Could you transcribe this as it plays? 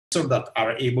that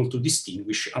are able to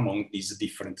distinguish among these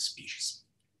different species.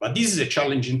 But this is a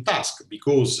challenging task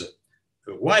because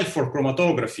while for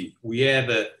chromatography we have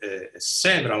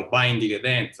several binding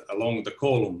events along the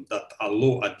column that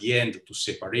allow at the end to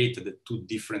separate the two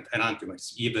different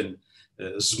enantiomers, even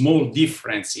small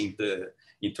difference in the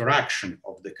interaction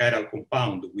of the chiral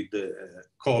compound with the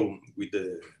column, with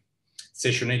the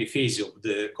stationary phase of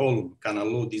the column can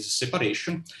allow this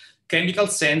separation. Chemical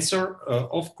sensor,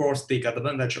 of course, take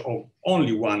advantage of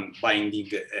only one binding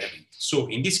event. So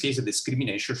in this case, the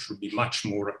discrimination should be much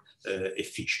more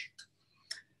efficient.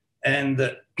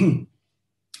 And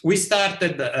we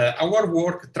started our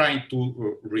work trying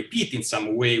to repeat in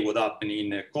some way what happened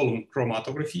in column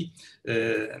chromatography,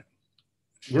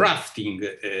 grafting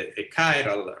a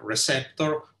chiral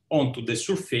receptor onto the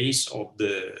surface of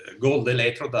the gold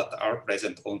electrode that are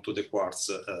present onto the quartz,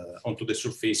 onto the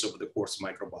surface of the quartz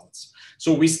microballs.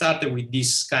 So we started with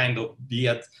this kind of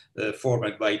diad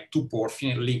formed by two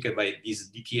porphyrin linked by this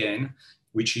DTN,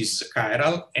 which is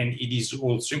chiral, and it is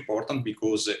also important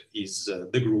because it is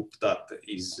the group that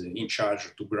is in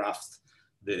charge to graft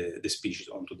the species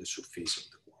onto the surface of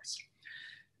the quartz.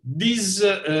 This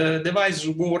device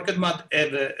worked, but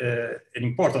had an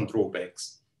important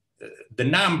drawbacks. The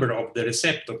number of the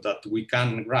receptors that we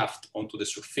can graft onto the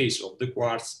surface of the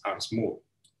quartz are small.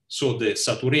 So the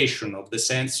saturation of the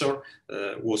sensor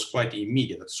was quite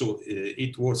immediate. So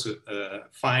it was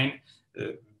fine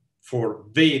for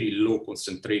very low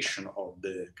concentration of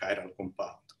the chiral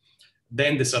compound.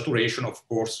 Then the saturation, of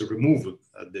course, removed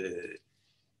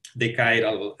the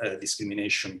chiral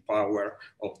discrimination power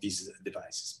of these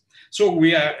devices. So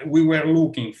we were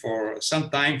looking for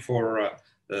some time for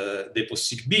the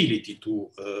possibility to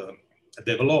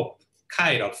develop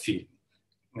chiral film,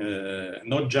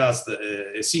 not just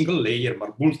a single layer,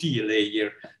 but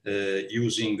multi-layer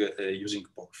using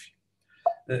porphyrin.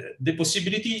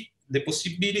 The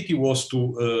possibility was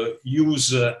to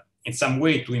use in some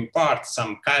way to impart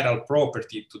some chiral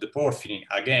property to the porphyrin,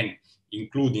 again,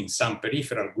 including some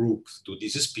peripheral groups to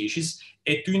this species,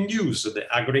 and to induce the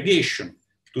aggregation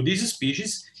to this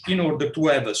species in order to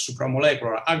have a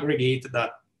supramolecular aggregate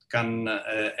that can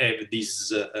have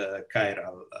this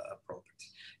chiral property.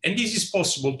 And this is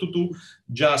possible to do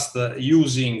just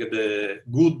using the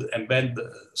good and bad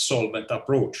solvent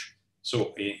approach.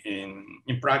 So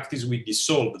in practice, we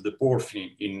dissolve the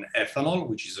porphyrin in ethanol,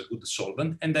 which is a good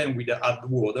solvent, and then we add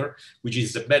water, which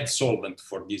is a bad solvent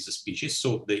for this species.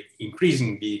 So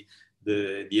increasing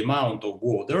the amount of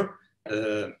water,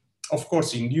 of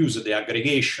course, induce the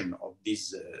aggregation of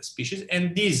this species,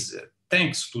 and this,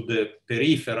 thanks to the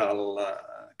peripheral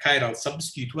chiral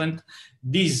substituent,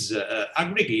 this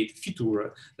aggregate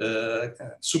feature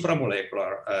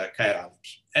supramolecular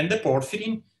chirality. And the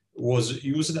porphyrin was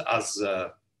used as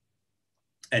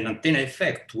an antenna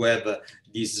effect to have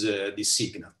this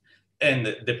signal.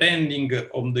 And depending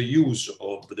on the use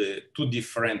of the two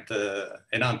different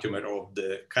enantiomer of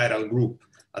the chiral group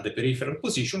at the peripheral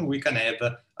position, we can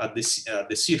have at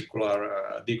the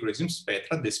circular dichroism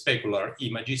spectra the specular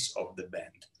images of the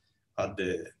band at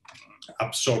the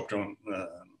absorption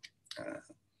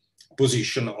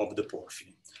position of the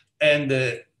porphyrin.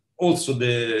 And also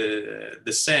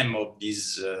the sum of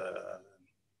these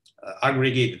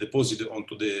aggregate deposited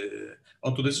onto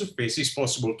the surface is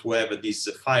possible to have this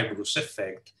fibrous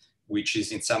effect, which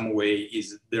is in some way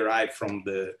is derived from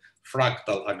the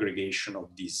fractal aggregation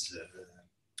of these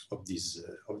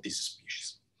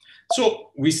species.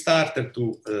 So we started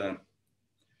to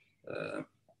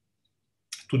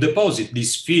deposit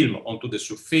this film onto the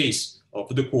surface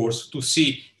of the quartz to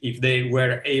see if they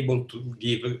were able to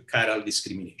give chiral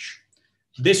discrimination.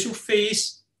 The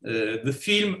surface, the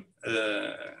film,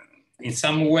 in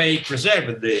some way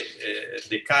preserved the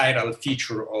chiral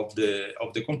feature of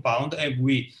the compound, and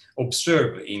we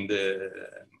observe in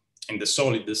the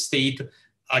solid state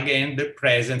again the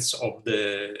presence of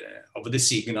the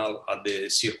signal at the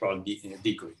circular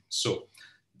degree. So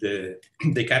the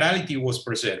chirality was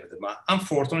preserved, but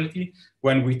unfortunately,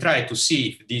 when we tried to see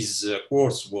if this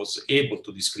quartz was able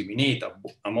to discriminate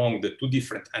among the two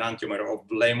different enantiomers of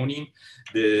limonene,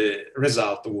 the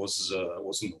result was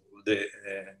null.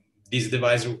 This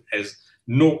device has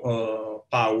no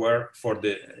power for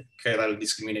the chiral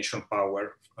discrimination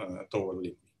power toward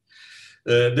limonene.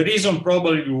 The reason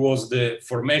probably was the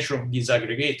formation of this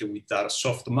aggregate with our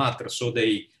soft matter, so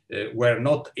they were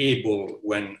not able,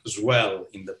 when swell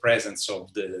in the presence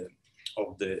of the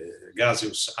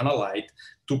gaseous analyte,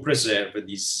 to preserve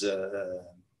this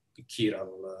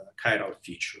chiral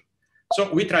feature.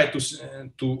 So we tried to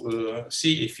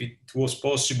see if it was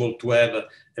possible to have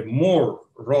a more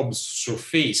robust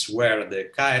surface where the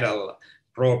chiral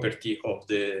property of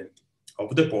the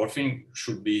porphyrin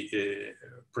should be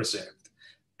preserved.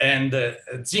 And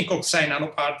zinc oxide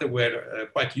nanoparticles were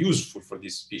quite useful for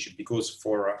this species, because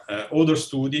for other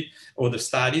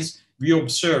studies, we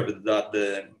observed that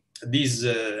these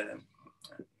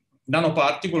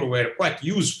nanoparticles were quite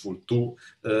useful to,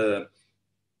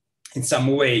 in some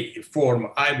way,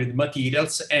 form hybrid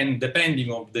materials, and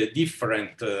depending on the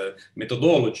different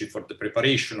methodology for the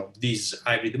preparation of these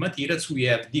hybrid materials, we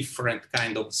have different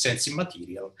kind of sensing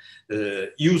material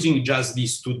using just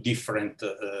these two different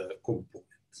components.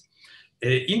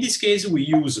 In this case, we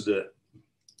used the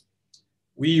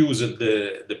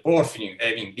porphyrin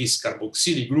having this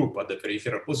carboxylic group at the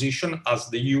peripheral position as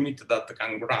the unit that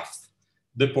can graft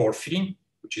the porphyrin,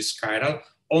 which is chiral,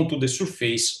 onto the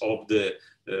surface of the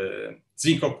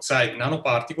zinc oxide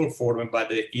nanoparticle formed by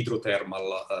the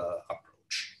hydrothermal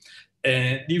approach.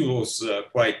 And it was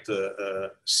quite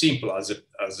simple as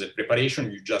a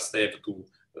preparation. You just have to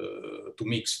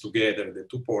mix together the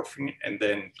two porphyrin and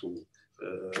then to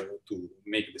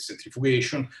make the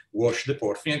centrifugation, wash the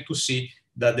porphyrin, and to see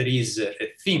that there is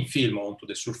a thin film onto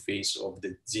the surface of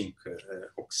the zinc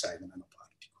oxide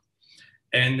nanoparticle.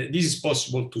 And this is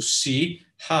possible to see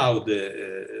how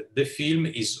the film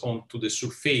is onto the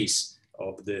surface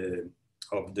of the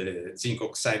zinc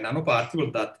oxide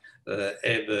nanoparticle that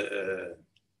have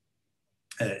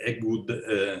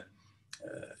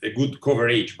a good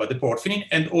coverage by the porphyrin,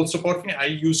 and also porphyrin are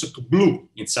used to glue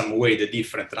in some way the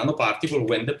different nanoparticles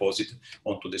when deposited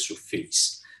onto the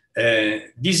surface.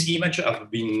 These images have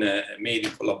been made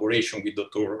in collaboration with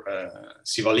Dr.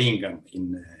 Sivalingam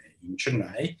in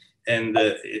Chennai, and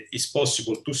it's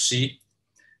possible to see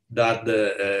that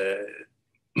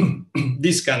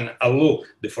this can allow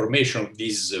the formation of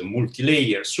this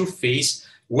multi-layer surface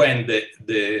when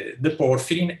the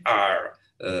porphyrin are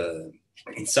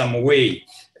in some way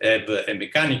have a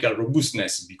mechanical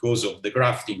robustness because of the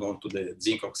grafting onto the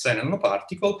zinc oxide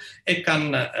nanoparticle, and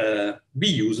can be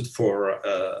used for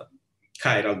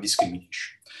chiral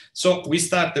discrimination. So we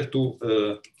started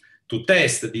to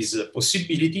test this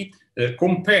possibility,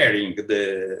 comparing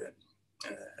the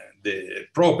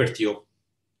property of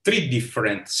three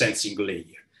different sensing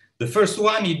layers. The first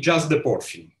one is just the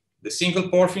porphyrin, the single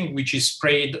porphyrin which is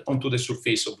sprayed onto the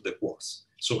surface of the quartz.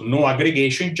 So no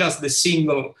aggregation, just the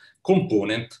single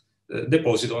component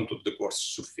deposited onto the quartz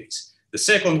surface. The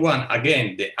second one,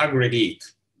 again, the aggregate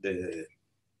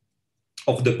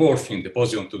of the porphyrin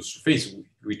deposited onto the surface,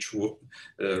 which would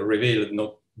reveal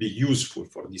not be useful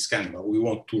for this kind, but we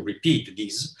want to repeat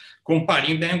this,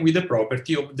 comparing them with the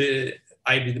property of the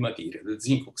hybrid material, the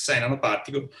zinc oxide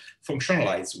nanoparticle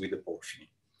functionalized with the porphyrin.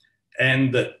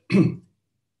 And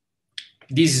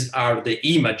these are the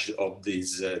image of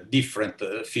this different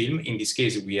film. In this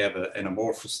case, we have an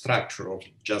amorphous structure of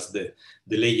just the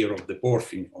layer of the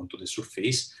porphyrin onto the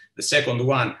surface. The second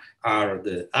one are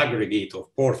the aggregate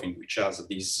of porphyrin, which has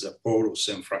this porous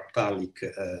and fractalic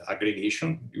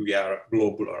aggregation. We are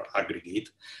globular aggregate.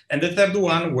 And the third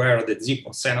one were the zinc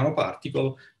oxide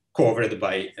nanoparticle covered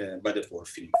by the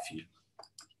porphyrin film.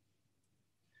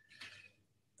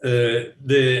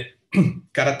 The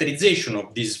characterization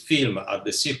of this film at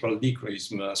the circular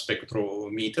dichroism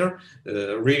spectrometer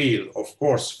reveal, of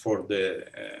course, for the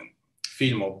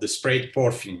film of the sprayed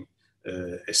porphyrin,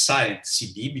 a silent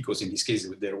CD, because in this case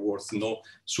there was no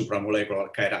supramolecular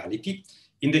chirality.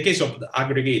 In the case of the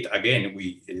aggregate, again,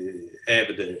 we have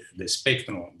the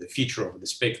spectrum, the feature of the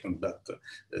spectrum that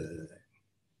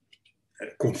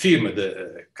confirm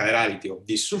the chirality of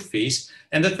this surface.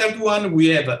 And the third one, we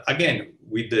have, again,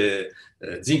 with the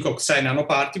zinc oxide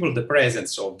nanoparticle, the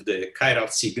presence of the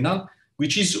chiral signal,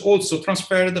 which is also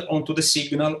transferred onto the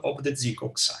signal of the zinc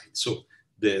oxide. So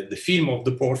the film of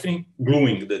the porphyrin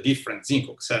gluing the different zinc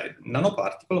oxide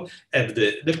nanoparticle have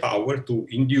the power to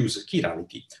induce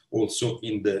chirality also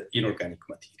in the inorganic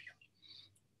material.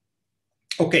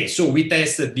 Okay, so we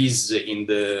tested this in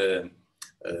the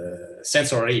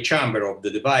sensor array chamber of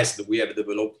the device that we have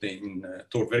developed in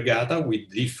Tor Vergata with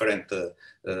different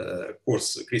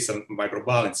coarse crystal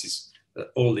microbalances,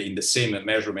 all in the same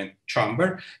measurement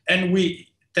chamber, and we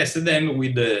tested them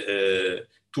with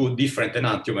two different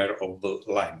enantiomer of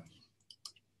lime.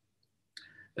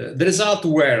 The result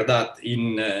were that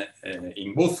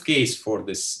in both cases, for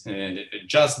this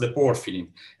just the porphyrin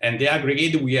and the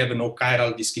aggregate, we have no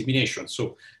chiral discrimination.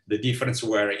 So the difference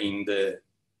were in the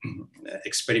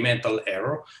experimental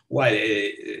error, while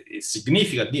a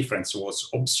significant difference was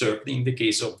observed in the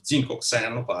case of zinc oxide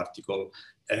nanoparticle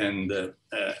and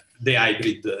the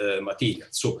hybrid material.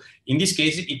 So in this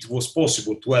case, it was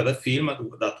possible to have a film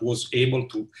that was able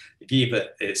to give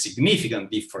a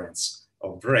significant difference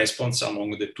of response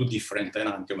among the two different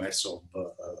enantiomers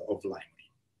of limonene.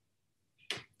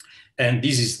 And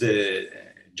this is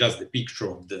just the picture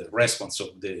of the response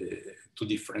of the two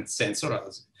different sensors.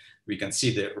 As we can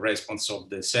see the response of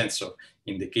the sensor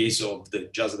in the case of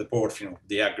just the porphyrin of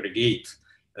the aggregate,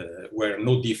 where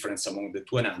no difference among the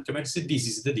two enantiomers. This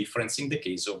is the difference in the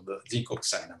case of the zinc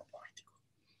oxide nanoparticle.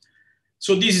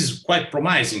 So this is quite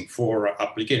promising for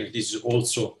application. This is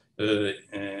also,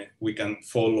 we can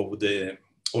follow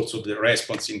also the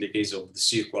response in the case of the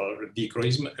circular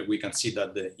dichroism. We can see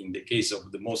that in the case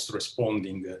of the most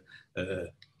responding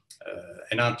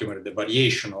enantiomer, the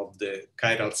variation of the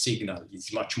chiral signal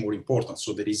is much more important.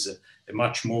 So there is a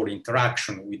much more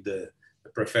interaction with the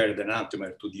preferred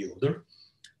enantiomer to the other.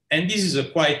 And this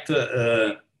is quite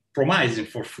promising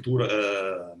for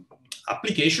future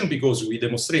application, because we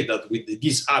demonstrate that with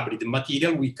this hybrid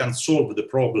material, we can solve the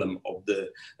problem of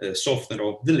the softener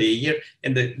of the layer,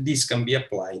 and this can be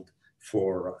applied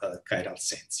for chiral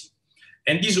sensing.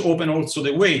 And this opens also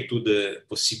the way to the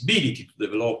possibility to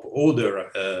develop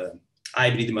other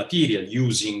hybrid material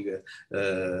using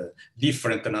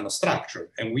different nanostructure.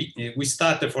 And we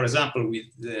started, for example,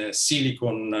 with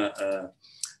silicon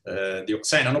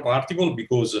dioxide nanoparticle,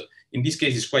 because in this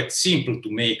case it's quite simple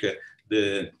to make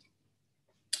the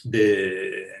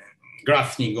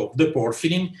grafting of the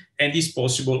porphyrin, and it's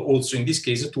possible also in this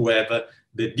case to have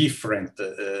the different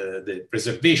the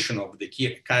preservation of the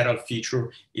chiral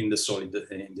feature in the solid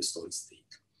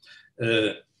state.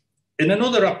 And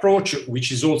another approach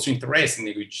which is also interesting,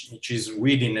 which is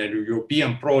within a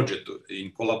European project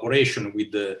in collaboration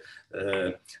with the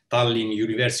Tallinn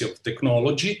University of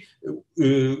Technology,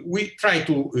 we try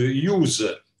to use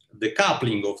the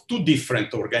coupling of two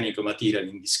different organic material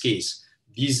in this case.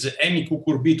 These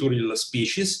hemicucurbituril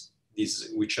species,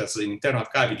 which has an internal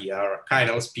cavity, are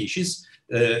chiral species,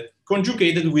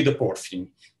 conjugated with the porphyrin.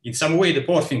 In some way, the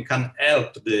porphyrin can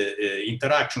help the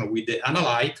interaction with the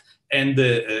analyte, and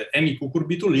the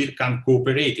hemicucurbituril can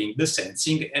cooperate in the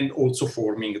sensing and also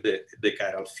forming the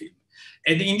chiral film.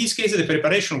 And in this case, the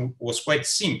preparation was quite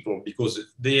simple,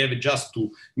 because they have just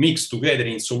to mix together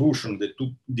in solution the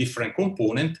two different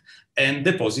components and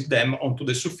deposit them onto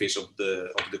the surface of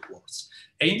the quartz.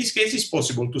 And in this case, it's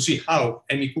possible to see how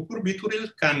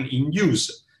hemicucurbituril can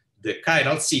induce the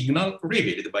chiral signal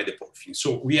revealed by the porphyrin.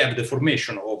 So we have the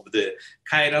formation of the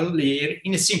chiral layer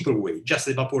in a simple way, just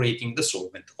evaporating the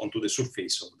solvent onto the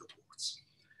surface of the quartz.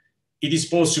 It is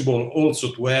possible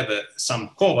also to have some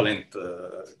covalent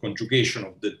conjugation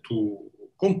of the two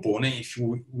components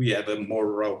if we have a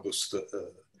more robust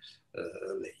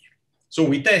layer. So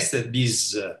we tested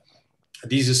these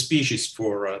species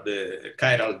for the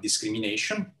chiral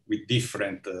discrimination with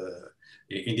different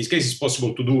in this case, it's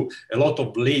possible to do a lot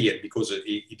of layers, because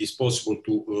it is possible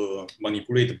to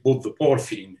manipulate both the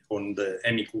porphyrin on the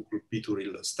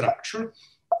hemicucurbituril structure.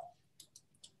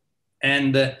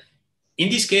 And in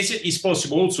this case, it's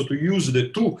possible also to use the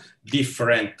two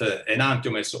different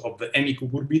enantiomers of the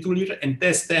hemicucurbituril and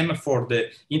test them for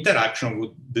the interaction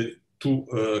with the two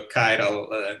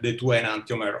the two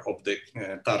enantiomer of the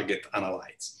target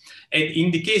analytes. And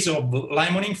in the case of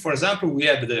limonene, for example, we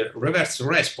have the reverse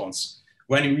response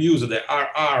when we use the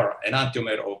RR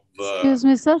enantiomer of... Excuse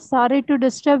me, sir. Sorry to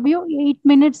disturb you. 8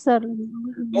 minutes, sir.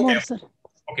 More, sir.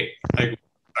 Okay, I will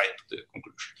try to the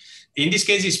conclusion. In this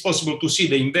case, it's possible to see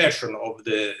the inversion of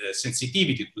the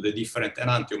sensitivity to the different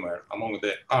enantiomer among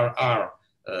the RR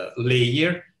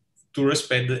layer to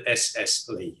respect the SS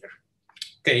layer.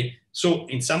 Okay, so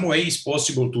in some way, it's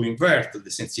possible to invert the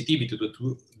sensitivity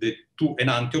to the two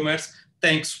enantiomers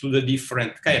thanks to the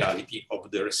different chirality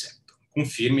of the receptor,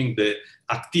 confirming the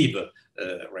active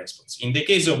response. In the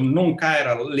case of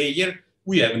non-chiral layer,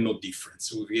 we have no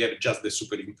difference. We have just the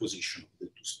superimposition of the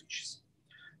two species.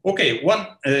 Okay,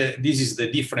 this is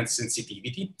the different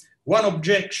sensitivity. One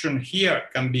objection here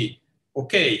can be,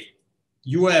 okay,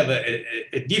 you have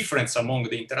a difference among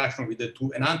the interaction with the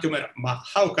two enantiomers, but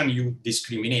how can you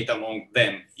discriminate among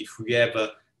them if we have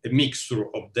a mixture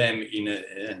of them in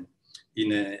an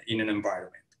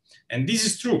environment? And this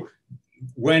is true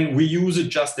when we use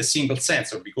just a single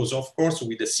sensor, because of course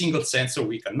with a single sensor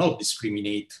we cannot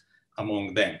discriminate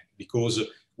among them, because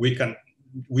we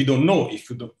don't know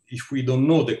if we don't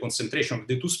know the concentration of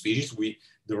the two species,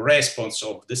 the response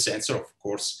of the sensor of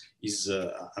course is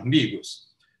ambiguous.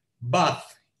 But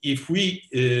if we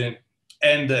in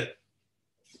the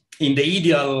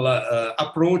ideal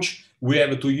approach, we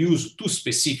have to use two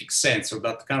specific sensors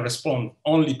that can respond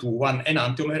only to one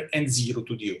enantiomer and zero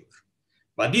to the other.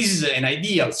 But this is an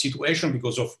ideal situation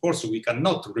because, of course, we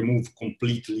cannot remove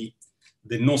completely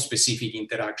the non-specific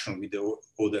interaction with the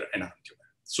other enantiomer.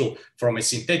 So from a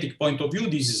synthetic point of view,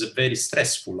 this is very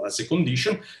stressful as a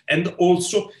condition. And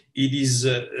also it is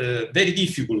very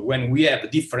difficult when we have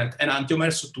different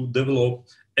enantiomers to develop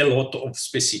a lot of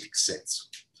specific sensors.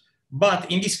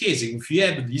 But in this case, if we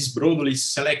have this broadly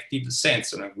selective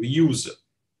sensor, we use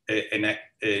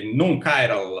a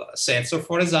non-chiral sensor,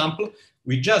 for example,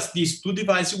 with just these two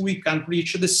devices, we can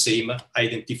reach the same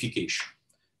identification.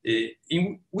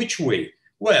 In which way?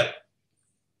 Well,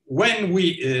 when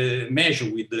we measure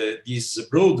with this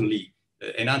broadly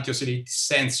enantiomer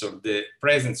sensor the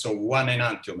presence of one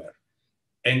enantiomer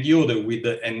and the other with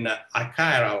an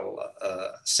achiral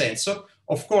sensor,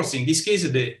 of course, in this case,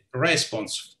 the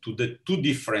response to the two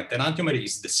different enantiomers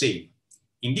is the same.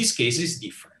 In this case, it's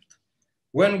different.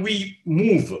 When we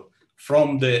move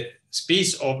from the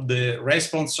space of the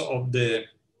response of the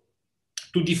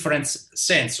two different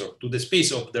sensors to the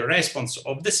space of the response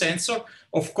of the sensor,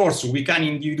 of course, we can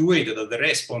individuate that the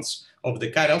response of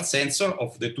the chiral sensor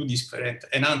of the two different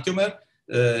enantiomers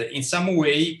in some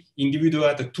way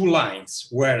individuate two lines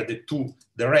where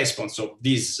the response of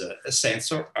this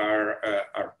sensor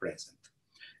are present.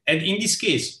 And in this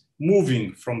case,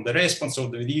 moving from the response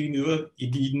of the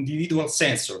individual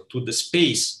sensor to the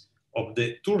space of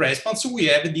the two responses, we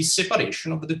have this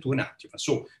separation of the two enantiomers.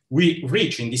 So we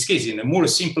reach, in this case, in a more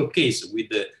simple case, with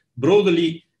the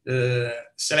broadly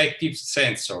selective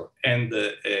sensor and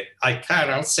a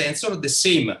chiral sensor, the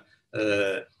same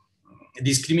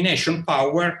discrimination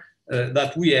power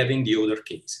that we have in the other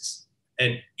cases.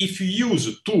 And if you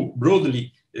use two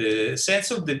broadly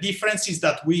sensors, the difference is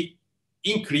that we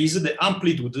increase the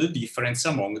amplitude of the difference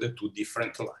among the two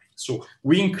different lines. So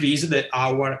we increase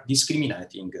our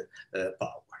discriminating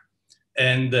power.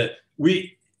 And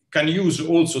we can use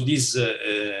also this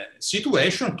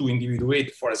situation to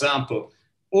individuate, for example,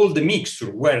 all the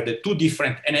mixture where the two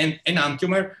different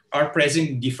enantiomers are present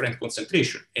in different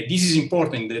concentration. And this is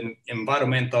important in the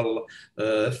environmental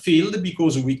field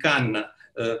because we can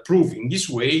prove in this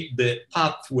way the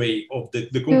pathway of the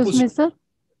composition. Excuse me, sir.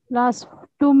 Last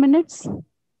 2 minutes.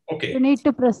 Okay. You need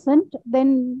to present,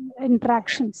 then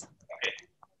interactions.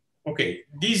 Okay,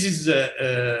 this is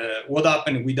what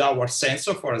happened with our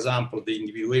sensor. For example, the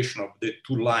individuation of the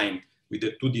two lines with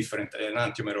the two different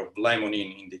enantiomers of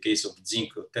limonene in the case of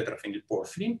zinc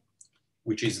tetraphenylporphyrin,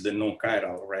 which is the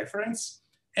non-chiral reference.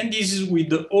 And this is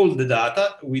with all the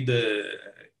data, with the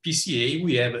PCA,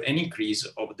 we have an increase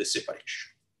of the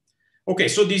separation. Okay,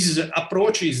 so this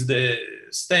approach is the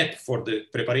step for the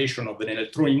preparation of an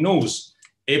electronic nose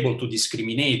able to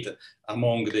discriminate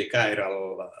among the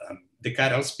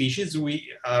chiral species.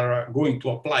 We are going to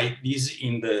apply this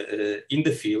in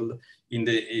the field in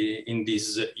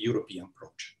this European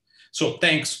project. So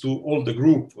thanks to all the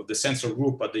group, the sensor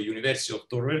group at the University of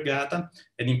Tor Vergata,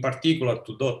 and in particular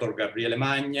to Dr. Gabriele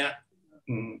Magna,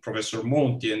 Professor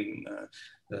Monti, and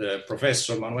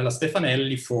Professor Manuela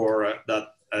Stefanelli for that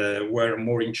were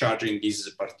more in charge in this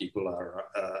particular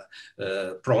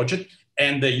project,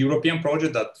 and the European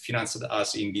project that financed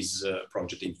us in this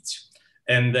project initiative.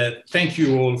 And thank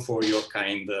you all for your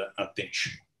kind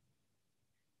attention.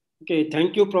 Okay,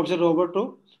 thank you, Professor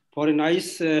Roberto, for a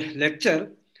nice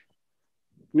lecture.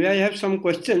 May I have some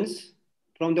questions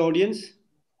from the audience?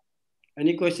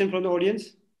 Any question from the audience?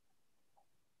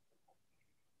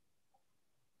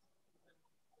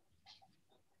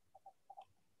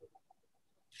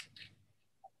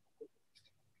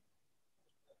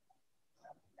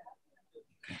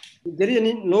 If there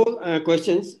is no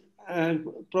questions,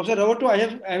 Professor Roberto, I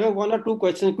have one or two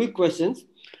questions, quick questions.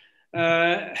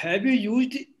 Have you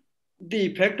used the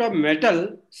effect of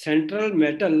metal, central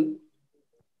metal,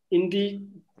 in the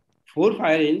 4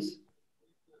 firings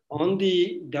on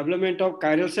the development of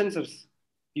chiral sensors?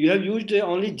 You have used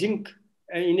only zinc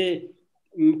in a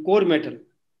core metal.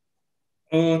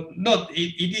 No,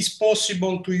 it is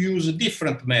possible to use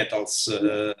different metals.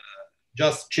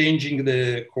 Just changing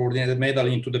the coordinated metal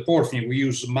into the porphyrin. We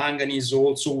use manganese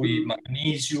also with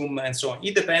magnesium and so on.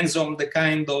 It depends on the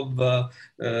kind of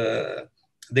the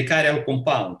chiral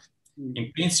compound.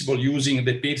 In principle, using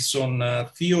the Pearson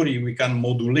theory, we can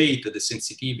modulate the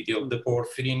sensitivity of the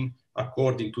porphyrin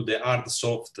according to the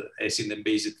hard-soft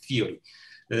acid-based theory.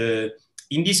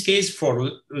 In this case, for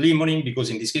limonene, because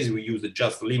in this case we use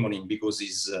just limonene because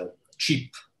it's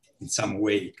cheap in some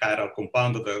way, chiral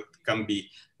compound that can be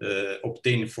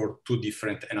obtained for 2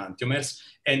 different enantiomers.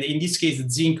 And in this case,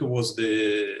 zinc was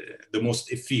the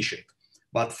most efficient.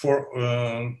 But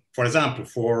for example,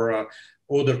 for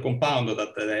other compounds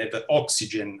that have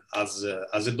oxygen as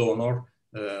a donor,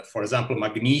 for example,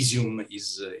 magnesium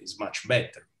is much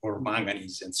better, or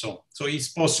manganese and so on. So it's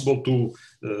possible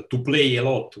to play a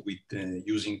lot with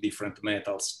using different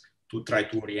metals to try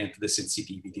to orient the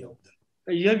sensitivity of them.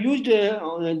 You have used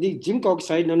the zinc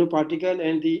oxide nanoparticle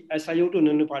and the SiO2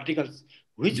 nanoparticles.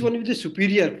 Which one is the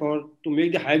superior to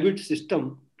make the hybrid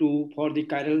system for the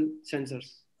chiral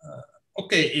sensors?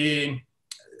 Okay,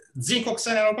 zinc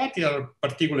oxide nanoparticles are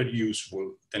particularly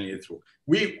useful, telling you the truth.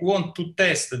 We want to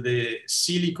test the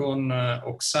silicon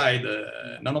oxide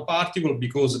nanoparticle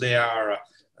because they are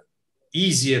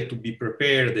easier to be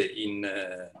prepared in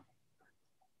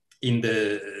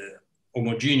the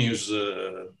homogeneous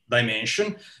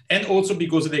dimension, and also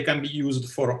because they can be used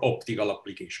for optical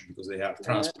application because they are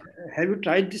transparent. Have you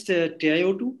tried this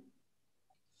TiO2?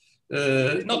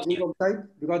 Not yet. Oxide,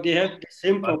 because they have the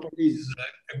same properties.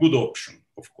 It's a good option,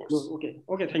 of course. No,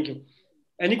 okay, thank you.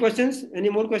 Any questions? Any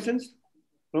more questions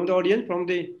from the audience?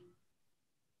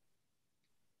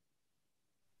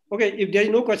 Okay, if there is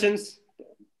no questions,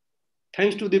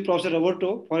 thanks to the Professor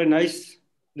Roberto for a nice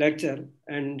lecture,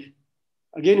 and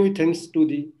again we thanks to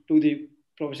the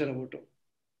Professor Roberto.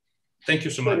 Thank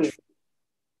you so much.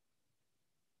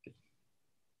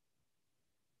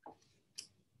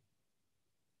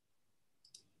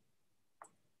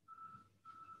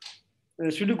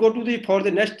 Should we go for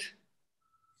the next?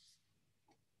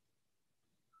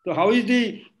 So how is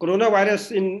the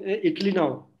coronavirus in Italy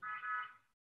now?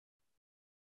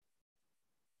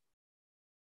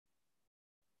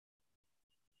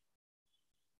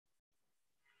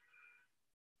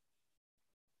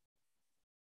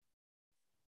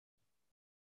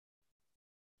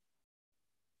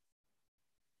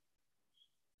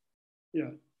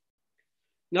 Yeah.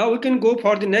 Now we can go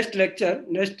for the next lecture.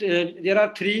 There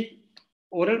are 3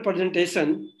 oral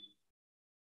presentations.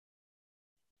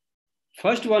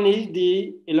 First one is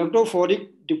the electrophoric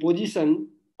deposition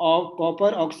of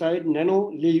copper oxide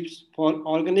nano leaves for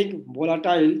organic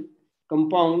volatile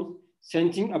compound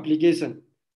sensing application.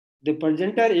 The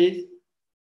presenter is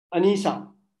Anisa.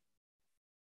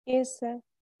 Yes, sir.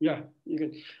 Yeah, you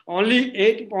can.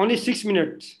 Only 6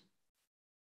 minutes.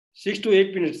 6 to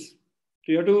 8 minutes.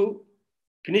 So you have to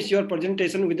finish your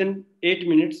presentation within 8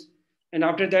 minutes, and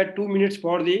after that 2 minutes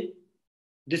for the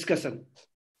discussion.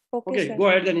 Okay, sir. Go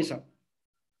ahead, Anisa.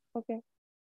 Okay.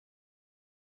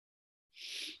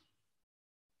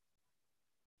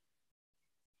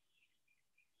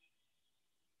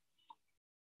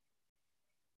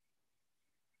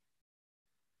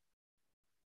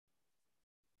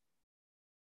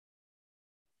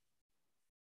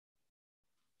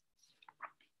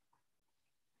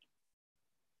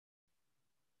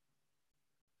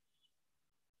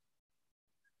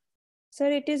 Sir,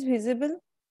 it is visible?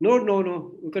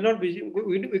 No. We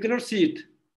cannot see it.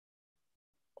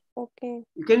 Okay.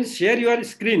 You can share your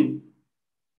screen.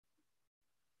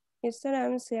 Yes, sir, I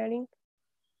am sharing.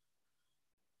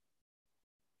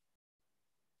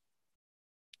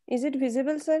 Is it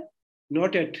visible, sir?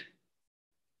 Not yet.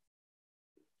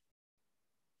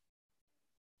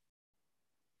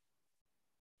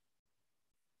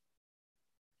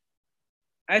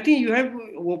 I think you have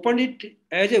opened it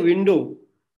as a window.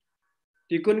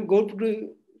 You can go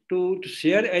to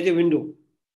share as a window.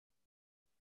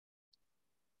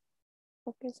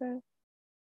 Okay, sir.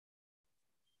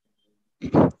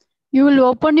 You will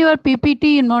open your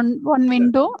PPT in one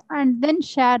window and then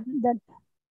share that.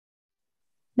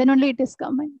 Then only it is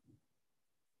coming.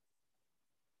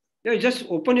 Yeah, just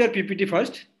open your PPT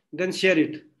first, then share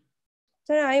it.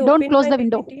 Sir, I Don't opened close my the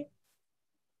window. PPT.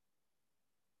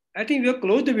 I think we have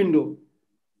closed the window.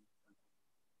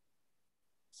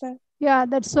 Sir. Yeah,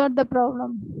 that's not the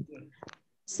problem.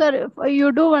 Sir, if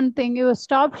you do one thing, you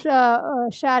stop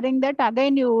sharing that,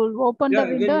 again you will open the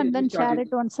window and then share it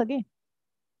once again.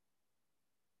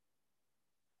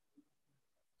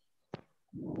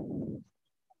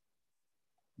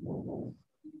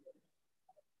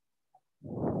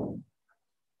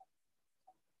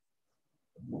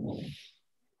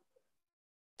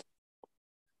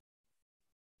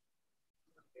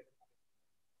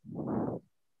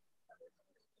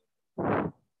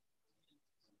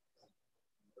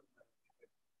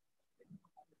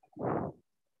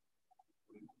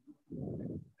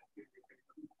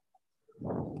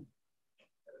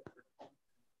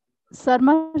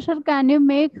 Sarma sir, can you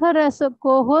make her as a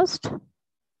co-host?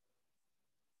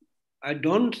 I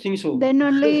don't think so. Then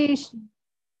only.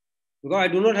 Because I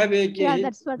do not have a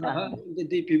that's what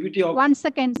the PPT of 1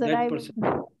 second, sir. that person.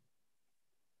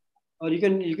 Or you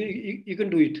can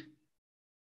do it.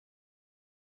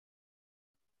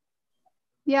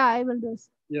 Yeah, I will do.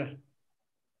 Yeah.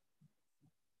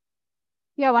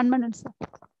 Yeah, 1 minute, sir.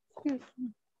 Excuse me.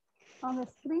 அவங்க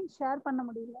screen share பண்ண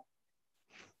முடியல.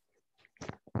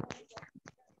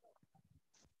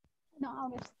 No,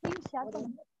 அவங்க screen share பண்ண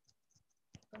முடியல.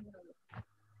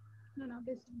 No,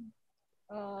 this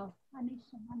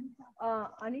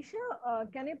Anisha,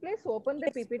 can you please open the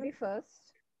PPT first?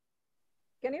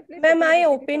 Can you please? Ma'am, I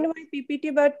opened my PPT,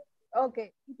 but okay,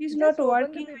 it is not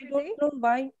working. I don't know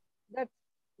why.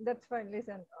 That's fine.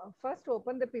 Listen, first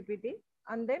open the PPT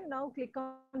and then now click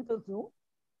on to Zoom.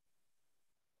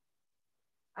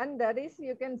 And that is,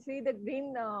 you can see the green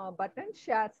button,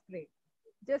 share screen.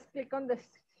 Just click on the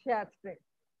share screen.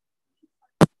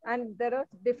 And there are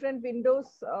different windows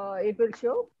it will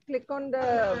show. Click on the,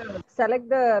 select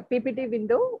the PPT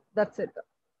window, that's it.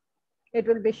 It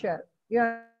will be shared. You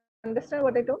understand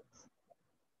what I told?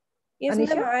 Yes,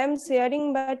 ma'am, I am sharing,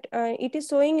 but it is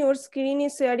showing your screen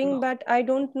is sharing, but I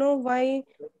don't know why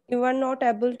you are not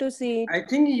able to see it. I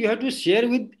think you have to share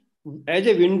with as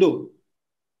a window.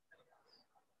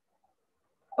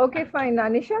 Okay, fine.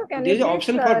 Anisha, can There is you an please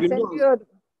option for send windows. your...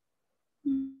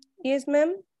 Yes, ma'am.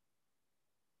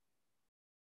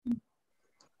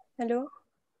 Hello.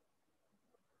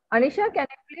 Anisha, can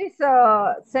you please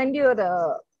send your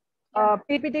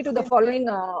PPT to the following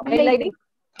mail ID?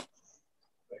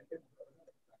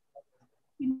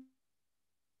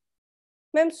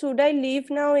 Ma'am, should I leave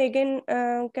now again?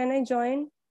 Can I join?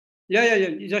 Yeah.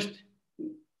 You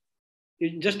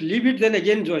just leave it, then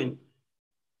again join.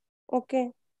 Okay.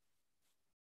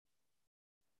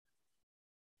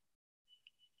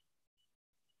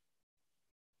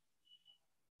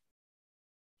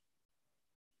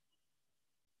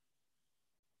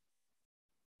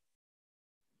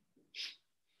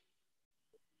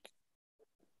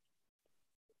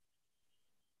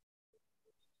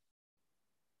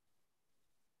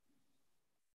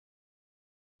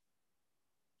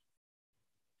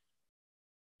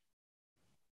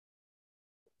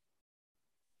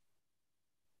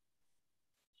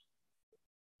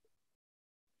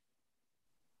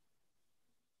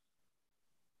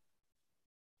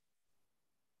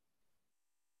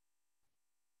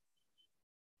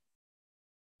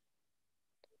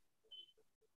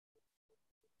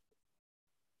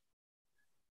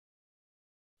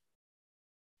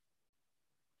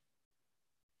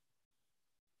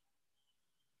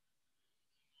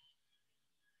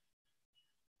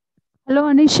 Hello,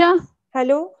 Anisha.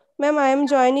 Hello, ma'am, I am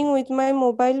joining with my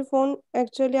mobile phone.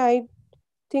 Actually, I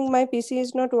think my PC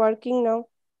is not working now.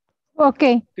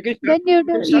 Okay. Then you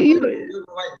do.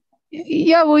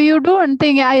 You do one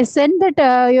thing. I send that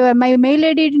my mail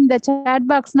ID in the chat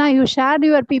box. Now you share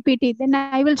your PPT. Then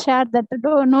I will share that.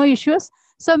 No issues.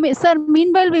 So, sir,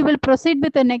 meanwhile, we will proceed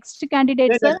with the next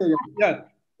candidate, sir. Yeah.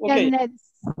 Okay.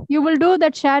 You will do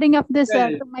that sharing of this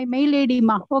to my mail ID,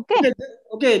 ma. Okay.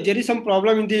 Okay. There is some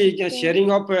problem in the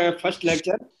sharing of first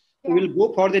lecture. We will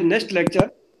go for the next lecture.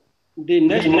 The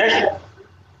next lecture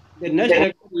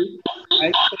is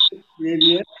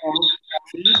behavior of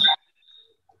fields.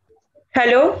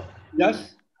 Hello.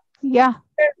 Yes. Yeah.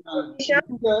 The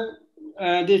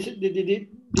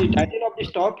title of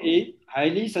this talk is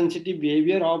highly sensitive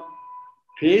behavior of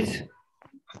phase,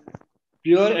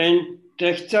 pure and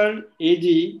textured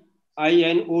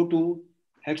AgINO2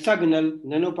 hexagonal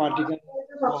nanoparticle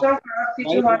of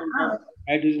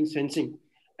hydrogen sensing.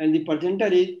 And the presenter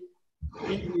is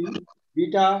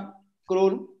beta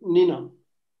chronina.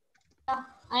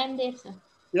 I am there, sir.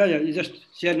 Yeah, you just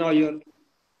share now your.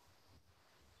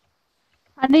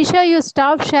 Anisha, you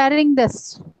stop sharing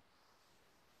this.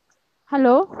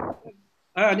 Hello?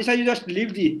 Anisha, you just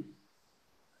leave the.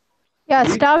 Yeah,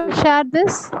 stop share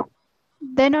this.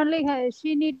 Then only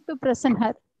she need to present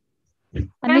her.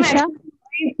 Anisha?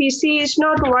 My PC is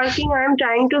not working. I am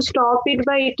trying to stop it,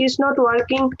 but it is not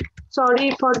working.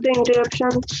 Sorry for the interruption.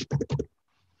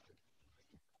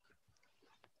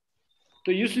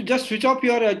 So you should just switch off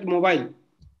your mobile.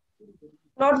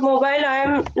 Not mobile. I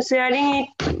am sharing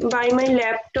it by my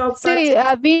laptop. See,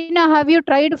 Veena, have you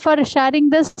tried for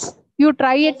sharing this? You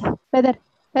try it,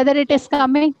 whether it is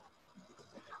coming.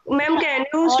 Ma'am, can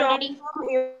you stop?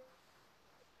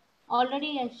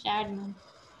 Already I shared, ma'am.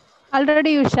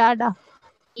 Already you shared.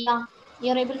 Yeah,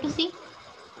 you're able to see?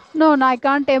 No, I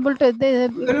can't able to.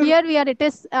 Here it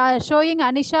is showing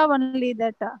Anisha only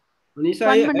that. Anisha,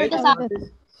 1 minute.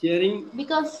 Sharing.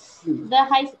 Because the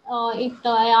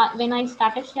when I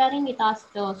started sharing, it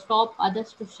asked stop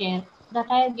others to share. That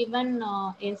I have given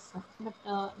yes, but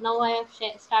now I have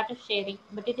started sharing.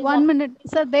 But it is 1 minute,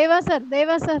 sir. Deva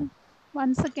sir.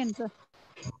 1 second, sir.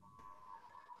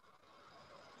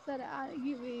 sir,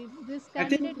 this I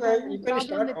think candidate has you a can problem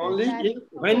start with the only chat.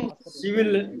 when she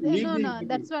will leave No, the no, meeting.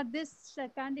 that's what this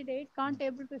candidate can't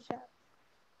able to share.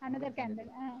 Another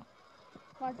candidate.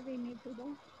 What we need to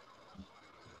do?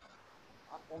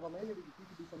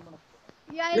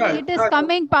 Yeah, it is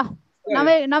coming.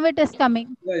 Now it is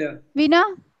coming. Yeah. Veena,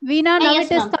 now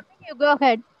yes, it is coming. You go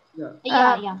ahead.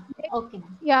 Yeah. Okay.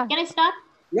 Yeah. Can I start?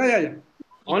 Yeah.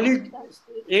 Only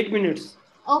 8 minutes.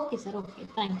 Okay, sir. Okay.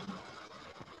 Thank you.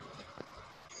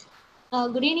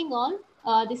 Good evening, all.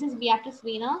 This is Beatrice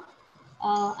Veena.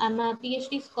 I'm a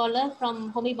PhD scholar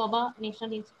from Homi Bhabha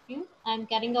National Institute. I'm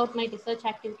carrying out my research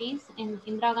activities in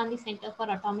Indira Gandhi Center for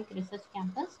Atomic Research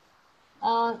Campus.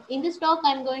 In this talk,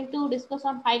 I'm going to discuss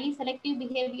on highly selective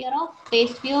behavior of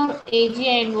phase pure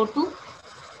AgINO2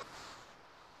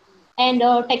 and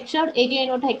textured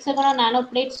AgINO2 hexagonal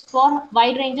nanoplates for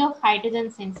wide range of hydrogen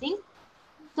sensing.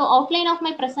 So outline of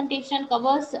my presentation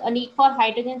covers a need for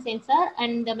hydrogen sensor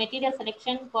and the material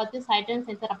selection for this hydrogen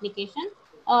sensor application,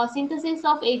 synthesis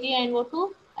of AgINO2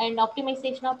 and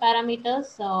optimization of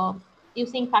parameters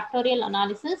using factorial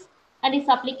analysis and its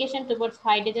application towards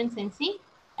hydrogen sensing,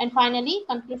 and finally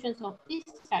conclusions of this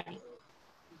study.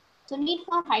 So need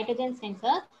for hydrogen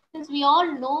sensor, since we all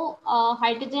know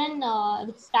hydrogen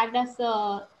which is tagged as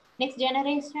next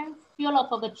generation fuel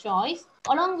of our choice.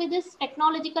 Along with this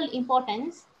technological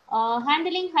importance,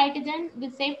 handling hydrogen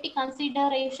with safety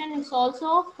consideration is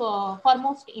also of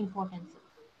foremost importance.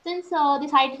 Since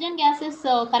this hydrogen gas is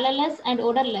colorless and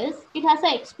odorless, it has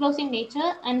an explosive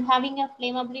nature and having a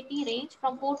flammability range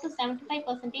from 4 to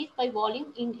 75% by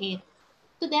volume in air.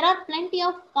 So there are plenty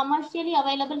of commercially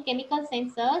available chemical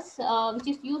sensors which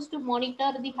is used to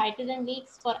monitor the hydrogen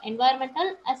leaks for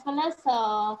environmental as well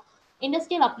as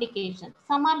industrial applications.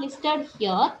 Some are listed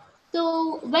here.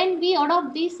 So when we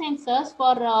adopt these sensors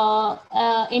for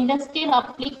industrial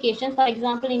applications, for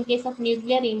example, in case of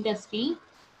nuclear industry,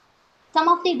 some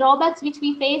of the drawbacks which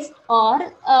we faced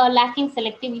are lacking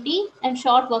selectivity and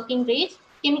short working range,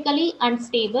 chemically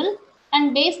unstable,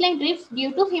 and baseline drifts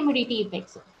due to humidity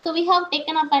effects. So we have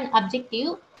taken up an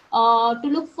objective to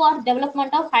look for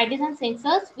development of hydrogen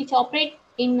sensors which operate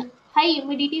in high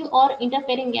humidity or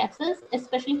interfering gases,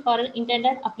 especially for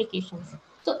intended applications.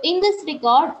 So in this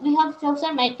regard, we have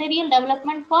chosen material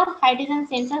development for hydrogen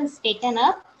sensors taken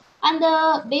up, and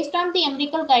based on the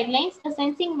empirical guidelines, the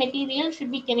sensing material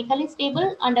should be chemically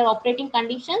stable under operating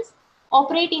conditions,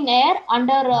 operate in air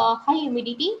under high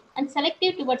humidity, and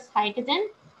selective towards hydrogen,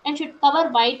 and should cover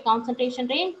wide concentration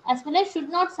range, as well as should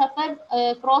not suffer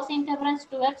cross interference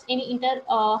towards any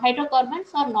hydrocarbons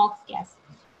or NOx gas.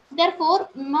 Therefore,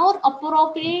 more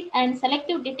appropriate and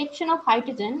selective detection of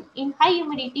hydrogen in high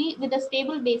humidity with a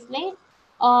stable baseline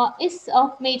is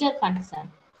of major concern.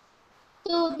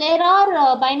 So there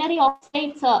are binary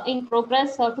oxides in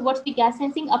progress towards the gas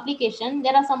sensing application.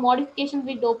 There are some modifications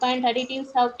with dopant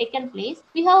additives have taken place.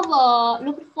 We have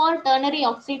looked for ternary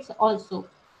oxides also.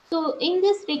 So in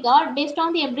this regard, based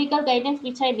on the empirical guidance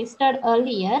which I listed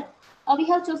earlier, we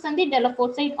have chosen the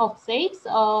delaphosphide oxides,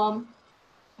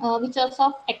 which are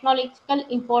of technological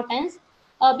importance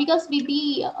because with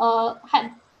the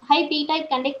high p-type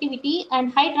conductivity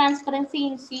and high transparency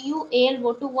in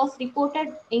CuAlO2 was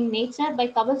reported in Nature by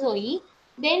Kawasoi.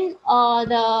 Then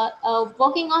the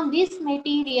working on this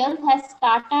material has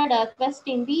started a quest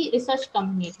in the research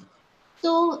community.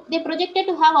 So they projected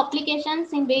to have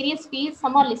applications in various fields.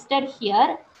 Some are listed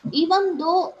here. Even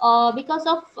though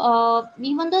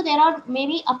even though there are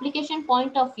many application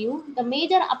point of view, the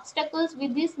major obstacles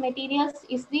with these materials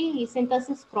is the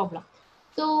synthesis problem.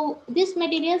 So these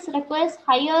materials requires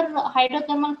higher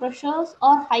hydrothermal pressures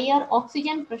or higher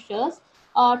oxygen pressures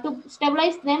to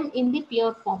stabilize them in the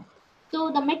pure form.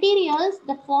 So the materials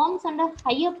that forms under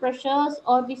higher pressures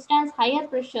or withstands higher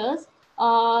pressures,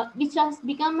 which has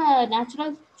become a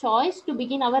natural choice to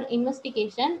begin our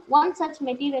investigation. One such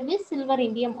material is silver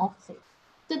indium oxide.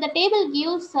 So the table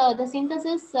gives the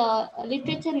synthesis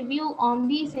literature review on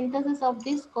the synthesis of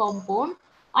this compound.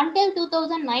 Until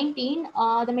 2019,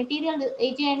 the material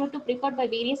AgINO2 preferred by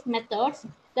various methods.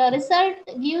 The result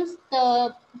gives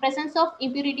the presence of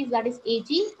impurities, that is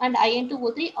Ag and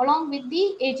IN2O3, along with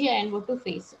the AgINO2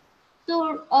 phase.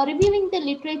 So reviewing the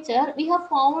literature, we have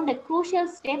found a crucial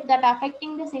step that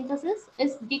affecting the synthesis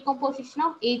is decomposition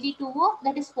of Ag2O,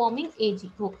 that is forming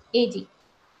Ag.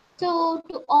 So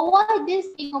to avoid this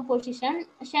decomposition,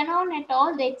 Shannon et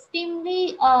al. They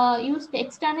extremely used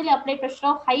externally applied pressure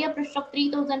of higher pressure of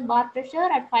 3000 bar pressure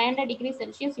at 500 degrees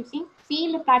Celsius using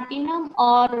sealed platinum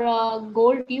or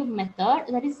gold tube method.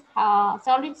 That is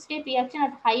solid state reaction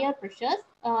at higher pressures,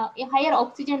 higher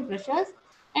oxygen pressures.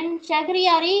 And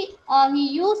Chagriyari,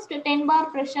 he used 10 bar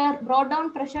pressure, brought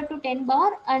down pressure to 10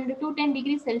 bar and 210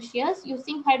 degrees Celsius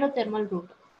using hydrothermal route.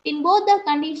 In both the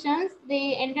conditions,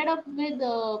 they ended up with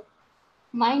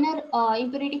minor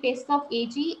impurity phases of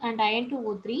Ag and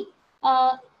IN2O3.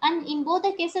 And in both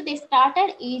the cases, they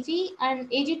started Ag and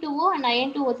Ag2O and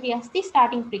IN2O3 as the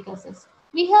starting precursors.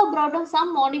 We have brought on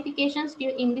some modifications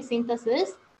in the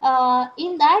synthesis.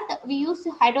 In that, we use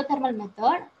the hydrothermal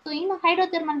method. So in the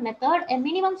hydrothermal method, a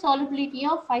minimum solubility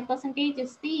of 5%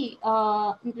 is the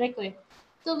required.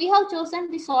 So we have chosen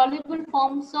the soluble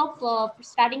forms of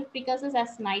starting precursors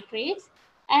as nitrates,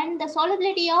 and the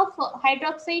solubility of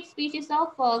hydroxide species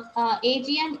of Ag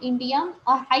and indium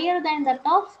are higher than that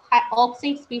of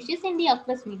oxide species in the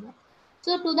aqueous medium.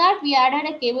 So to that, we added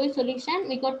a KOA solution.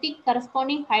 We got the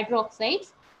corresponding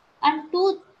hydroxides, and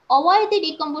to avoid the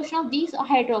decomposition of these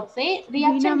hydroxide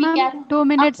reaction, we carry 2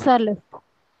 minutes are left.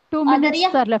 2 minutes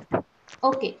are left.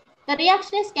 Okay, the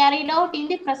reaction is carried out in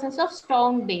the presence of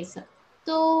strong base.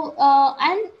 So,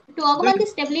 and to augment the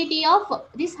stability of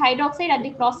this hydroxide at the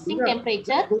processing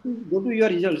temperature. Go to your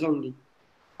results only.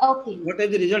 Okay. What are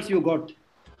the results you got?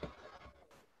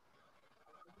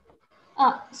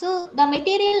 So the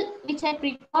material which I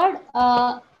prepared,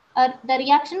 the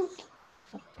reaction.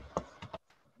 So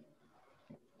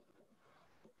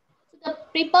the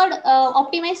prepared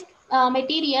optimized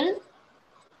material.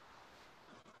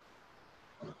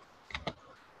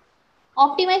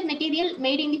 Optimized material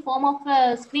made in the form of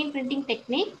a screen printing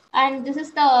technique, and this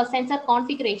is the sensor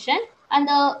configuration, and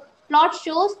the plot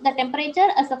shows the temperature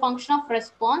as a function of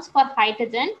response for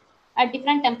hydrogen at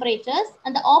different temperatures,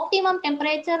 and the optimum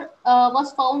temperature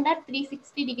was found at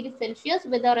 360 degrees Celsius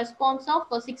with a response of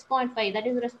 6.5, that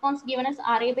is response given as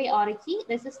Ra by Rhe,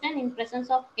 resistance in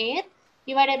presence of air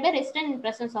divided by resistance in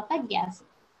presence of a gas.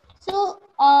 So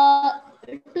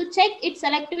to check its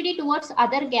selectivity towards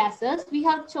other gases, we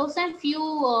have chosen few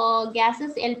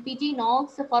gases: LPG,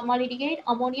 NOx, formaldehyde,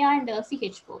 ammonia, and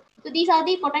CH4. So these are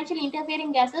the potential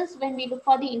interfering gases when we look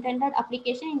for the intended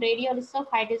application in radiolysis of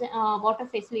hydrogen water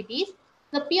facilities.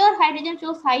 The pure hydrogen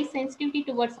shows high sensitivity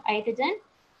towards hydrogen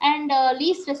and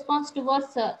least response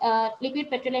towards liquid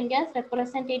petroleum gas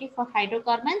representative for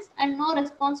hydrocarbons, and no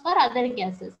response for other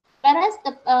gases. Whereas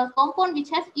the compound which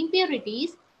has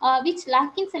impurities, which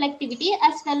lack in selectivity,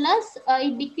 as well as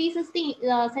it decreases the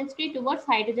sensitivity towards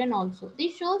hydrogen also.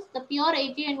 This shows the pure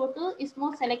AgNO2 is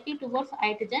more selective towards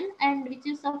hydrogen, and which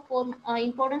is of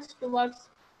importance towards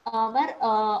our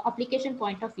application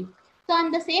point of view. So,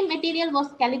 and the same material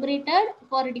was calibrated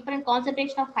for a different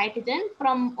concentration of hydrogen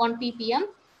from 1 ppm,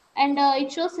 and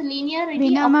it shows a linearity.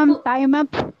 Veena ma'am, time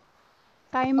up.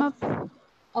 Time up.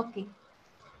 Okay.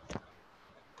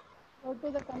 Go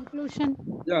to the conclusion.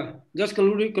 Yeah, just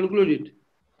conclude it.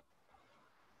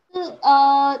 The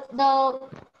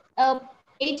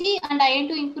Ag and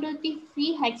IN2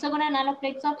 impurity-free hexagonal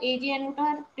nanoplates of AgNO2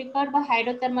 are prepared by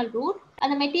hydrothermal route,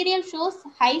 and the material shows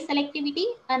high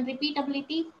selectivity and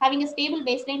repeatability, having a stable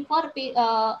baseline for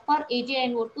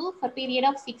AgNO2 for a period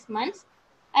of 6 months.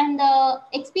 And the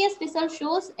XPS result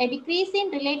shows a decrease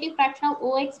in relative fraction of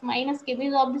OX minus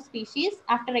Kb of the species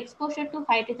after exposure to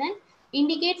hydrogen,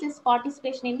 indicates its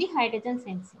participation in the hydrogen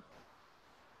sensing.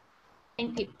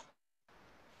 Thank you.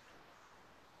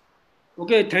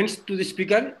 Okay, thanks to the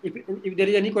speaker. If there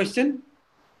is any question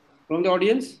from the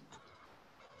audience.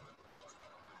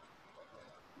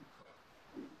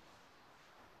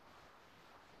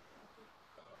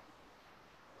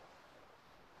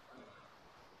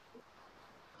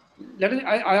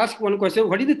 I ask one question.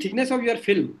 What is the thickness of your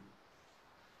film?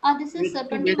 This is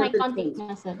 20 micron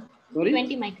thickness, sir. Sorry?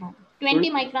 20 micron.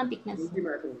 20 micron thickness. 20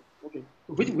 micron. Okay.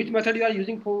 Which method you are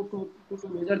using to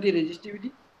measure the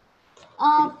resistivity?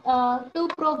 To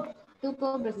probe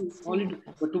resistance. Only,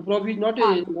 but to probe is not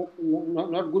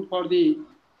good for the.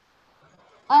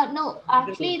 No,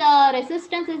 actually the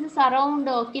resistance is around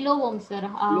kilo ohms, sir.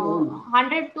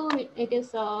 100 to it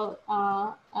is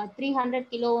 300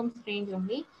 kilo ohms range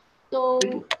only. So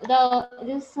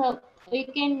we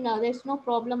can there's no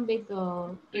problem with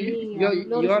any.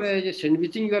 You are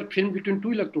sandwiching your film between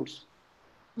two electrodes.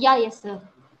 Yeah, yes, sir.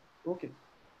 Okay.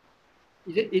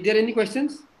 Is there any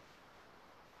questions?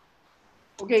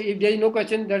 Okay, if there is no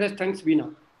question, let us thanks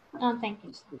Veena. Thank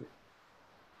you, sir.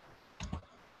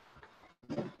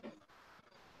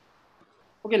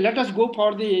 Okay, let us go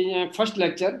for the first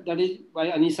lecture, that is by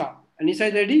Anisha. Anisha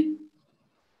is ready?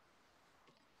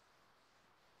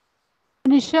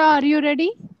 Anisha, are you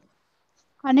ready?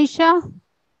 Anisha?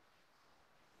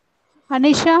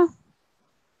 Anisha?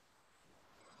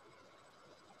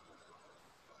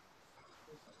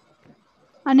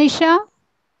 Anisha?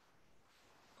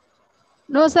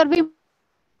 No, sir.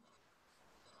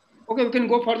 Okay, we can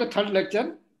go for the third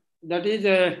lecture. That is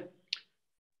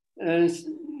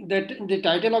that the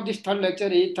title of this third lecture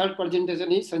is, third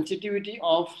presentation is sensitivity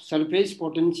of surface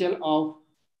potential of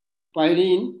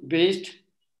pyrene-based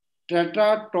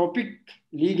tetratropic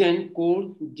ligand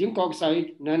called zinc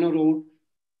oxide nanorod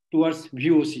towards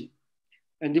VOC.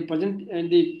 And the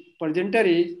presenter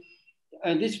is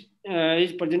this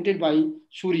is presented by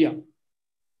Surya.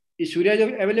 Is Surya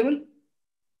available?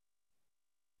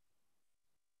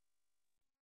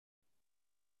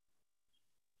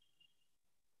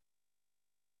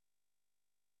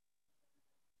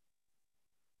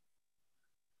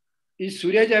 Is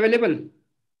Surya available?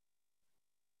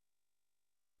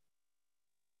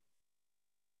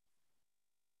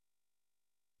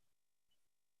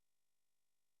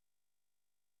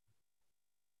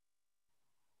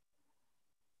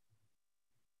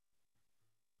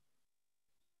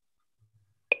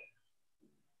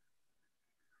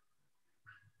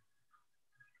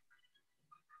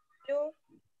 Hello.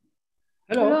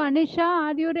 Hello, Anisha,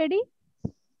 are you ready?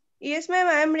 Yes, ma'am,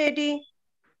 I am ready.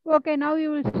 Okay, now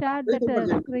you will share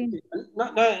that screen.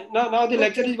 Now the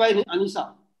lecture is by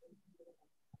Anisha.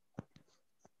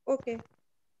 Okay.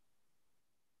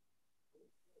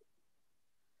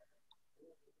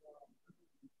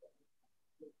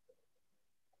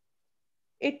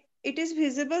 It is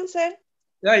visible, sir?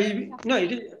 Yeah,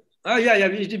 it is. Yeah,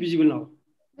 it is visible now.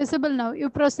 Visible now. You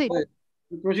proceed.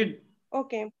 Proceed.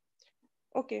 Okay.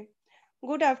 Okay.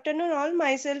 Good afternoon all.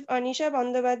 Myself Anisha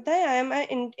Bandyopadhyay. I am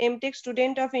an MTech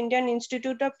student of Indian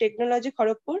Institute of Technology,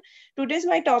 Kharagpur. Today's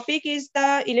my topic is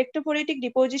the electrophoretic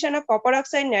deposition of copper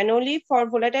oxide nanoleaf for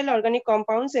volatile organic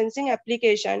compound sensing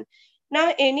application.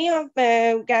 Now, any of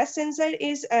gas sensor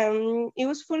is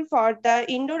useful for the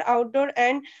indoor, outdoor,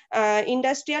 and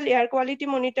industrial air quality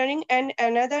monitoring. And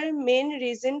another main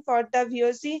reason for the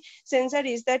VOC sensor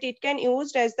is that it can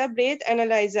used as the breath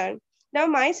analyzer. Now,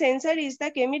 my sensor is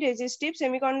the chemi-resistive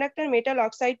semiconductor metal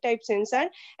oxide type sensor.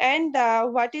 And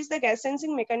what is the gas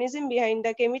sensing mechanism behind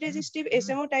the chemi-resistive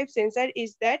SMO type sensor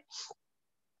is that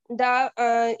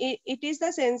it is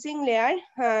the sensing layer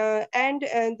and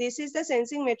this is the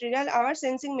sensing material. Our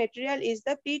sensing material is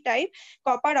the p-type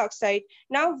copper oxide.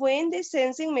 Now when this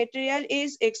sensing material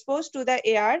is exposed to the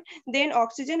air, then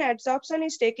oxygen adsorption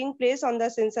is taking place on the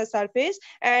sensor surface,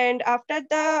 and after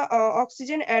the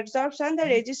oxygen adsorption, the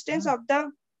resistance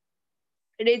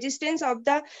of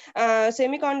the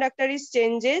semiconductor is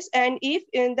changes, and if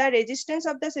the resistance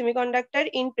of the semiconductor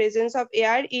in presence of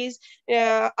air is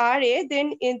Ra,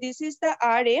 then this is the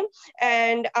Ra,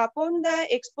 and upon the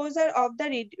exposure of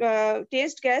the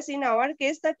test gas, in our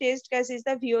case the test gas is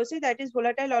the VOC, that is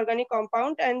volatile organic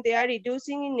compound, and they are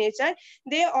reducing in nature,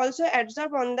 they also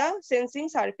adsorb on the sensing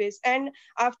surface, and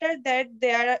after that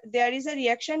there is a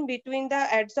reaction between the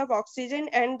adsorb oxygen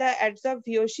and the adsorb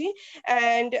VOC,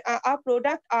 and a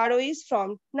product RO is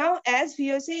formed. Now, as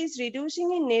VOC is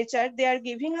reducing in nature, they are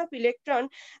giving up electron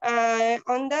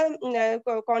on the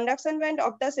conduction band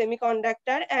of the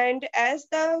semiconductor, and as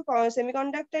the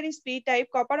semiconductor is p-type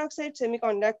copper oxide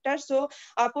semiconductor, so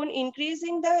upon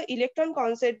increasing the electron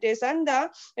concentration, the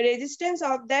resistance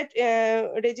of that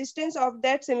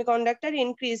semiconductor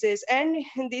increases, and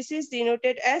this is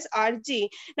denoted as Rg.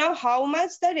 Now, how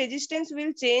much the resistance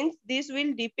will change, this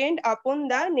will depend upon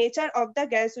the nature of the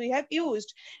gas we have used.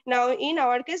 Now, in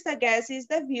our case, the gas is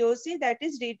the VOC, that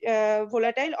is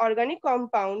volatile organic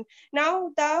compound. Now,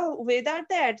 whether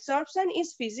the adsorption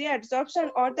is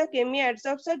physi-adsorption or the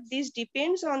chemi-adsorption, this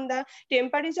depends on the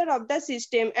temperature of the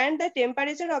system, and the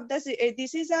temperature of the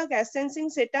this is a gas sensing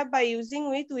setup by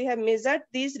using which we have measured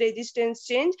this resistance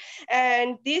change,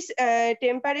 and this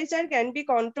temperature can be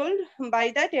controlled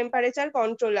by the temperature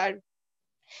controller.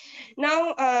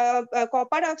 Now,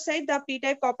 copper oxide, the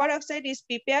p-type copper oxide is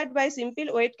prepared by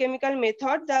simple wet chemical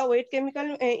method. The wet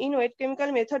chemical in wet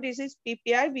chemical method, this is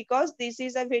PPR because this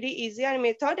is a very easier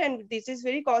method and this is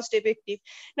very cost effective.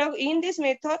 Now, in this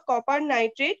method, copper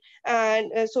nitrate,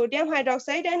 sodium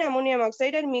hydroxide, and ammonium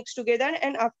oxide are mixed together,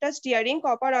 and after stirring,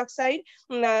 copper oxide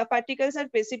particles are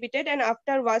precipitated, and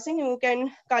after washing, you can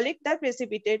collect the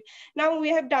precipitate. Now, we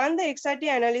have done the XRT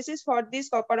analysis for this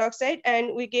copper oxide,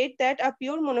 and we get that a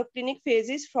pure monoclinic phase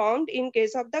is formed in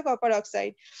case of the copper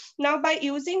oxide. Now, by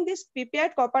using this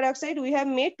prepared copper oxide, we have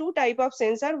made two type of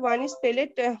sensor. One is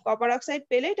pellet, copper oxide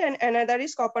pellet, and another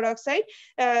is copper oxide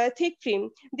thick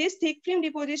film. This thick film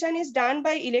deposition is done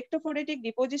by electrophoretic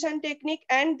deposition technique,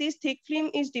 and this thick film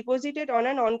is deposited on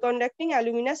a non-conducting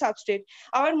alumina substrate.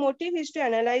 Our motive is to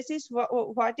analyze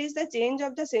what is the change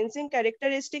of the sensing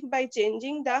characteristic by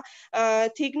changing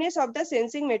the thickness of the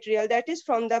sensing material, that is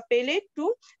from the pellet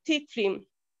to thick film.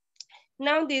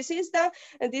 Now this is the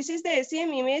SEM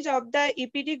image of the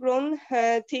EPD grown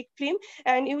thick film,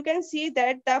 and you can see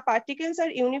that the particles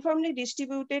are uniformly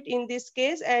distributed in this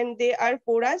case and they are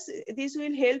porous. This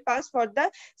will help us for the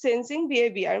sensing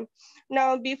behavior.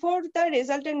 Now before the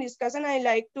resultant discussion, I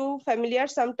like to familiar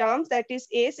some terms, that is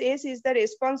S. S is the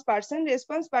response percent.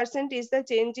 Response percent is the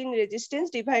change in resistance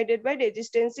divided by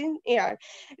resistance in air.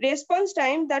 Response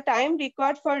time, the time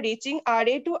required for reaching RA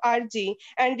to RG,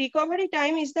 and recovery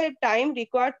time is the time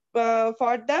required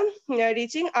for the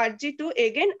reaching RG to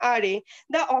again RA.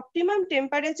 The optimum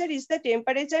temperature is the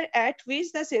temperature at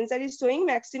which the sensor is showing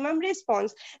maximum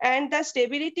response, and the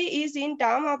stability is in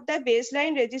term of the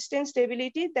baseline resistance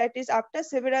stability, that is after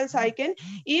several cycles.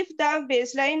 If the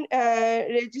baseline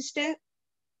resistance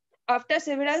after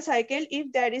several cycles,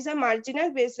 if there is a marginal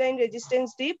baseline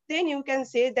resistance dip, then you can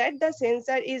say that the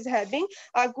sensor is having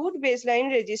a good baseline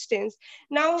resistance.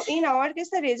 Now, in our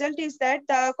case, the result is that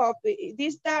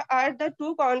these are the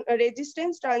two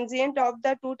resistance transient of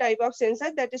the two type of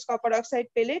sensor, that is copper oxide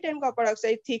pellet and copper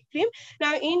oxide thick film.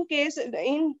 Now, in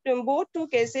both two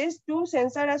cases, two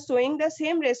sensors are showing the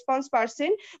same response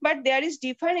percent, but there is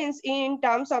difference in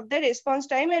terms of the response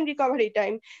time and recovery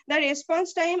time. The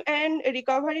response time and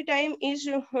recovery time is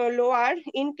lower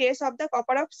in case of the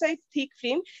copper oxide thick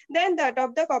film than that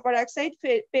of the copper oxide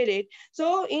pellet.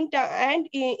 So in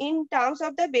terms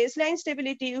of the baseline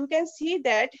stability, you can see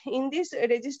that in this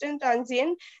resistance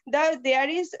transient, there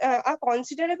is a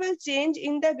considerable change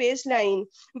in the baseline.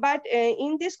 But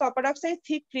in this copper oxide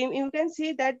thick film, you can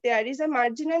see that there is a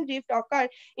marginal drift occur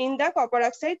in the copper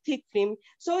oxide thick film.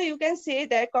 So you can say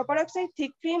that copper oxide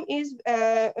thick film is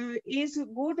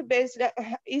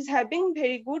having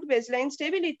very good baseline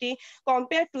stability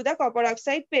compared to the copper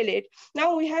oxide pellet.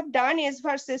 Now we have done S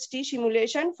versus T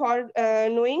simulation for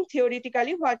knowing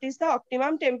theoretically what is the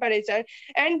optimum temperature,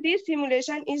 and this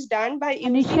simulation is done by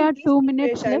using Anisha, 2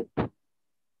 minutes equation. left.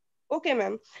 Okay,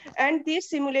 ma'am. And this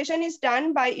simulation is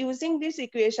done by using this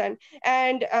equation.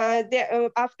 And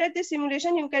after the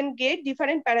simulation, you can get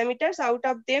different parameters. Out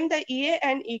of them, the EA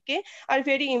and EK are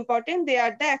very important. They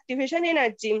are the activation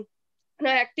energy.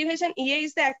 Now, activation EA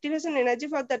is the activation energy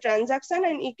for the transaction,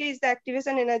 and EK is the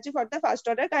activation energy for the first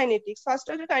order kinetics. First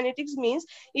order kinetics means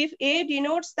if A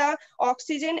denotes the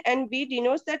oxygen and B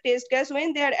denotes the test gas,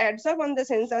 when they are adsorbed on the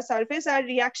sensor surface, a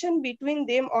reaction between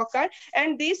them occur,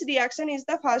 and this reaction is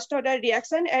the first order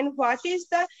reaction. And what is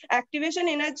the activation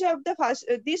energy of the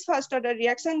this first order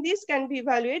reaction? This can be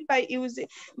evaluated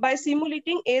by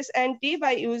simulating S and T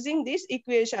by using this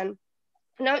equation.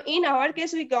 Now, in our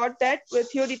case, we got that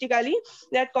theoretically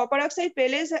that copper oxide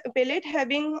pellet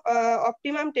having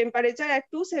optimum temperature at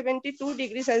 272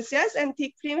 degrees Celsius and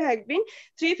thick film has been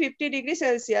 350 degrees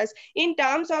Celsius. In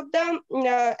terms of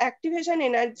the activation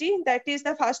energy, that is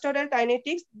the first order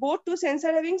kinetics, both two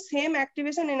sensors having same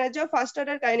activation energy of first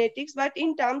order kinetics, but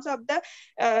in terms of the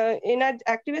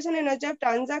activation energy of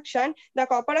transaction, the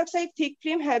copper oxide thick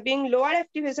film having lower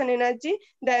activation energy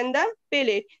than the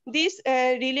pellet. This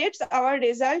relates our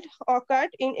result occurred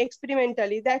in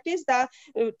experimentally, that is the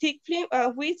thick film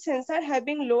which sensor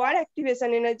having lower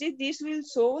activation energy, this will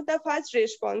show the first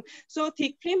response. So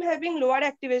thick film having lower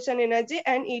activation energy,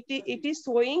 and it is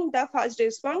showing the first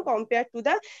response compared to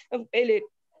the pellet.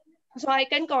 So I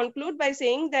can conclude by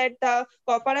saying that the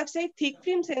copper oxide thick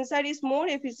film sensor is more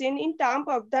efficient in terms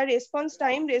of the response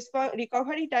time,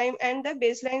 recovery time, and the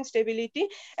baseline stability.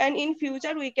 And in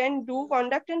future, we can do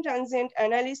conduct and transient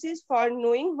analysis for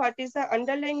knowing what is the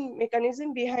underlying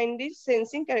mechanism behind this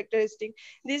sensing characteristic.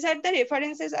 These are the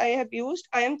references I have used.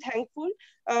 I am thankful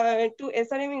to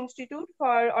SRM Institute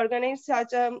for organizing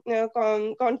such a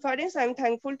conference. I am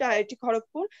thankful to IIT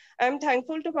Kharagpur. I am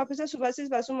thankful to Professor Subhasis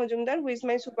Basu Majumdar, who is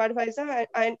my supervisor.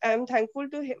 I am thankful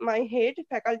to my head,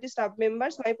 faculty staff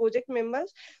members, my project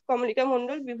members, Kamalika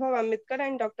Mondal, Vibhav Ambedkar,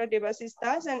 and Dr. Debasis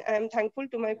Das, and I am thankful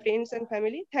to my friends and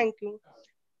family. Thank you.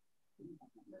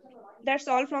 That's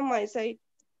all from my side.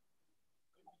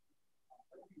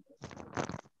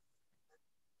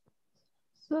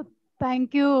 So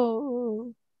thank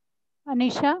you,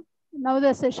 Anisha. Now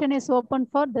the session is open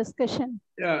for discussion.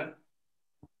 Yeah.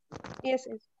 Yes,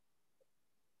 yes.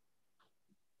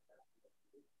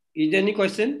 Is there any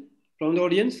question from the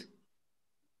audience?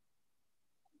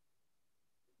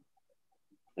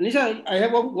 Anisha, I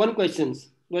have one question.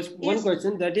 One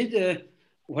question, that is,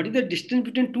 what is the distance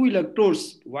between two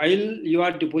electrodes while you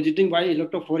are depositing by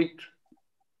electrophoric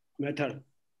method?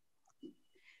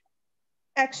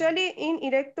 Actually, in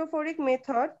electrophoric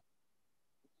method,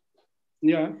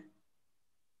 yeah.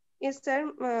 Yes,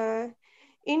 sir.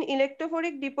 In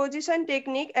electrophoric deposition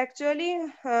technique, actually,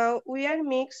 we are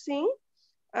mixing.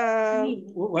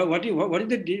 What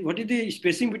is the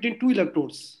spacing between two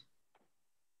electrodes?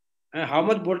 And how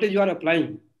much voltage you are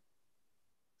applying?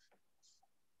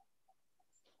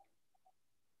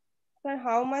 Sir,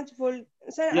 how much volt?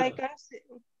 Sir, Yeah. I can't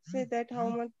say that how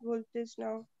much voltage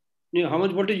now. Yeah, how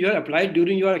much voltage you have applied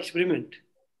during your experiment?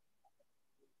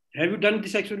 Have you done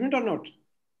this experiment or not?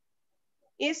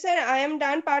 Yes, sir. I am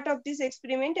done part of this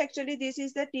experiment. Actually, this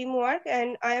is the teamwork,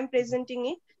 and I am presenting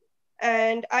it.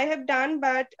 And I have done,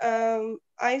 but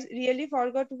I really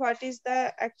forgot what is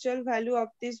the actual value of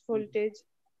this voltage.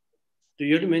 So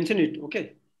you have to mention it,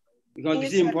 okay? Because Yes,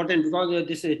 this is sir. important, because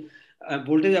this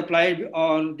voltage applied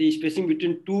or the spacing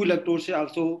between two electrodes is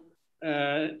also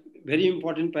very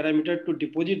important parameter to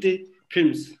deposit the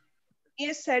films.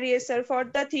 Yes, sir. Yes, sir. For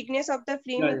the thickness of the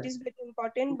film, Yeah, it is very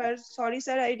important. But sorry,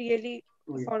 sir, I really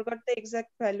forgot the exact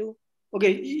value.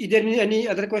 Okay. Is there any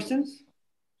other questions?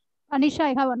 Anisha,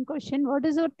 I have one question. What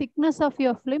is your thickness of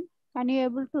your film? Can you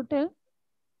able to tell?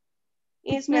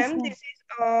 Yes, ma'am. This is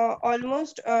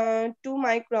almost 2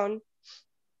 micron.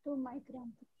 2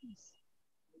 micron thickness.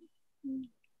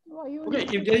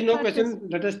 Okay. If there is no question,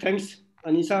 let us thanks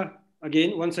Anisha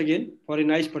once again for a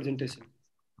nice presentation.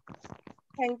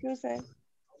 Thank you, sir.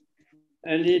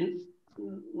 And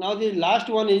now the last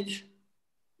one is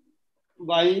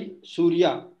by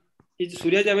Surya. Is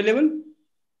Surya available?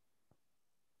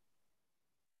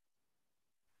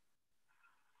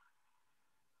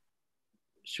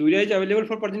 Surya is available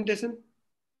for presentation?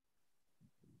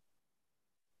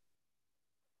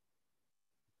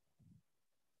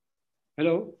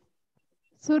 Hello?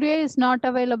 Surya is not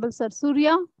available, sir.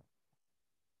 Surya?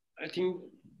 I think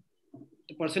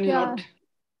the person is not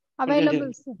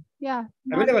available, sir. Yeah,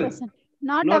 not available? present.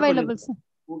 Not available, sir.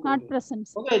 Okay, not present.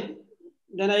 Sir. Okay,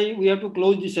 then we have to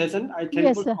close the session. I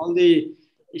thank all the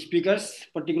speakers,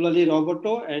 particularly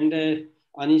Roberto and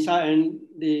Anisha and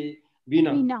the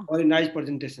Veena for a nice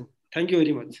presentation. Thank you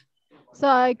very much. So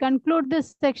I conclude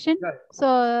this section. Yeah.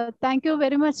 So thank you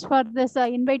very much for this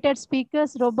invited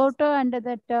speakers, Roberto, and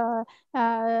that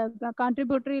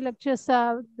contributory lectures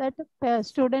that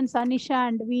students Anisha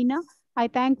and Veena. I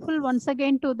thankful once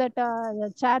again to that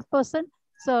chairperson,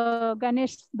 so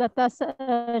Ganesh Datta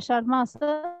Sharma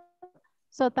sir.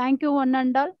 So thank you one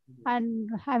and all, and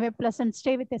have a pleasant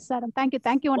stay with us, sir. Thank you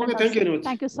one and all. Thank you very much.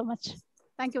 Thank you so much.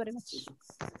 Thank you very much.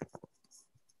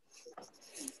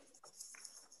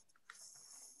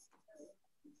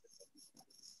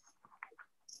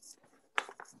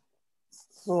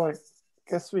 So I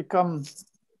guess we come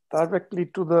directly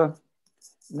to the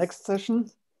next session,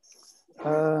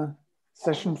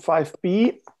 session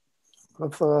 5B,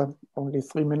 with only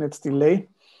 3 minutes delay.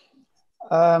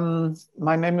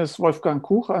 My name is Wolfgang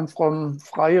Kuch. I'm from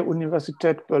Freie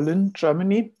Universität Berlin,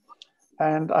 Germany,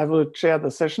 and I will chair the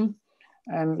session.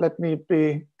 And let me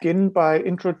begin by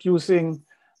introducing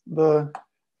the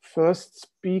first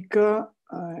speaker.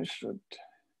 I should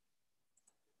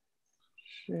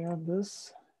share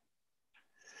this.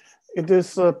 It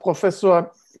is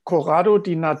Professor Corrado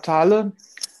Di Natale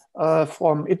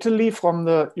from Italy, from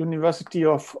the University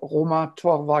of Roma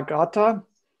Tor Vergata,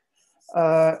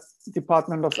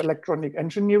 Department of Electronic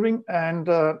Engineering. And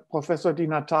Professor Di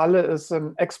Natale is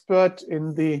an expert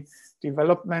in the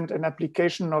development and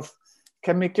application of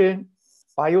chemical,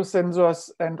 biosensors,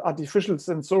 and artificial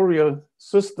sensorial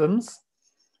systems.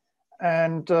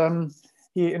 And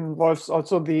he involves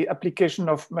also the application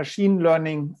of machine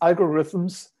learning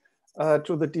algorithms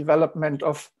to the development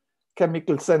of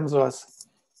chemical sensors.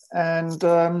 And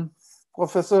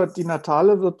Professor Di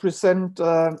Natale will present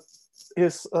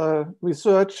his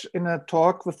research in a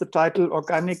talk with the title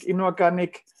Organic,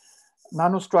 Inorganic,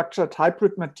 Nanostructured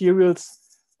Hybrid Materials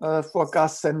for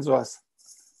Gas Sensors.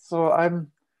 So I'm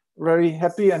very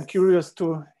happy and curious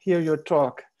to hear your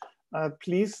talk.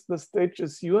 Please, the stage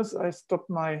is yours. I stop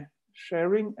my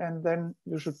sharing and then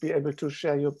you should be able to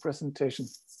share your presentation.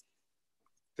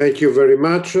 Thank you very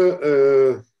much.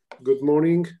 Good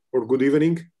morning or good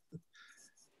evening.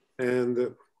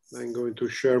 And I'm going to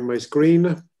share my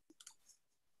screen.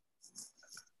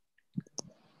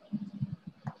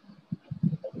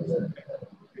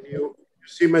 Can you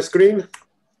see my screen?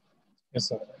 Yes,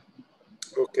 sir.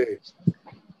 Okay.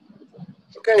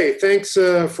 Okay, thanks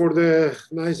for the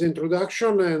nice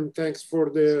introduction, and thanks to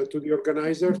the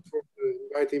organizer for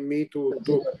inviting me to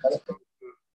talk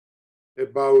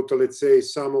about, let's say,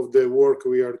 some of the work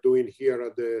we are doing here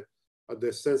at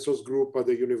the Census Group at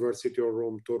the University of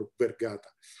Rome Tor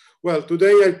Vergata. Well,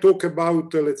 today I talk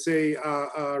about, let's say,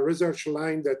 a research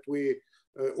line that we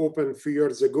opened a few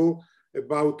years ago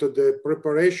about the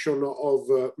preparation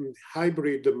of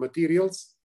hybrid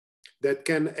materials that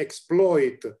can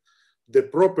exploit the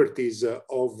properties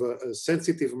of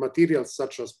sensitive materials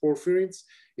such as porphyrins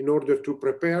in order to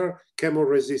prepare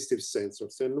chemoresistive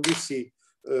sensors. And we see,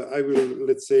 I will,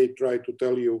 let's say, try to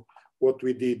tell you what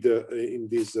we did in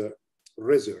this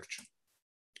research.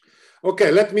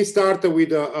 Okay, let me start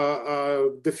with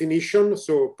a definition.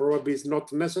 So probably it's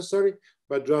not necessary,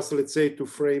 but just, let's say, to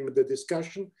frame the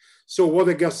discussion. So what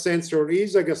a gas sensor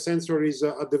is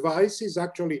a device, is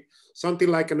actually something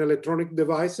like an electronic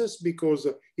devices because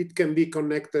it can be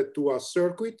connected to a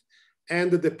circuit,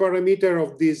 and the parameter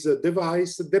of this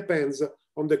device depends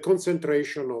on the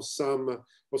concentration of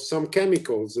some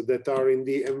chemicals that are in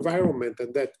the environment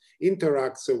and that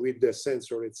interacts with the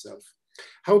sensor itself.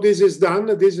 How this is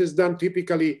done? This is done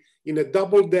typically in a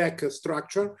double deck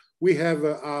structure. We have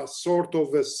a sort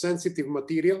of a sensitive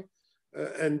material,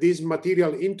 and this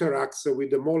material interacts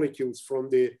with the molecules from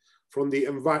the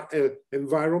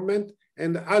environment.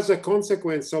 And as a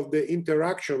consequence of the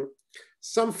interaction,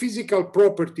 some physical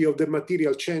property of the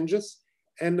material changes.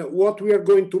 And what we are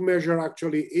going to measure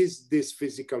actually is this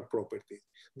physical property.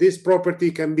 This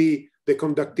property can be the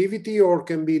conductivity, or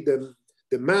can be the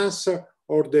mass,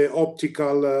 or the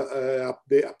optical,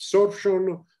 the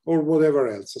absorption, or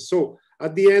whatever else. So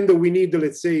at the end, we need,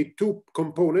 let's say, two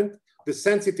components, the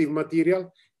sensitive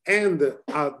material and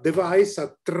a device,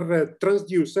 a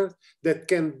transducer that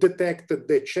can detect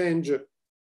the change of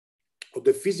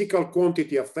the physical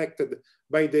quantity affected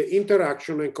by the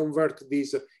interaction and convert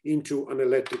this into an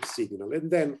electric signal.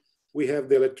 And then we have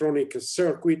the electronic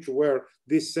circuit where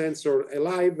this sensor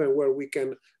alive and where we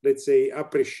can, let's say,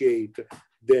 appreciate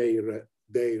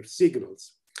their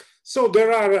signals. So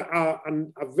there are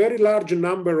a very large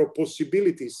number of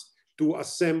possibilities to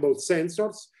assemble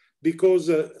sensors,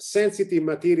 because sensitive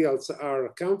materials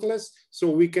are countless.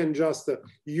 So we can just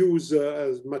use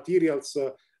materials,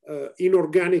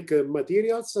 inorganic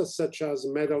materials such as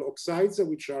metal oxides,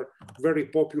 which are very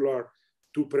popular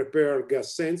to prepare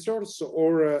gas sensors,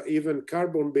 or even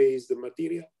carbon-based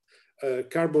material,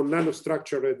 carbon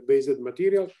nanostructured based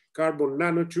material, carbon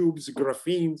nanotubes,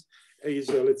 graphenes is,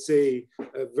 let's say,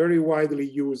 very widely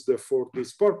used for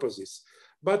these purposes.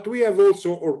 But we have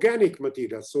also organic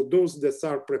materials, so those that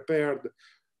are prepared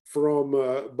from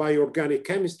by organic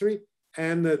chemistry.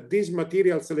 And these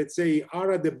materials, let's say,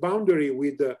 are at the boundary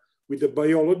with the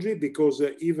biology, because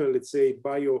even, let's say,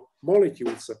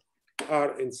 biomolecules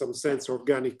are in some sense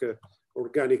organic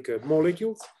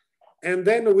molecules. And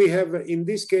then we have, in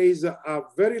this case, a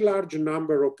very large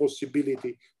number of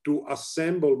possibility to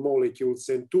assemble molecules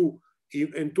and to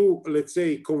let's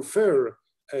say, confer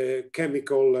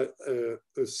chemical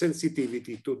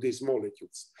sensitivity to these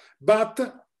molecules. But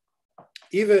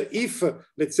even if,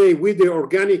 let's say, with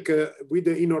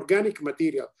the inorganic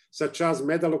material, such as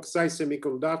metal oxide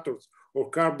semiconductors or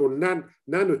carbon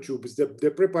nanotubes,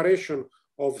 the preparation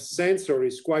of sensor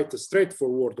is quite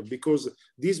straightforward, because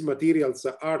these materials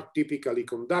are typically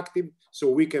conductive, so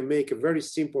we can make a very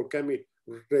simple chemical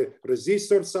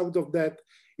resistors out of that.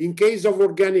 In case of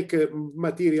organic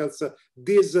materials,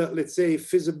 this, let's say,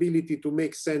 feasibility to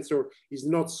make sensor is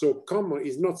not so common,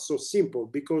 is not so simple,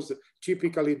 because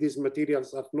typically these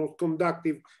materials are not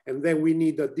conductive, and then we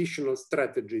need additional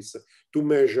strategies to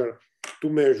measure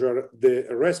the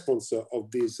response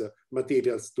of these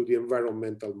materials to the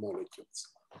environmental molecules.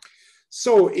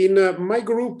 So in my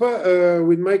group,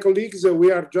 with my colleagues,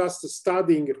 we are just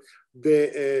studying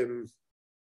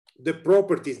the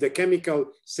properties, the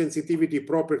chemical sensitivity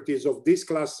properties of this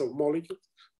class of molecules,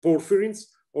 porphyrins,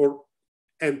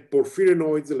 and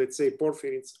porphyrinoids. Let's say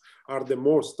porphyrins are the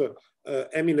most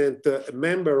eminent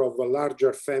member of a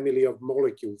larger family of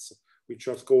molecules, which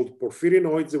are called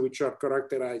porphyrinoids, which are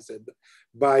characterized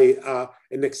by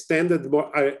an extended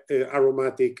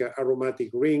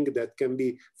aromatic ring that can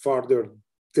be further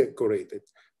decorated.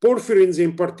 Porphyrins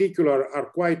in particular are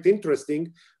quite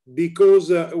interesting,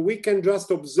 because we can just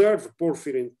observe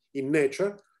porphyrin in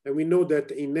nature, and we know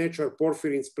that in nature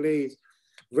porphyrins plays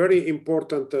very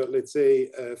important, let's say,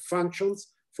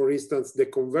 functions. For instance, the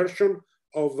conversion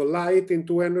of light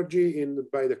into energy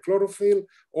by the chlorophyll,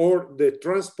 or the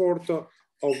transport of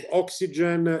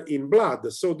oxygen in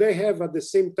blood. So they have at the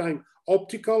same time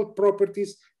optical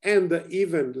properties and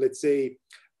even, let's say,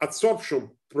 absorption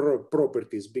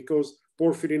properties, because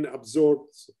porphyrin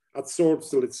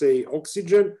absorbs, let's say,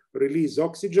 oxygen, release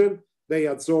oxygen, they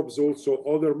absorb also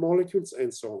other molecules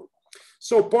and so on.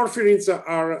 So porphyrins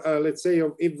are, let's say,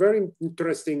 very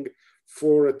interesting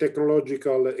for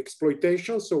technological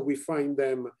exploitation. So we find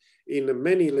them in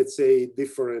many, let's say,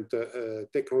 different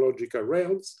technological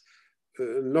realms,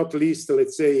 not least,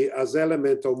 let's say, as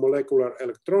element of molecular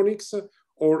electronics,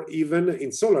 or even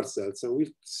in solar cells. And we'll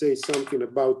say something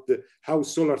about how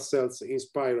solar cells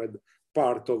inspired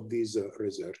part of this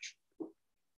research.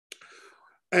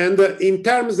 And in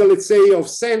terms, let's say, of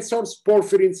sensors,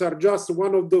 porphyrins are just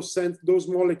one of those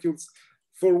molecules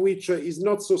for which it's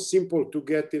not so simple to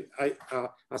get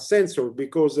a sensor,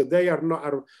 because they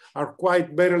are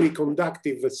quite barely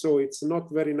conductive. So it's not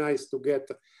very nice to get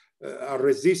a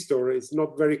resistor. It's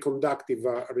not very conductive,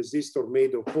 a resistor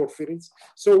made of porphyrins.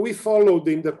 So we followed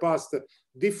in the past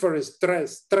different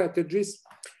strategies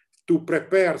to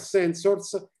prepare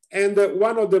sensors. And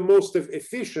one of the most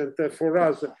efficient for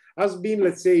us has been,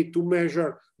 let's say, to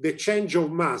measure the change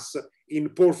of mass in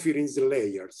porphyrins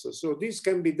layers. So this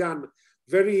can be done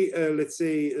very, let's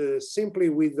say, simply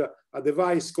with a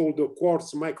device called a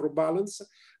quartz microbalance.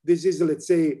 This is, let's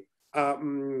say,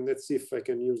 let's see if I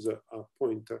can use a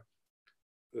pointer,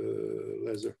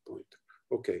 laser pointer.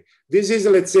 Okay, this is,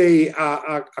 let's say,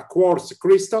 a quartz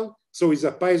crystal. So it's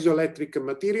a piezoelectric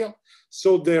material.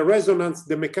 So the resonance,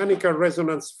 the mechanical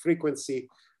resonance frequency,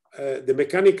 the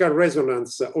mechanical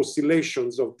resonance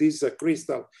oscillations of this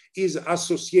crystal is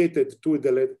associated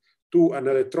to an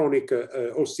electronic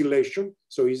oscillation.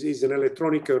 So it is an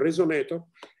electronic resonator.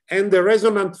 And the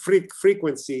resonant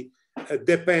frequency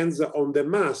depends on the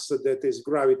mass that is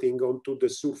gravitating onto the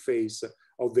surface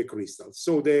of the crystal.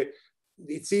 So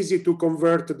it's easy to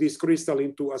convert this crystal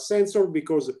into a sensor,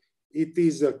 because it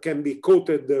is can be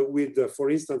coated with, for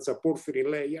instance, a porphyrin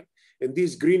layer. And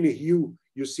this green hue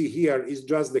you see here is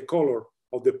just the color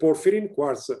of the porphyrin.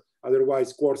 Quartz,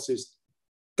 otherwise quartz is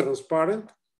transparent.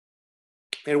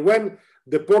 And when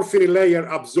the porphyrin layer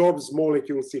absorbs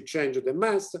molecules, it changes the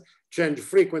mass, change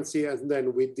frequency, and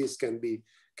then with this can be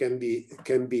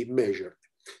measured.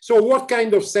 So what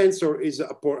kind of sensor is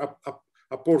a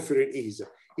porphyrin is?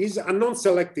 Is a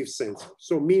non-selective sensor.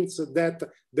 So means that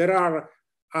there are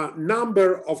a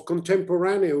number of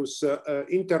contemporaneous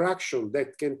interaction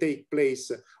that can take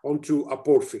place onto a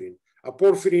porphyrin. A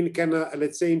porphyrin can,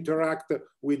 let's say, interact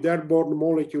with airborne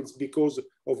molecules because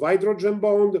of hydrogen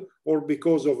bond or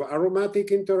because of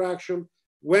aromatic interaction.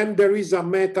 When there is a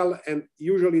metal, and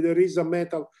usually there is a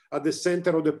metal at the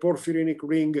center of the porphyrynic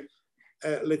ring,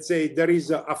 let's say there is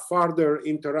a further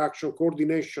interaction,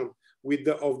 coordination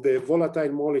of the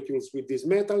volatile molecules with this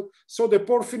metal. So the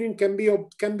porphyrin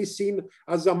can be seen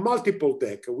as a multiple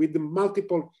deck with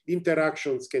multiple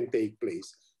interactions can take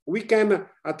place. We can,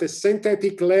 at a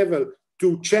synthetic level,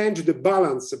 to change the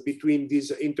balance between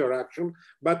these interactions,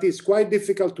 but it's quite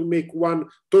difficult to make one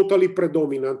totally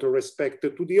predominant with respect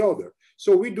to the other.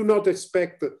 So we do not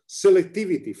expect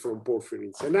selectivity from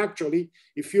porphyrins. And actually,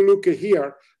 if you look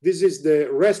here, this is the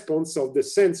response of the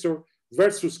sensor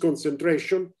versus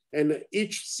concentration, and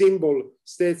each symbol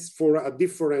stands for a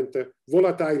different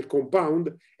volatile compound.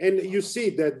 And you see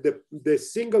that the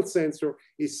single sensor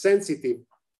is sensitive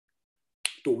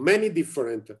to many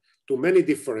different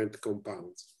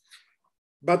compounds.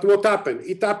 But what happens?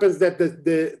 It happens that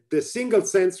the single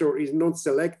sensor is not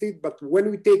selected, but when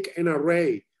we take an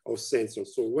array of sensors,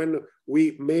 so when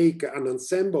we make an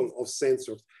ensemble of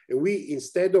sensors, and we,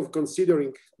 instead of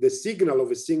considering the signal of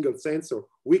a single sensor,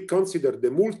 we consider the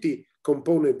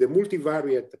multi-component, the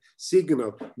multivariate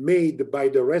signal made by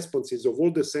the responses of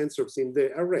all the sensors in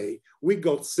the array, we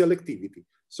got selectivity.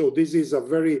 So this is a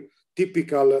very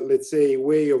typical, let's say,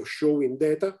 way of showing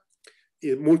data,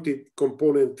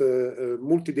 multi-component,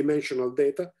 multi-dimensional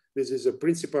data. This is a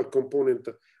principal component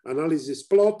analysis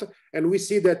plot. And we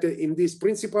see that in these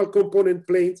principal component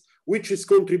planes, which is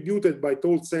contributed by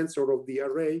total sensor of the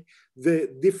array, the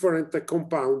different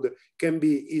compound can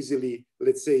be easily,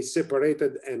 let's say,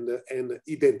 separated and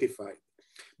identified.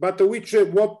 But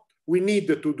what we need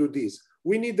to do this?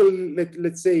 We need,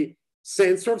 let's say,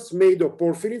 sensors made of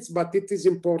porphyrins, but it is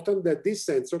important that these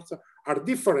sensors are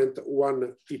different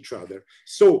one each other.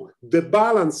 So the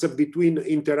balance between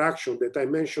interaction that I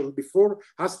mentioned before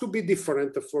has to be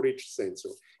different for each sensor.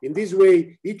 In this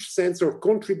way, each sensor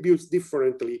contributes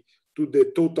differently to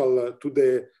the total, to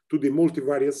the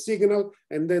multivariate signal,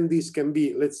 and then this can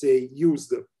be, let's say,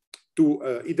 used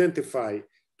to identify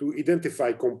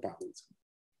compounds.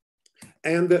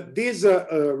 And this,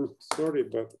 sorry,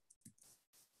 but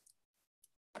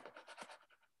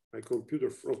my computer,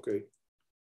 okay.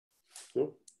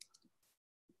 No?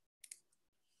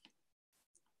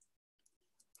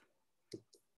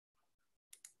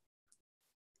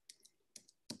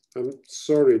 I'm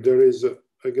sorry,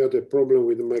 I got a problem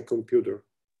with my computer.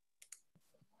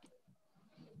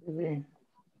 We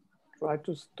try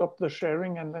to stop the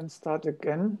sharing and then start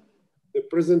again. The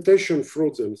presentation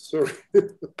frozen, sorry.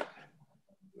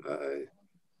 I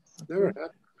never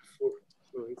had before.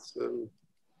 So it's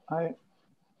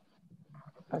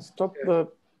I stopped the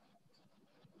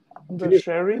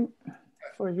sharing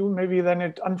for you. Maybe then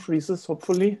it unfreezes,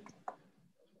 hopefully.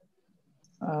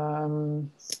 I'll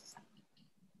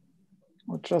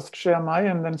just share my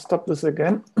and then stop this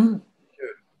again.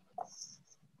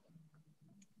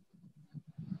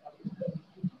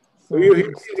 So you hear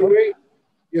me anyway?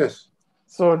 Yes.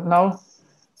 So now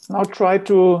try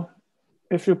to,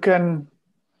 if you can,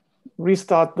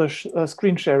 restart the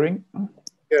screen sharing.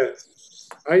 Yes,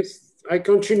 I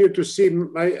continue to see.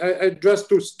 I just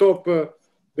to stop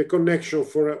the connection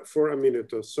for a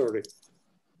minute. Sorry,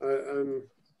 I don't know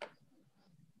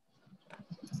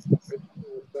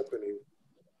what's happening.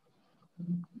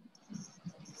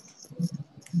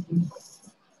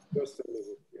 Just a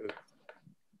minute. Yeah.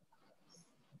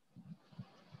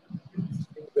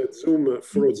 That Zoom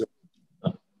frozen.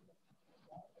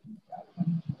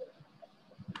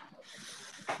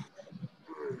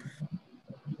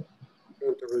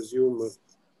 Going to resume.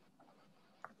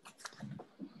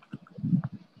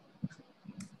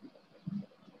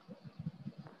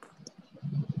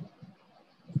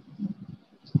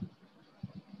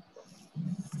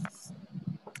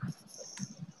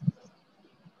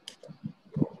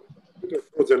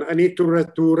 Frozen. I need to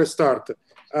restart.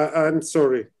 I'm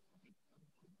sorry.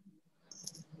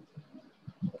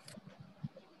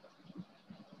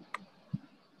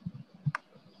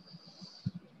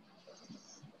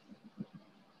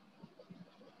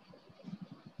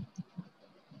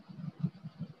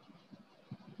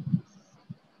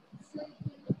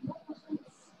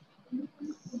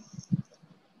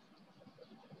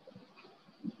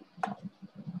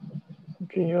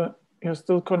 Okay, you're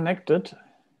still connected.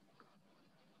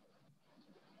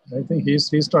 I think he's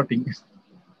restarting.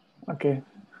 Okay.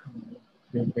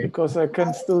 Because I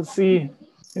can still see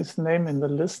his name in the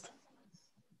list.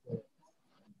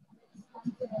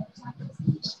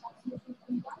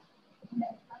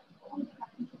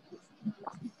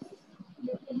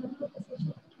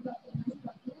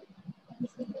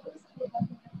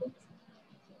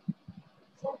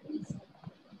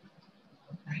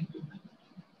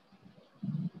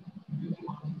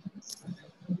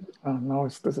 Oh, now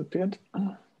it's disappeared.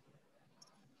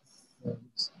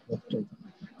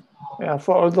 Yeah,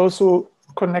 for all those who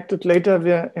connected later,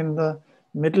 we're in the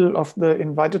middle of the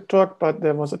invited talk, but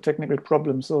there was a technical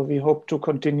problem. So we hope to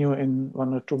continue in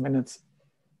 1 or 2 minutes.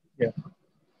 Yeah.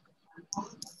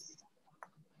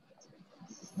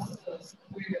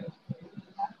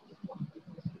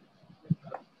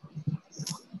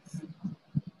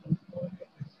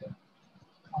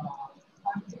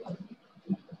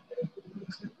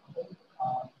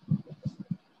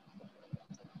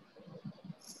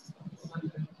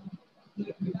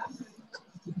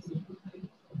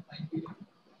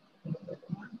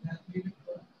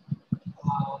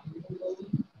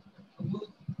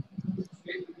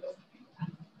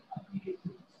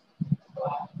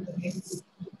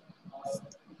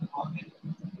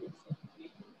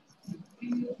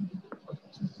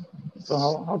 So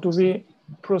how do we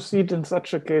proceed in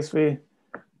such a case? We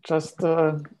just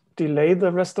delay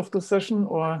the rest of the session,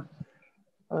 or?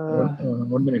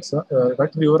 1 minute, sir.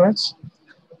 Dr. Yuvraj?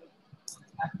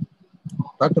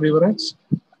 Dr. Yuvraj?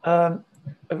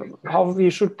 How we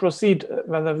should proceed,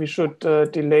 whether we should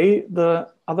delay the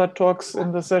other talks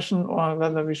in the session or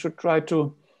whether we should try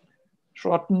to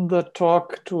shorten the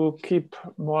talk to keep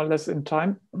more or less in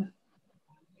time.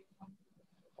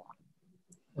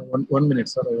 1 minute,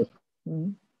 sir.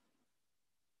 Mm-hmm.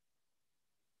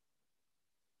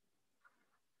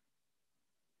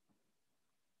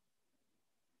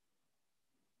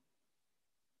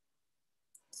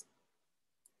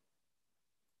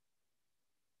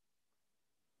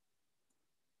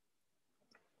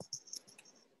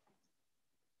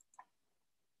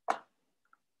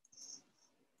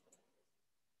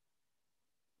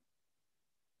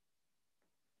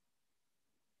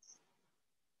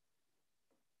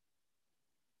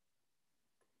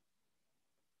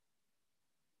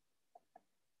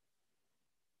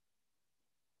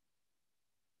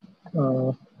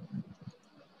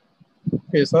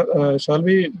 Okay, sir. Shall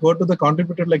we go to the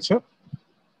contributed lecture?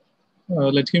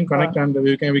 Let him connect and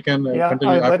we can continue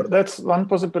after. That's one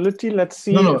possibility. Let's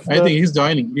see. No, I think he's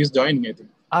joining. He's joining, I think.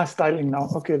 Styling now.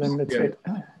 Okay, then let's wait.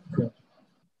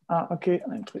 Yeah. Okay.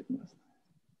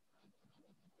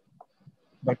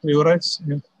 Dr. Yuvraj.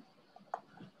 Yeah.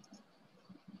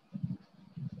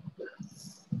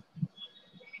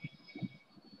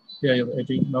 Yeah, I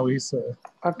think now he's.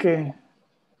 Okay.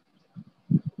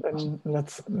 Then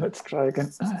let's try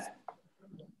again.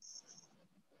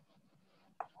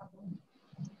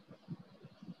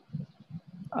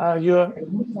 Your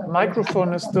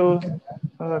microphone is still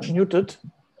muted.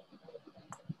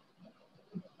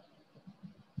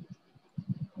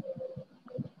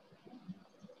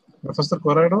 Professor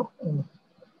Corrado,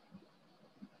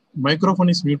 microphone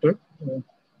is muted.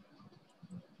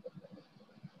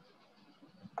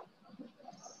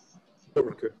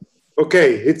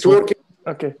 Okay, it's working.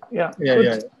 Okay, yeah, yeah, good.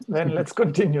 yeah. Then let's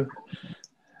continue.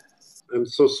 I'm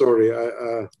so sorry.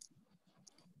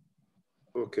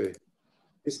 Okay.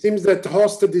 It seems that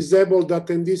host disabled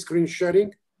attendee screen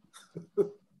sharing.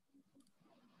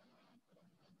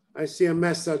 I see a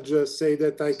message say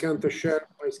that I can't share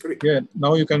my screen. Yeah,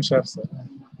 now you can share, sir.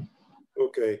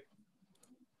 Okay.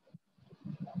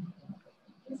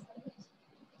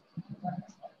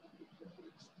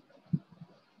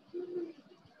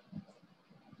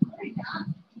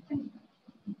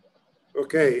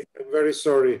 Okay, I'm very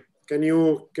sorry. Can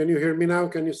you hear me now?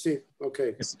 Can you see?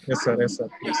 Okay. Yes, yes sir. Yes, sir.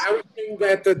 Yes. I was saying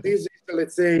that this is,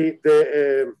 let's say,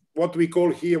 the what we call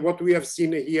here, what we have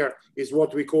seen here is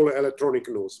what we call electronic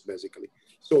nose, basically.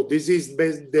 So this is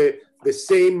the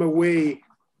same way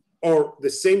or the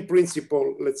same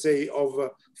principle, let's say,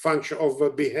 of function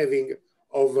of behaving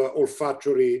of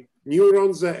olfactory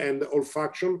neurons and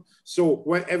olfaction. So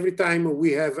every time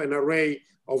we have an array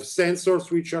of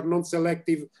sensors which are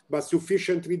non-selective but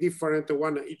sufficiently different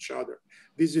one each other,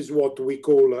 this is what we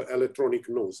call electronic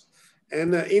nose.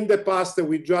 And in the past,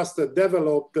 we just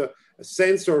developed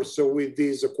sensors with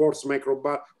these quartz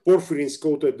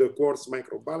porphyrins-coated quartz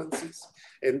microbalances,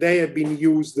 and they have been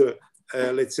used,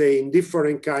 let's say, in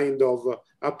different kind of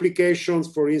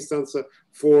applications, for instance,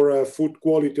 for food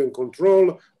quality and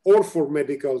control, or for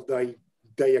medical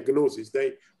diagnosis.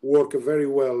 They work very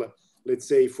well, let's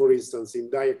say, for instance, in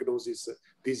diagnosis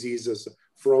diseases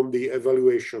from the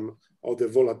evaluation of the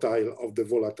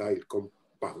volatile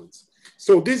compounds.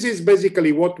 So this is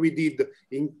basically what we did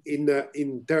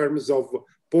in terms of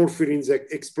porphyrins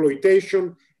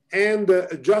exploitation and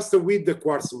just with the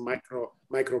quartz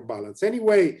microbalance.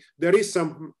 Anyway, there is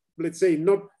some, let's say,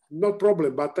 not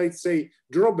problem, but I'd say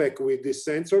drawback with these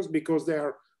sensors because they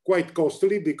are quite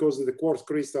costly, because the quartz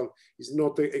crystal is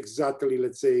not exactly,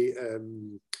 let's say,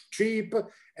 cheap,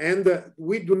 and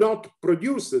we do not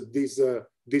produce these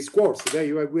quartz.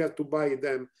 We have to buy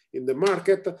them in the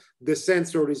market. The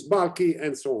sensor is bulky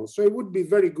and so on. So it would be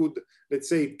very good, let's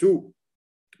say, to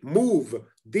move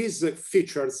these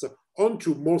features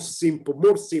onto more simple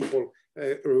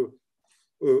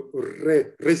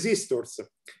resistors.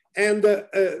 And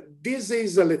this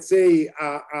is, let's say,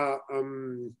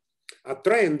 a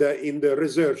trend in the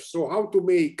research. So how to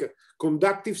make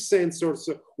conductive sensors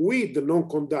with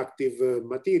non-conductive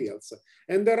materials.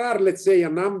 And there are, let's say, a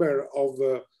number of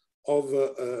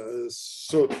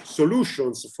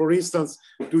solutions. For instance,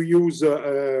 to use,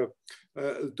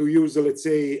 let's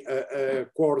say,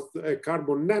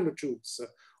 carbon nanotubes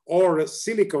or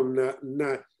silicon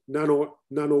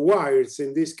nanowires.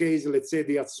 In this case, let's say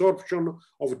the absorption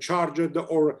of charged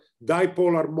or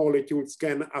dipolar molecules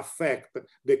can affect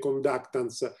the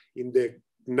conductance in the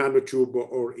nanotube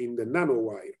or in the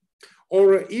nanowire.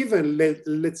 Or even,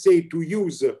 let's say, to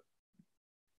use,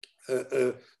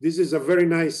 this is a very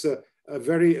nice,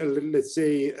 let's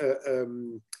say,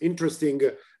 interesting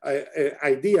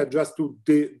idea, just to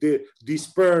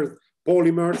disperse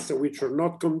polymers which are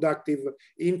not conductive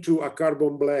into a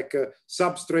carbon black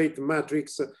substrate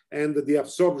matrix, and the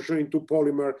absorption into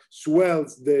polymer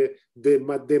swells the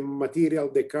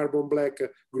material, the carbon black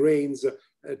grains,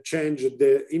 change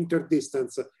the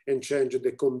interdistance and change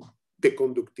the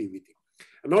conductivity.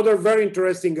 Another very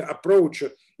interesting approach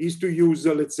is to use,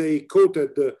 let's say,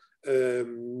 coated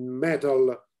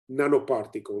metal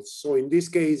nanoparticles. So in this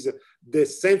case, the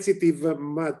sensitive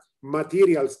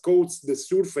materials coats the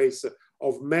surface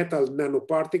of metal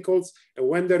nanoparticles, and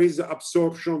when there is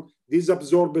absorption, these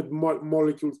absorbed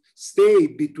molecules stay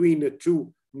between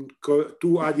two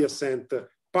adjacent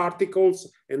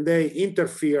particles, and they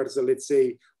interfere, let's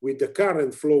say, with the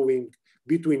current flowing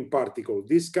between particles.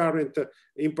 This current,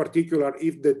 in particular,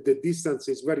 if the distance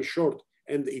is very short,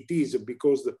 and it is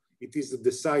because it is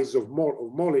the size of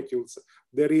molecules,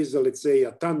 there is, let's say,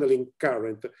 a tunneling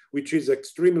current, which is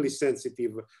extremely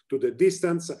sensitive to the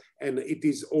distance, and it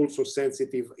is also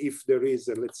sensitive if there is,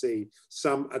 let's say,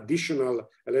 some additional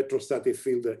electrostatic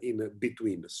field in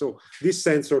between. So these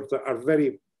sensors are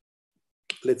very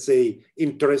let's say,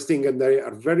 interesting, and they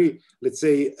are very, let's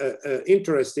say,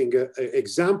 interesting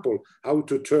example how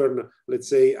to turn, let's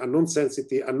say, a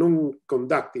non-sensitive, a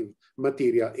non-conductive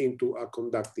material into a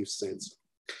conductive sensor.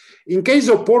 In case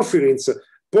of porphyrins,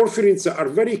 porphyrins are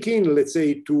very keen, let's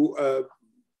say, to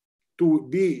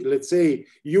be, let's say,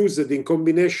 used in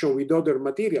combination with other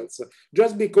materials,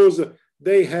 just because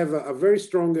they have a very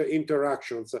strong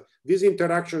interactions. This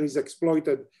interaction is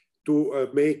exploited to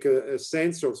make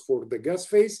sensors for the gas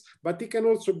phase, but it can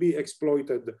also be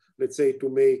exploited, let's say, to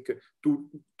make, to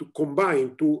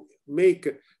combine, to make,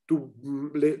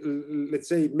 let's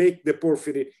say, make the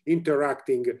porphyrin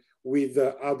interacting with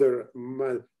other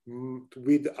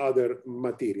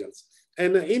materials.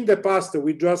 And in the past,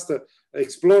 we just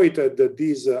exploited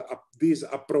this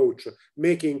approach,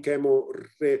 making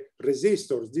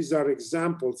chemoresistors. These are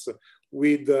examples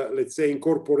with, let's say,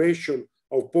 incorporation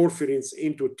of porphyrins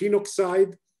into tin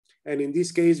oxide. And in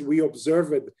this case, we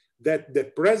observed that the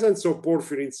presence of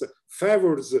porphyrins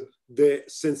favors the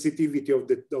sensitivity of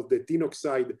the tin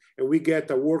oxide, and we get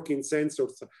a working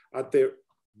sensors at the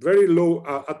very low,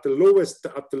 at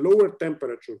the lower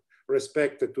temperature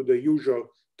respected to the usual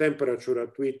temperature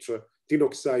at which tin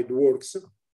oxide works.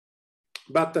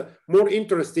 But more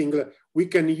interestingly, we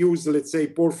can use, let's say,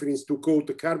 porphyrins to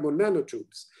coat carbon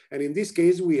nanotubes. And in this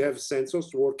case, we have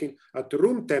sensors working at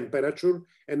room temperature,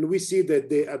 and we see that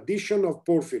the addition of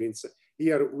porphyrins,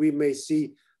 here we may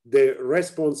see the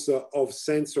response of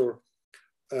sensor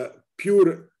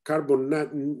pure carbon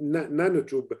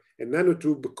nanotube, a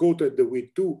nanotube coated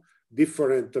with two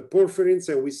different porphyrins,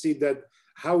 and we see that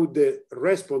how the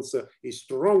response is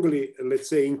strongly, let's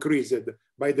say, increased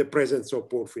by the presence of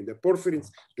porphyrin. The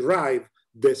porphyrins drive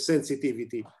the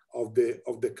sensitivity of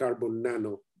the carbon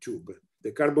nanotube.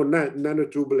 The carbon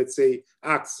nanotube, let's say,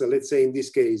 acts, let's say, in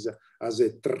this case, as a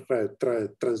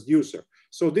transducer.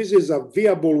 So this is a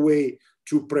viable way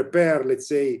to prepare, let's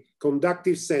say,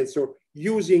 conductive sensor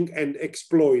using and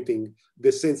exploiting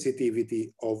the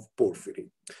sensitivity of porphyrin.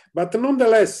 But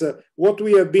nonetheless, what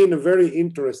we have been very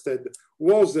interested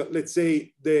was, let's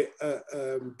say,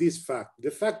 this fact,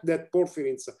 the fact that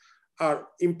porphyrins are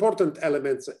important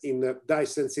elements in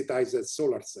dye-sensitized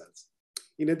solar cells.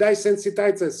 In a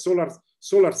dye-sensitized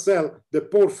solar cell, the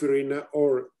porphyrin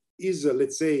is,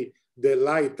 let's say, the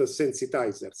light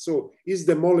sensitizer. So is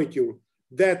the molecule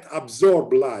that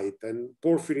absorb light, and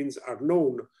porphyrins are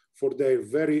known for their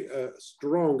very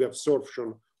strong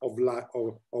absorption of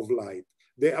light.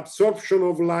 The absorption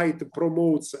of light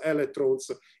promotes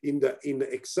electrons in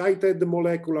excited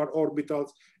molecular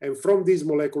orbitals, and from these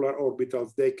molecular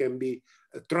orbitals, they can be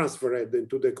transferred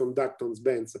into the conductance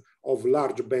bands of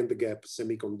large band gap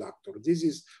semiconductor. This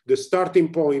is the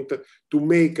starting point to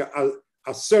make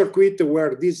a circuit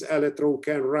where this electron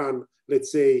can run,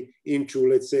 let's say, into,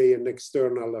 let's say, an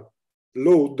external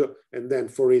load, and then,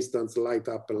 for instance, light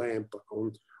up a lamp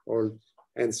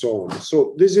and so on.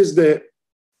 So this is the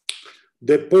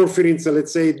porphyrins,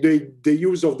 let's say, the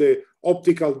use of the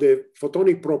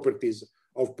photonic properties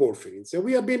of porphyrins. And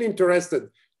we have been interested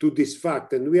to this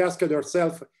fact, and we asked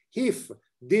ourselves if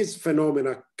this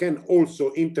phenomena can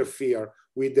also interfere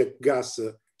with the gas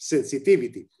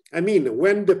sensitivity. I mean,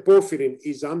 when the porphyrin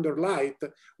is under light,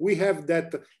 we have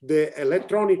that the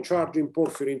electronic charge in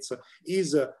porphyrins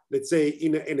is, let's say,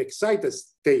 in an excited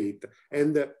state.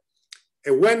 And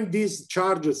when these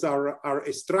charges are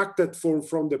extracted from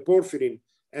the porphyrin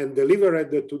and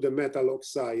delivered to the metal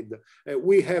oxide,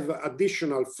 we have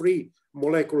additional free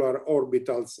molecular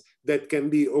orbitals that can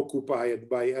be occupied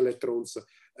by electrons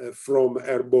from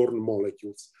airborne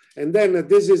molecules. And then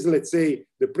this is, let's say,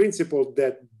 the principle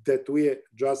that we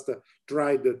just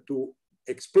tried to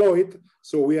exploit.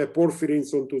 So we have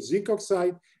porphyrins onto zinc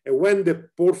oxide, and when the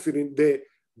porphyrin,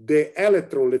 the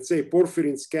electron, let's say,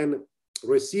 porphyrins can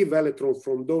receive electrons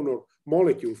from donor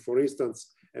molecule, for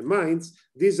instance, amines,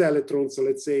 these electrons,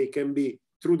 let's say, can be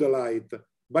through the light,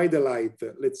 by the light,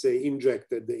 let's say,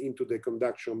 injected into the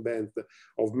conduction band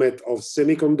of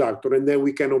semiconductor, and then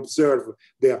we can observe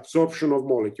the absorption of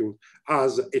molecule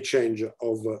as a change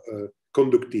of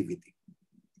conductivity.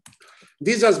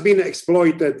 This has been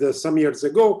exploited some years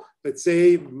ago, let's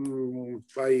say,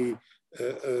 by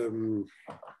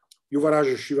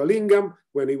Yuvaraj Shivalingam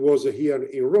when he was here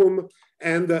in Rome.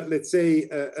 And let's say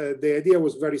the idea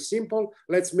was very simple.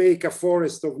 Let's make a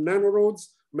forest of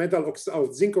nanorods, metal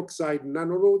oxide, zinc oxide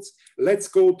nanorods. Let's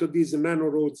go to these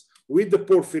nanorods with the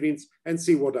porphyrins and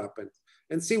see what happens.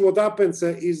 And see what happens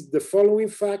is the following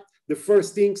fact. The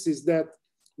first thing is that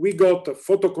we got a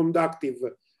photoconductive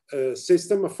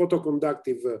system, a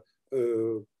photoconductive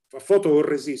a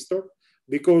photoresistor,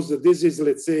 because this is,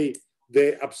 let's say,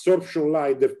 the absorption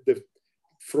light, the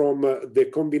from the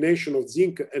combination of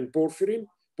zinc and porphyrin,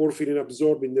 porphyrin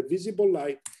absorbing the visible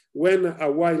light. When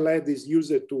a white LED is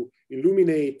used to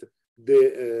illuminate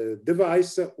the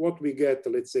device, what we get,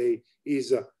 let's say,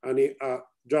 is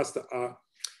just a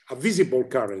visible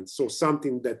current, so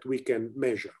something that we can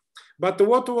measure. But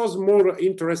what was more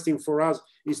interesting for us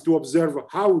is to observe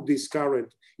how this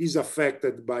current is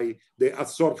affected by the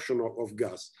absorption of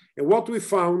gas. And what we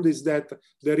found is that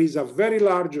there is a very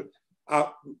large,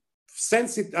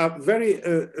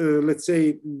 let's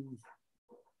say,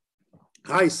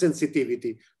 high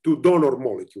sensitivity to donor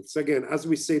molecules. Again, as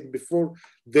we said before,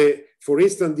 for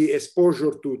instance, the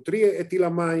exposure to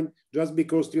 3-ethylamine, just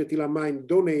because 3-ethylamine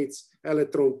donates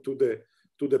electron to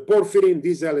the porphyrin,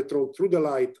 these electrons through the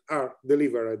light are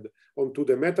delivered onto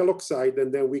the metal oxide,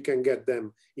 and then we can get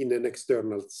them in an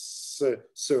external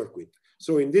circuit.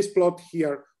 So in this plot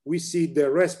here, we see the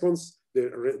response,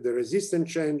 the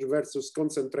resistance change versus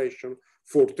concentration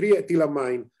for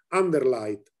 3-ethylamine under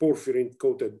light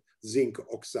porphyrin-coated zinc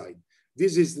oxide.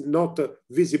 This is not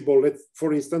visible,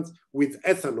 for instance, with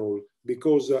ethanol,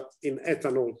 because in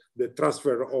ethanol, the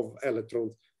transfer of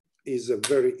electrons is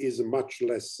much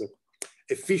less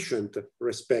efficient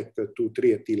respect to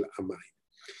 3-ethylamine.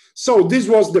 So this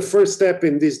was the first step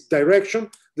in this direction.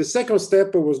 The second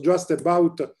step was just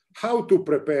about how to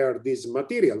prepare these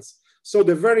materials. So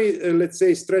the very, let's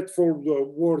say,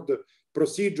 straightforward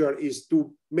procedure is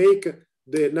to make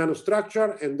the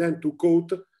nanostructure and then to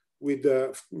coat with,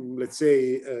 let's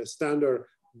say, standard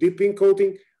dipping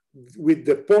coating with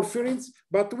the porphyrins,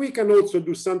 but we can also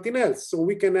do something else. So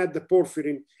we can add the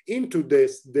porphyrin into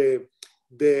this,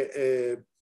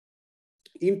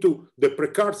 into the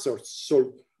precursor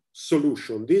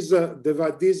solution. These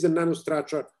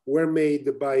nanostructure were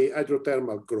made by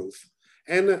hydrothermal growth.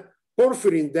 And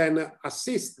porphyrin then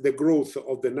assists the growth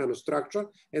of the nanostructure,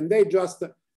 and they just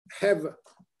have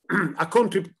a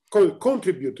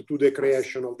contribute to the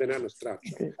creation of the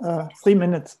nanostructure. Okay, 3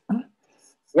 minutes.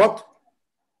 What?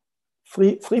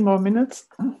 Three more minutes.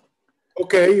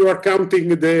 Okay, you are counting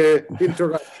the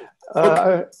interruption.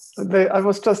 Okay. I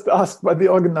was just asked by the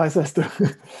organizers to.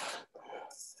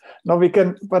 No, we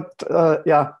can, but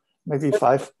yeah, maybe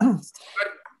 5.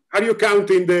 Are you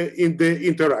counting in the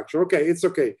interaction? Okay, it's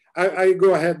okay. I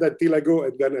go ahead until I go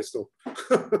and then I stop.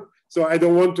 So I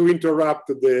don't want to interrupt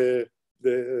to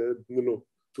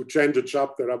change the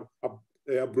chapter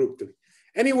abruptly.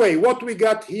 Anyway, what we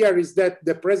got here is that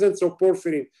the presence of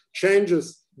porphyrin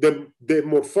changes the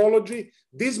morphology.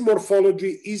 This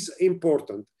morphology is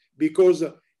important because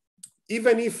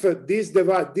even if these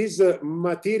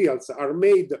materials are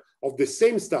made of the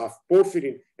same stuff,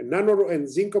 porphyrin and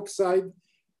zinc oxide,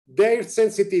 their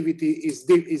sensitivity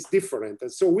is different.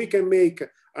 And so we can make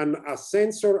a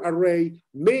sensor array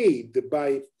made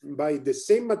by the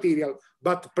same material,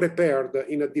 but prepared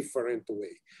in a different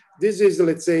way. This is,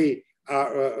 let's say,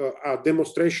 a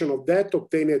demonstration of that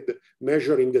obtained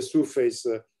measuring the surface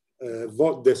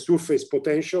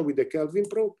potential with the Kelvin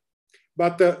probe.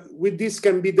 But with this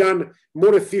can be done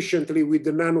more efficiently with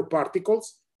the nanoparticles,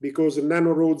 because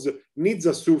nanorods needs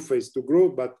a surface to grow,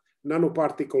 but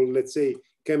nanoparticle, let's say,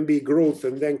 can be growth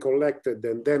and then collected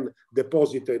and then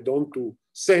deposited onto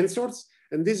sensors.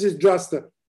 And this is just,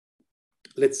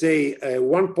 let's say,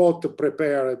 one pot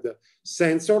prepared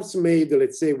sensors made,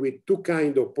 let's say, with 2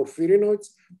 kinds of porphyrinoids,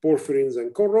 porphyrins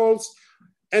and corals.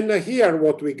 And here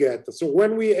what we get. So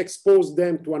when we expose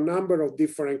them to a number of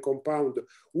different compounds,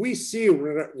 we see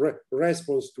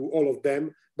response to all of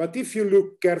them. But if you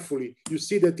look carefully, you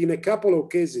see that in a couple of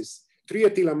cases,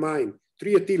 3-ethylamine,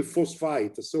 3-ethyl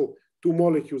phosphite, so 2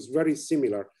 molecules very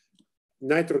similar,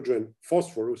 nitrogen,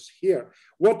 phosphorus here,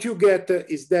 what you get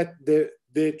is that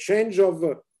the change of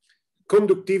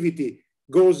conductivity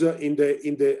goes in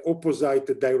the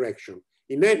opposite direction.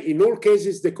 In all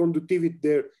cases, the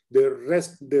conductivity,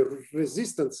 the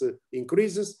resistance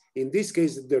increases. In this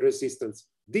case, the resistance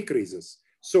decreases.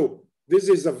 So this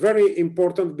is a very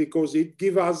important because it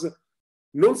gives us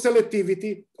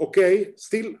non-selectivity, okay,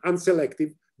 still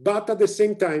unselective, but at the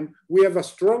same time, we have a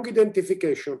strong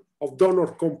identification of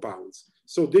donor compounds.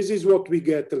 So this is what we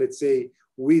get, let's say,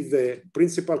 with the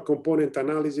principal component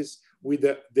analysis, with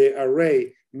the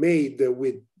array made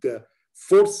with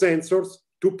 4 sensors,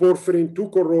 2 porphyrin, 2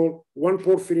 corol, 1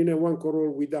 porphyrin and 1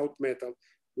 corol without metal,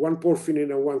 1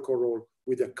 porphyrin and 1 corol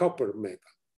with a copper metal.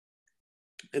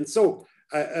 And so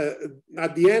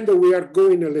at the end, we are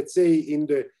going, let's say, in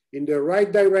the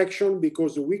right direction,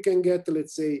 because we can get,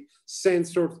 let's say,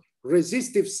 sensors,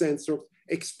 resistive sensors,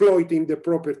 exploiting the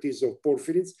properties of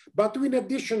porphyrins, but with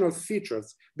additional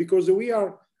features, because we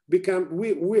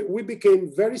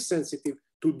became very sensitive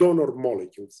to donor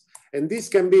molecules. And this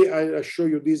can be, I'll show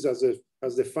you this as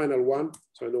the final one,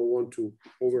 so I don't want to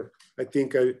I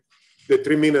think the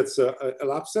 3 minutes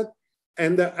elapsed.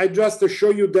 And I just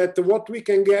show you that what we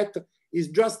can get is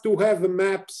just to have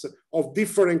maps of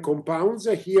different compounds.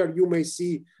 Here you may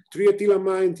see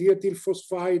triethylamine,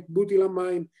 triethylphosphate,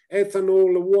 butylamine,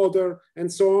 ethanol, water,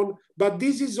 and so on. But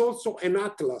this is also an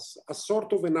atlas, a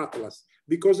sort of an atlas,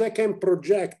 because I can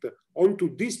project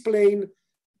onto this plane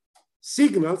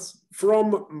signals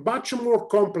from much more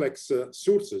complex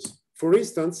sources. For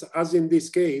instance, as in this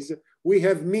case, we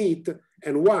have meat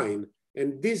and wine.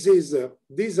 And this is,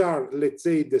 these are, let's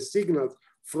say, the signals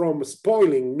from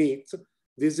spoiling meat.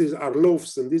 These are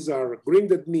loaves and these are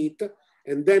grinded meat.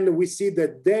 And then we see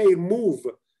that they move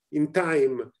in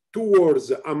time towards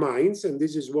amines. And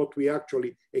this is what we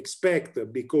actually expect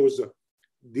because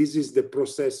this is the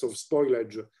process of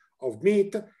spoilage of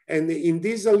meat. And in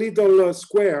this little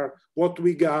square, what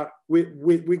we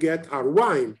get are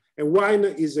wine. And wine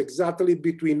is exactly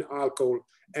between alcohol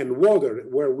and water,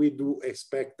 where we do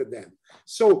expect them.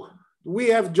 So we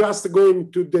have just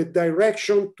going to the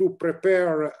direction to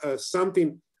prepare some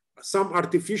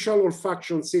artificial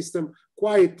olfaction system,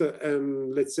 quite,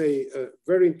 let's say,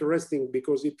 very interesting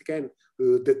because it can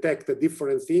detect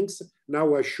different things.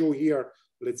 Now I show here,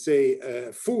 let's say,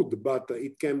 food, but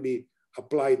it can be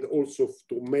applied also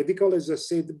to medical, as I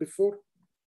said before.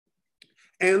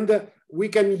 And we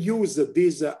can use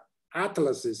these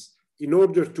atlases in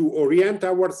order to orient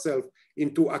ourselves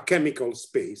into a chemical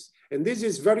space. And this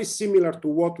is very similar to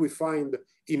what we find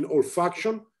in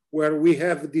olfaction, where we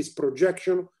have this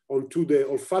projection onto the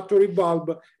olfactory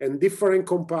bulb and different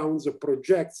compounds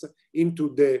projects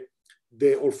into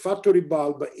the olfactory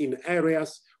bulb in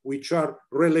areas which are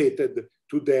related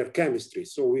to their chemistry.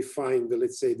 So we find,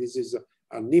 let's say, this is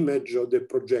an image of the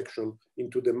projection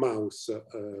into the mouse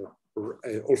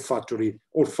olfactory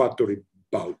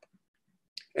bulb.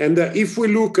 And if we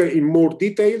look in more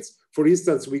details, for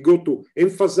instance, we go to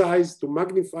emphasize, to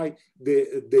magnify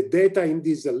the data in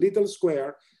this little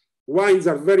square. Wines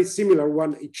are very similar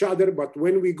one each other, but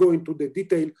when we go into the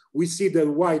detail, we see that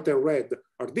white and red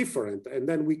are different. And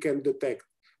then we can detect,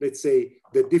 let's say,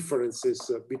 the differences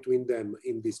between them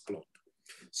in this plot.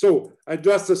 So I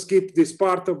just skipped this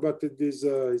part, but this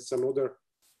is another.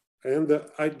 And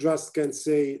I just can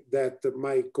say that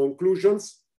my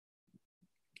conclusions.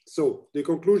 So the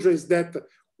conclusion is that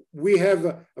we have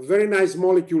a very nice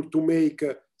molecule to make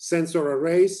sensor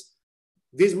arrays.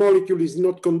 This molecule is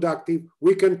not conductive.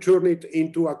 We can turn it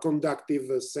into a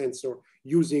conductive sensor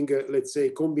using, let's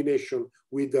say, combination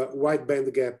with wide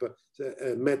band gap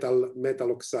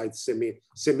metal oxide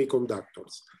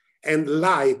semiconductors. And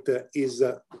light is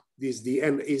just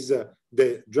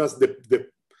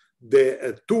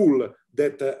the tool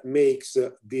that makes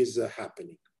this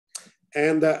happening.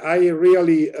 And I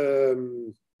really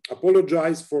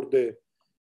apologize for the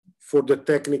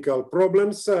technical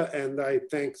problems, and I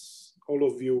thank all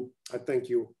of you. I thank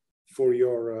you for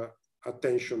your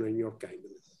attention and your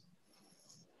kindness.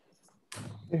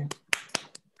 Okay.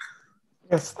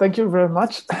 Yes, thank you very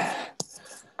much.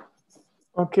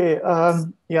 Okay,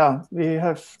 yeah, we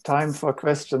have time for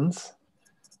questions.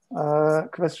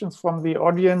 Questions from the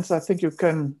audience. I think you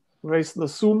can raise the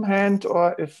Zoom hand,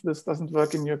 or if this doesn't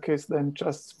work in your case, then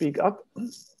just speak up.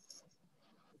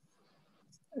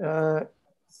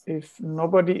 If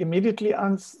nobody immediately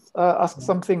asks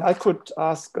something, I could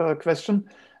ask a question.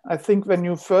 I think when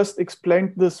you first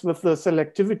explained this with the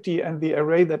selectivity and the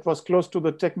array that was close to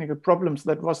the technical problems,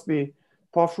 that was the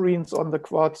porphyrines on the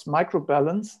quartz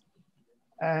microbalance.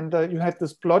 And you had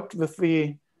this plot with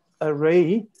the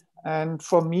array. And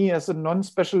for me, as a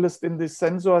non-specialist in these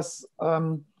sensors,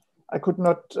 I could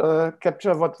not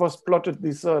capture what was plotted,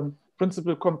 this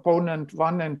principal component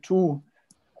 1 and 2.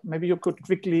 Maybe you could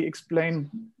quickly explain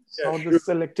how the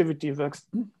selectivity works.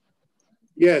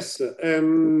 Yes,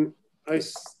 I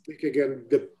think again,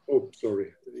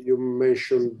 sorry, you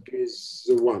mentioned this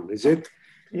one, is it?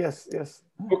 Yes, yes.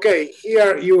 Okay,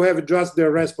 here you have just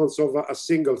the response of a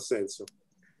single sensor.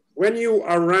 When you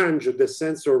arrange the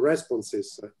sensor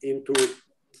responses into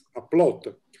a plot,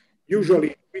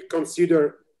 usually we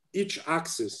consider each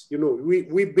axis, you know,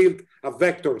 we build a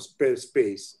vector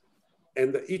space,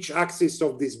 and each axis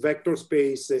of this vector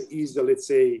space is, let's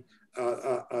say,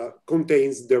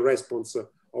 contains the response of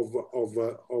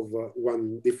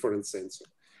one different sensor.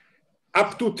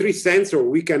 Up to 3 sensors,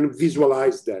 we can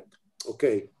visualize that,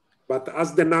 okay? But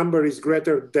as the number is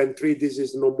greater than 3, this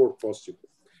is no more possible.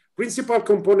 Principal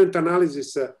component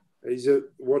analysis is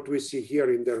what we see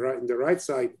here in the right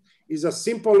side, is a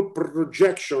simple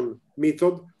projection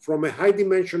method from a high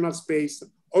dimensional space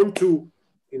onto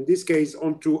in this case,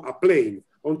 onto a plane,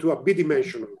 onto a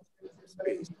bidimensional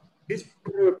space. This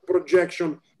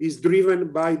projection is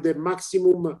driven by the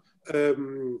maximum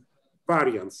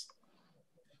variance.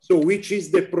 So which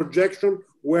is the projection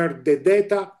where the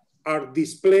data are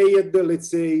displayed, let's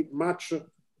say, much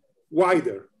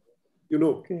wider, you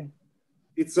know. Okay.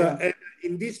 It's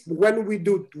in this, when we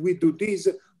do this,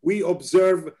 we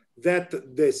observe that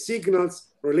the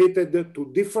signals related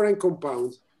to different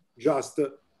compounds just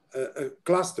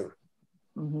cluster.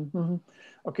 Mm-hmm, mm-hmm.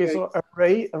 Okay, so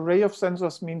array of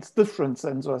sensors means different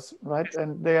sensors, right?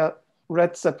 And they are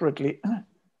read separately.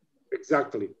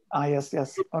 Exactly. Ah, yes,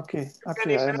 yes. Okay,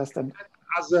 okay, I understand.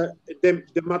 As the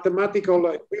mathematical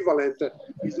equivalent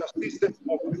is a system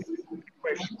of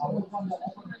equations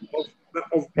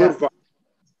of Burva.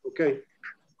 Okay.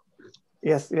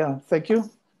 Yes, yeah. Thank you.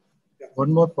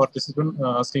 One more participant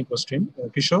asking question.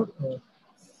 Kishore.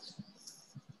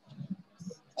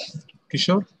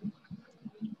 Kishore.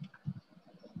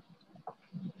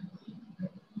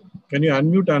 Can you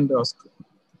unmute and ask?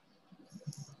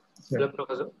 Hello,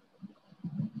 Professor.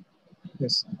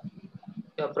 Yes.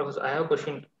 Yeah, Professor, I have a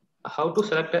question. How to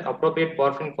select an appropriate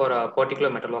porphyrin for a particular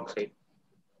metal oxide?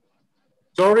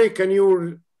 Sorry, can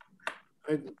you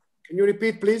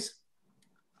repeat, please?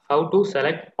 How to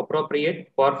select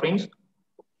appropriate porphyrins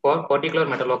for particular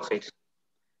metal oxides?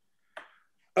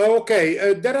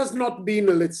 Okay, there has not been,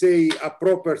 let's say, a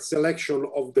proper selection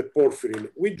of the porphyrin.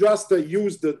 We just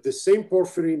used the same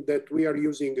porphyrin that we are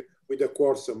using with the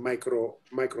quartz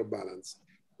microbalance.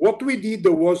 What we did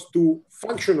was to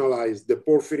functionalize the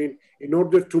porphyrin in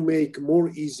order to make more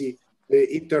easy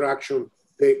the interaction,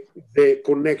 the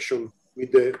connection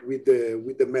with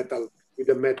the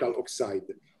metal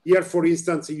oxide. Here, for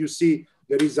instance, you see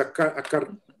there is a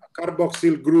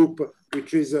carboxyl group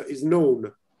which is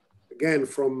known, again,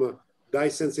 from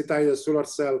dye-sensitized solar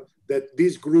cell, that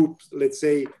this group, let's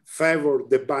say, favor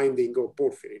the binding of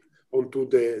porphyrin onto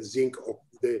the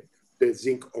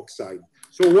zinc oxide.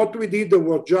 So what we did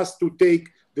was just to take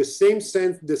the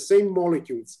same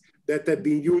molecules that have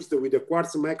been used with the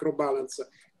quartz microbalance,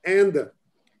 and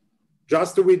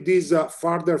just with this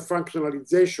further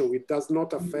functionalization, it does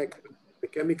not affect the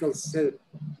chemical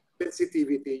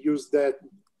sensitivity. Use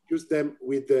them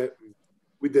with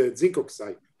the zinc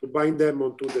oxide to bind them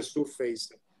onto the surface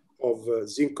of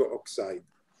zinc oxide.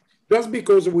 Just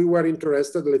because we were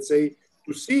interested, let's say,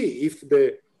 to see if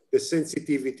the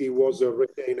sensitivity was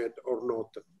retained or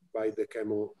not by the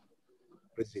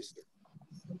chemoresistor.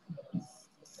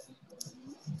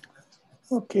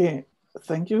 Okay,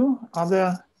 thank you. Are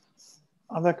there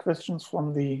other questions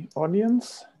from the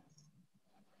audience?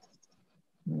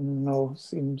 No,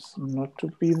 seems not to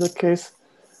be the case.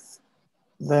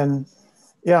 Then,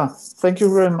 yeah, thank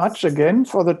you very much again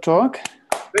for the talk.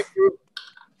 Thank you.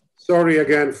 Sorry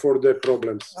again for the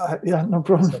problems. Yeah, no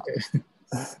problem. Okay.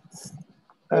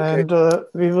 And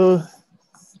we will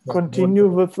continue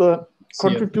with the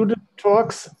contributed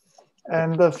talks.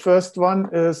 And the first one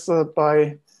is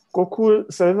by Gokul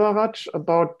Selvaraj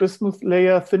about bismuth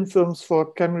layer thin films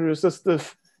for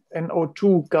chemiresistive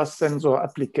NO2 gas sensor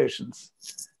applications.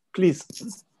 Please.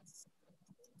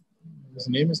 His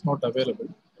name is not available.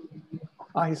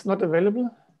 Ah, he's not available?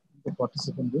 The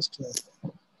participant list.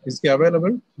 Is he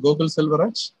available? Gokul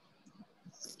Selvaraj?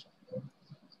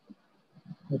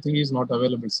 I think he's not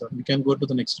available, sir. We can go to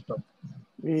the next talk.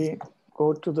 We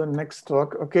go to the next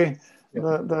talk. Okay.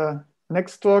 Yeah. The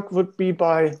next talk would be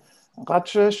by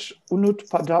Rajesh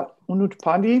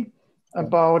Unutpadi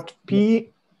about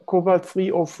P cobalt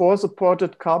 304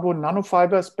 supported carbon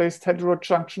nanofibers based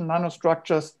heterojunction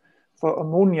nanostructures for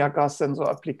ammonia gas sensor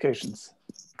applications.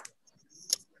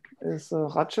 Is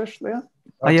Rajesh there?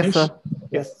 Yes, sir.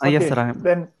 Yes. Okay. Yes, sir. I am.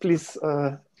 Then please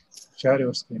share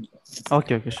your screen.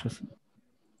 Okay, sure.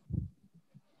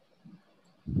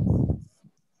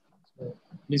 So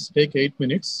please take 8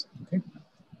 minutes. Okay.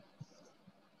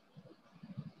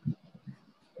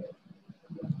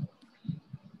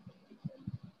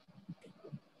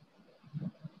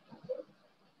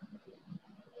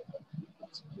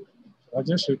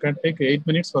 Rajesh, you can take 8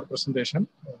 minutes for presentation.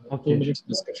 Okay. 2 minutes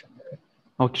discussion.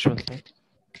 Okay, sure, sir.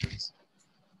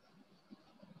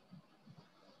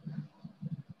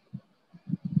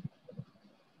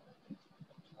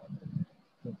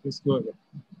 Please go ahead.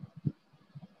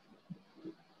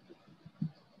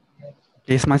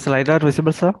 Is my slider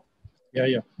visible, sir?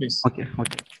 Yeah, please. Okay.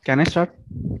 Can I start?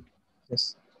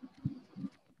 Yes.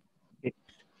 Okay.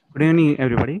 Good evening,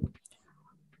 everybody.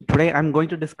 Today, I'm going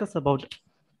to discuss about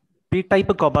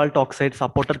P-type cobalt oxide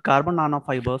supported carbon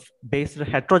nanofibers based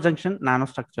heterojunction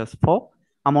nanostructures for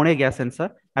ammonia gas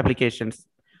sensor applications.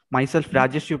 Myself,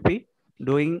 Rajesh UP,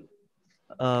 doing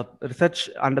research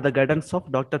under the guidance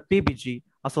of Dr. PBG,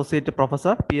 Associate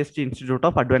Professor, PhD Institute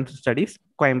of Advanced Studies,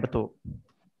 Coimbatore.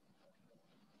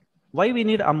 Why we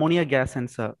need ammonia gas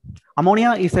sensor?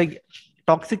 Ammonia is a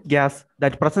toxic gas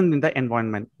that present in the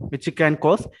environment, which can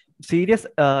cause serious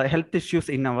health issues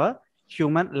in our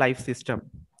human life system,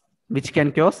 which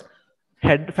can cause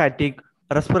head fatigue,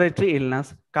 respiratory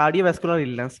illness, cardiovascular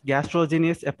illness,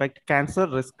 gastrogenous effect, cancer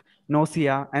risk,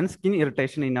 nausea, and skin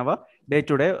irritation in our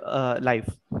day-to-day life.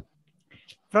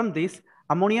 From this,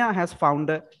 ammonia has found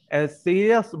a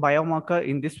serious biomarker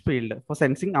in this field for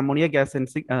sensing ammonia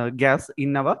gas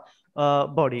in our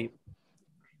body.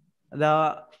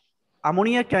 The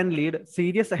ammonia can lead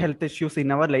serious health issues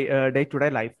in our day-to-day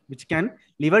life, which can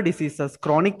liver diseases,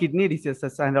 chronic kidney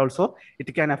diseases, and also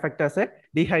it can affect us a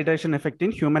dehydration effect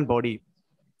in human body.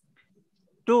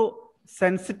 To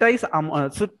sensitize,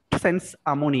 to sense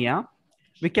ammonia,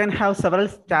 we can have several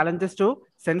challenges to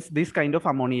sense this kind of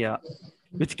ammonia,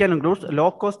 which can include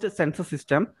low-cost sensor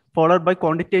system followed by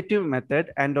quantitative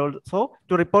method, and also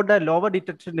to report the lower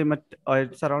detection limit,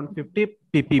 it's around 50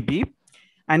 ppb,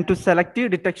 and to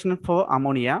selective detection for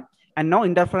ammonia, and no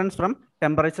interference from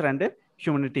temperature and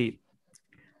humidity.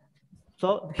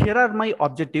 So here are my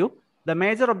objective. The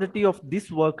major objective of this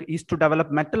work is to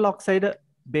develop metal oxide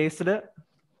based.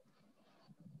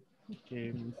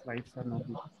 Okay, slides are not.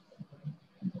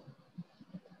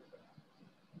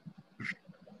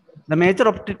 The major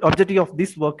objective of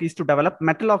this work is to develop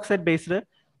metal oxide based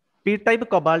P-type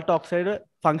cobalt oxide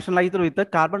functionalized with the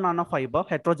carbon nanofiber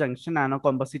heterojunction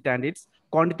nanocomposite and its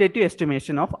quantitative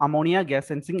estimation of ammonia gas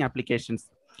sensing applications,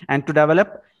 and to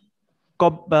develop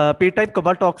P-type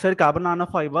cobalt oxide carbon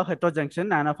nanofiber heterojunction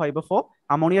nanofiber for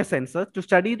ammonia sensor to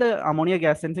study the ammonia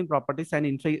gas sensing properties and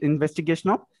investigation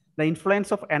of the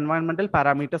influence of environmental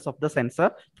parameters of the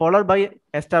sensor, followed by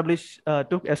establish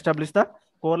the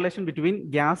correlation between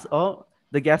gas or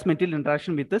the gas material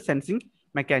interaction with the sensing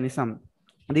mechanism.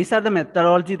 These are the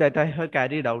methodology that I have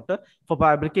carried out for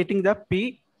fabricating the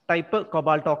P-type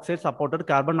cobalt oxide supported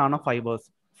carbon nanofibers.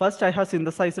 First, I have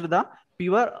synthesized the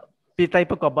pure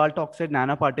P-type cobalt oxide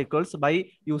nanoparticles by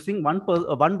using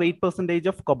 1 weight percentage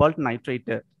of cobalt nitrate,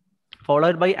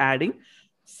 followed by adding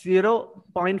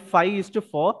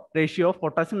 0.5:4 ratio of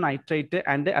potassium nitrate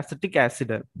and acetic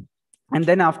acid. And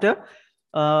then after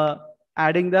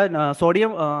adding the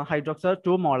sodium hydroxide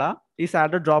 2 molar is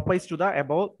added dropwise to the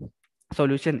above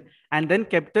solution, and then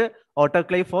kept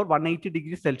autoclave for 180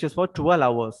 degrees Celsius for 12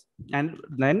 hours, and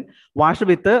then washed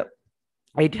with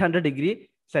 800 degrees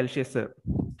Celsius.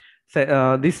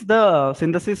 So, this is the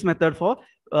synthesis method for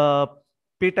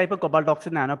P-type cobalt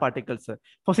oxide nanoparticles.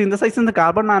 For synthesizing the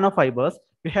carbon nanofibers,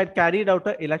 we had carried out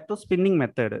an electrospinning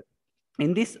method.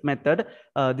 In this method,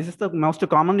 this is the most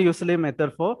common usually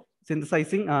method for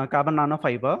synthesizing carbon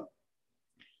nanofiber.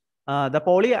 The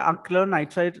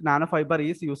polyacrylonitrile nanofiber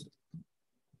is used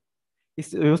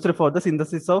for the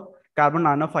synthesis of carbon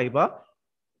nanofiber,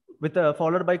 with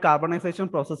followed by carbonization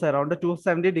process around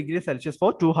 270 degrees Celsius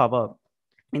for 2 hours.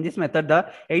 In this method, the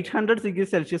 800 degrees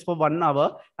Celsius for 1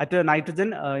 hour at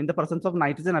nitrogen in the presence of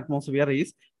nitrogen atmosphere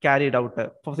is carried out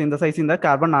for synthesizing the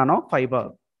carbon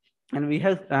nanofiber.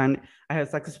 And I have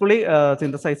successfully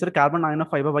synthesized carbon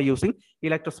nanofiber by using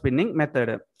electrospinning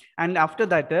method. And after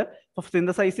that, for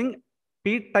synthesizing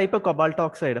P-type cobalt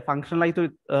oxide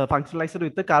functionalized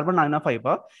with the carbon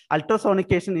nanofiber,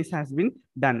 ultrasonication has been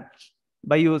done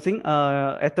by using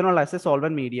ethanol as a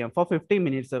solvent medium for 50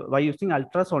 minutes by using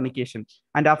ultrasonication.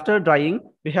 And after drying,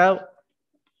 we have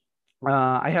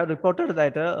I have reported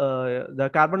that the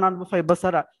carbon nanofibers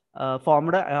are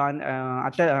formed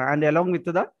and along with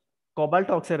the cobalt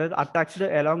oxide attached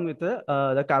along with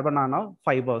the carbon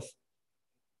nanofibers.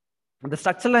 The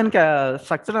structural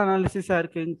analysis are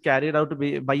carried out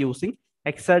by using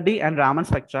XRD and Raman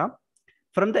spectra.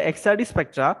 From the XRD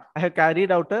spectra, I have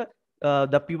carried out the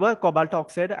pure cobalt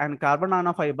oxide and carbon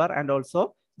nanofiber, and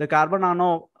also the carbon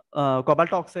nano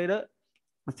cobalt oxide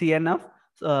CNF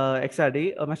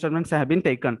XRD measurements have been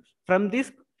taken. From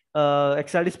this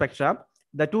XRD spectra,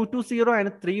 the 220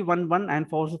 and 311 and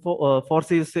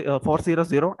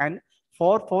 400 and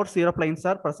 440 planes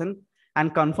are present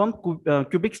and confirm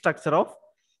cubic structure of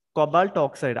cobalt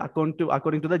oxide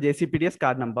according to the JCPDS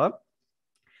card number.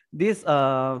 This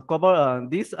pure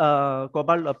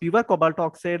cobalt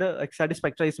oxide XRD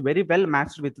spectra is very well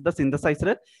matched with the synthesized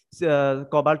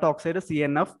cobalt oxide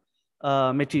CNF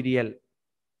material.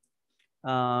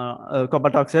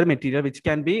 Cobalt oxide material, which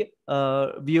can be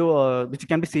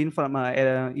seen from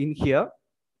in here.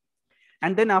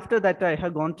 And then after that, I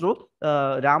have gone through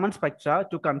Raman spectra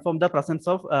to confirm the presence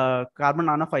of carbon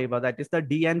nanofiber, that is the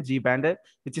D and G band,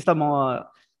 which is the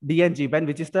D and G band,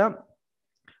 which is the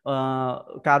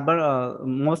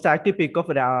most active peak of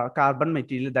carbon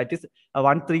material, that is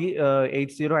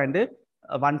 1380 and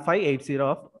 1580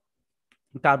 of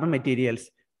carbon materials.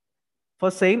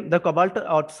 For same, the cobalt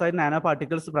oxide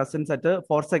nanoparticles present at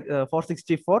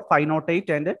 464, 508,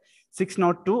 and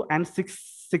 602 and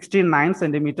 669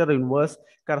 centimeter inverse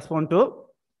correspond to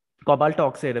cobalt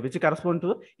oxide, which correspond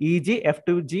to EG,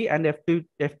 F2G, and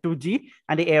F2G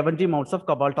and A1G modes of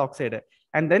cobalt oxide.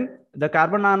 And then the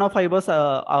carbon nanofibers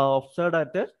are observed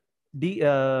at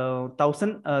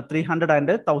 1300 and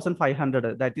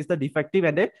 1500. That is the defective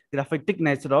and graphitic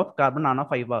nature of carbon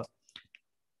nanofiber.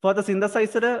 For the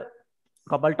synthesized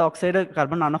cobalt oxide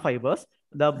carbon nanofibers,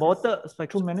 the both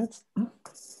 2 minutes.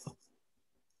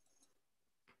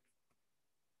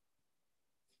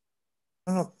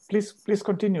 No, please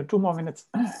continue. 2 more minutes.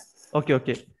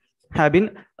 Okay. Have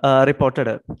been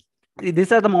reported.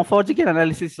 These are the morphological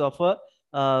analysis of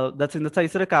the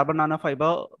synthesized carbon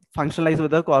nanofiber functionalized with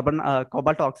the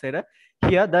cobalt oxide.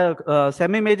 Here, the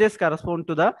semi images correspond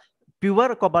to the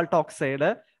pure cobalt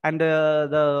oxide and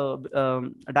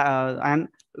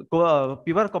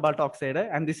pure cobalt oxide,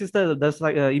 and this is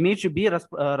the image B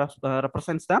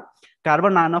represents the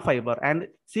carbon nanofiber, and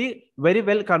see very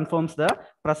well confirms the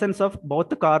presence of both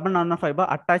the carbon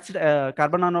nanofiber attached.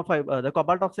 The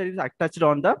cobalt oxide is attached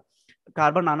on the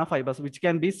carbon nanofibers, which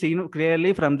can be seen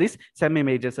clearly from these semi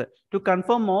images. To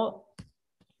confirm more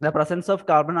the presence of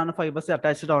carbon nanofibers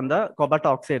attached on the cobalt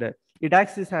oxide,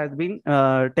 EDAX has been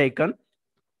taken.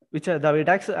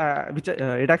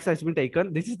 EDAX has been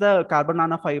taken. This is the carbon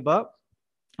nanofiber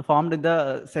formed in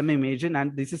the semi image,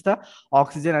 and this is the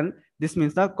oxygen, and this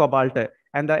means the cobalt.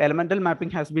 And the elemental mapping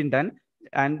has been done.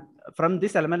 And from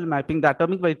this elemental mapping, the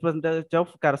atomic weight percentage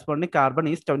of corresponding carbon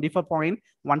is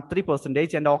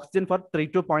 24.13%, and oxygen for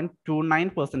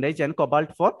 32.29%, and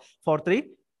cobalt for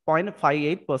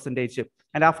 43.58%.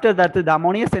 And after that, the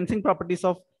ammonia sensing properties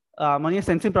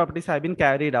have been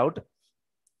carried out.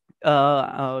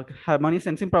 Ammonia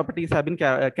sensing properties have been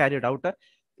carried out.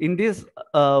 In this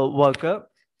work,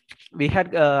 we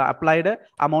had applied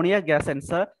ammonia gas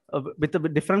sensor with a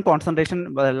different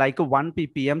concentration like 1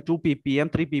 ppm, 2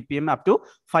 ppm, 3 ppm, up to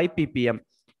 5 ppm.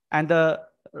 And the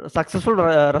successful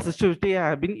resistivity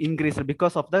have been increased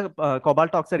because of the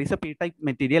cobalt oxide is a p-type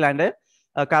material, and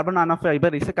carbon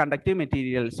nanofiber is a conductive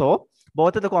material. So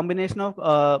both of the combination of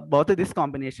both of this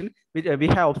combination, we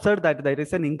have observed that there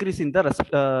is an increase in the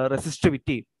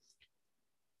resistivity.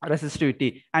 And this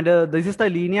is the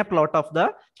linear plot of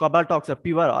the cobalt oxide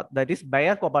pure, that is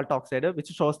bare cobalt oxide, which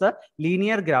shows the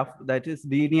linear graph, that is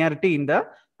linearity in the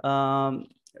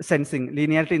sensing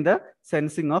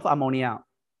of ammonia.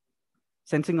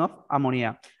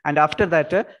 And after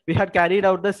that, we had carried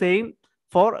out the same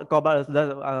for cobalt,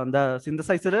 the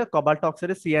synthesized cobalt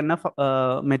oxide CNF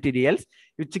materials,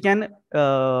 which can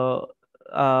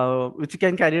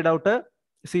carry out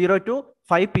 0 to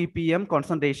 5 ppm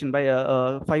concentration by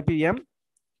 5 ppm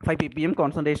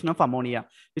concentration of ammonia,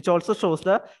 which also shows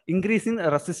the increase in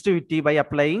resistivity by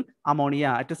applying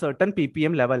ammonia at a certain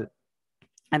ppm level.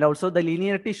 And also the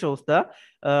linearity shows the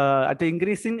at the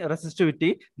increasing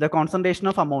resistivity, the concentration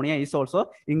of ammonia is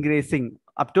also increasing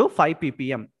up to 5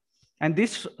 ppm. And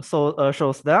this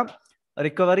shows the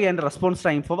recovery and response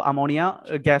time for ammonia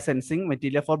gas sensing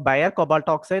material for bare cobalt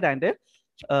oxide and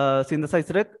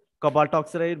synthesized cobalt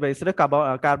oxide based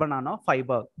carbon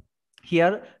nanofiber.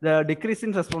 Here, the decrease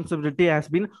in responsibility has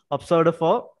been observed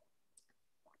for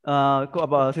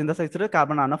synthesized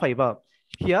carbon nanofiber.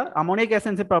 Here, ammonia gas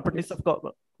sensing properties of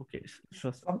cobalt. Okay,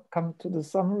 sure. Come to the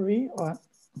summary. Or...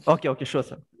 Okay, sure,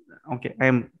 sir. Okay, I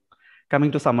am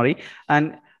coming to summary.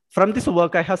 And from this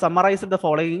work, I have summarized the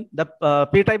following. The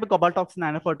p-type cobalt oxide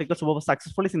nanoparticles were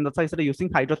successfully synthesized using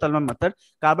hydrothermal method.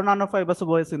 Carbon nanofibers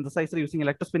were synthesized using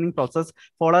electrospinning process,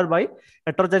 followed by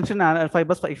heterojunction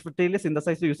nanofibers effectively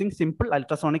synthesized using simple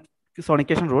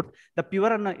ultrasonication route. The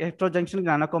pure and heterojunction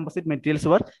nanocomposite materials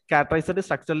were characterized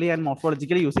structurally and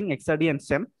morphologically using XRD and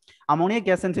STEM. Ammonia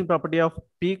gas sensing property of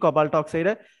p cobalt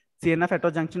oxide CNF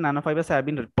heterojunction nanofibers have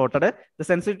been reported. The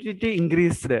sensitivity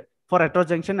increased for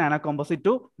heterojunction nanocomposite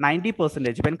to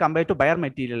 90% when compared to bare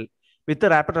material with the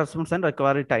rapid response and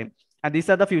recovery time. And these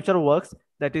are the future works,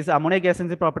 that is ammonia gas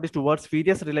sensing properties towards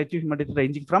various relative humidity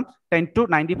ranging from 10 to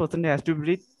 90% has to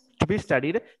be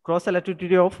studied. Cross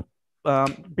selectivity of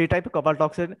p-type cobalt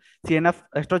oxide CNF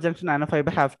heterojunction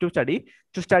nanofiber have to study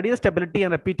the stability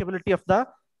and repeatability of the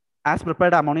as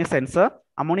prepared ammonia sensor.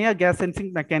 Ammonia gas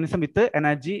sensing mechanism with the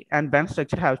energy and band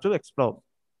structure have to explore.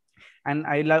 And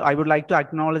I would like to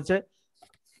acknowledge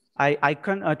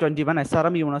ICONN-21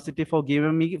 SRM University for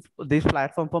giving me this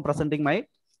platform for presenting my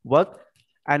work,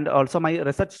 and also my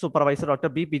research supervisor, Dr.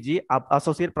 BPG,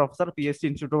 Associate Professor, PhD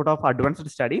Institute of Advanced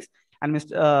Studies, and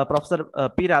Mr. Professor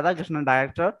P. Radhakrishnan,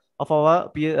 Director of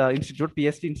our Institute,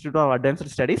 PhD Institute of Advanced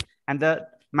Studies, and the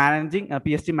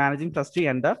PhD Managing Trustee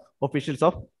and the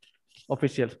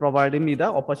officials providing me the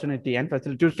opportunity and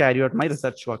facility to carry out my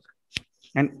research work.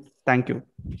 And thank you.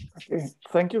 Okay,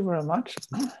 thank you very much.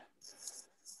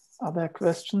 Are there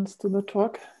questions to the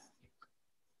talk?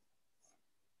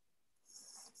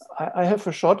 I have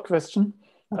a short question.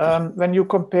 When you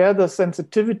compare the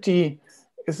sensitivity,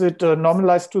 is it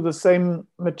normalized to the same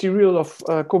material of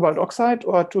cobalt oxide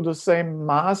or to the same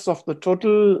mass of the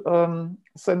total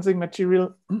sensing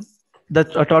material? The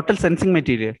total sensing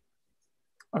material.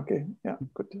 Okay, yeah,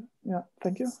 good. Yeah,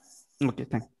 thank you. Okay,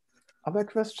 thanks. Other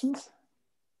questions?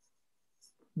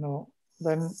 No,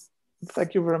 then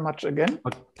thank you very much again.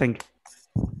 Okay, thank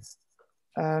you.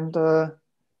 And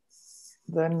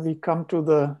then we come to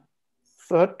the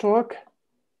third talk,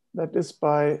 that is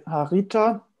by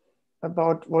Harita,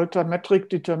 about voltammetric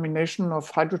determination of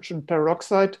hydrogen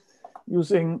peroxide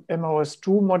using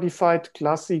MOS2 modified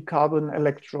Class C carbon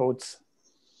electrodes.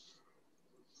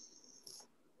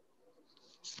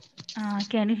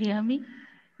 Can you hear me?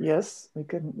 Yes,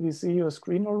 we see your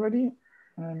screen already.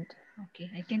 And okay,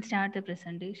 I can start the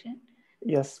presentation.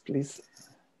 Yes, please.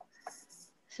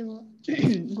 So,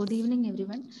 good evening,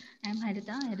 everyone. I'm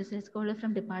Harita, a research scholar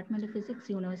from Department of Physics,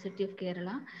 University of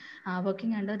Kerala,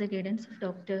 working under the guidance of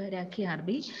Dr. Rakhi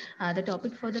RB. The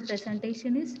topic for the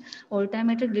presentation is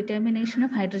voltammetric determination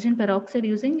of hydrogen peroxide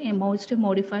using MOS2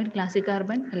 modified classic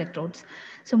carbon electrodes.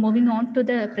 So, moving on to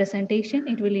the presentation,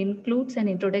 it will include an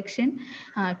introduction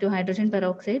to hydrogen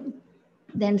peroxide,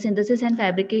 then synthesis and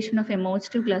fabrication of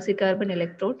MOS2 classic carbon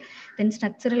electrode, then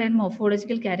structural and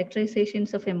morphological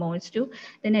characterizations of MOS2,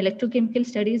 then electrochemical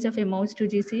studies of MOS2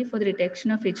 GC for the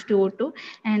detection of H2O2,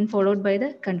 and followed by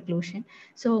the conclusion.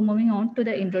 So moving on to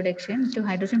the introduction to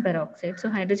hydrogen peroxide. So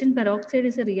hydrogen peroxide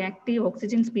is a reactive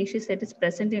oxygen species that is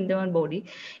present in the human body.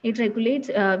 It regulates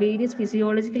various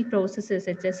physiological processes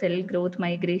such as cell growth,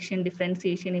 migration,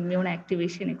 differentiation, immune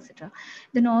activation, etc.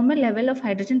 The normal level of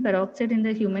hydrogen peroxide in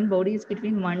the human body is between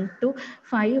 1 to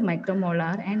 5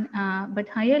 micromolar, and but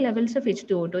higher levels of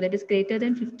H2O2, that is greater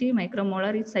than 50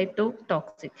 micromolar, is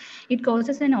cytotoxic. It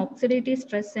causes an oxidative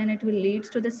stress and it will lead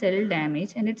to the cell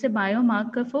damage, and it's a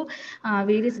biomarker for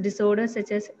various disorders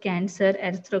such as cancer,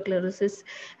 atherosclerosis,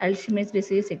 Alzheimer's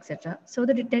disease, etc. So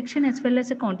the detection as well as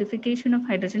the quantification of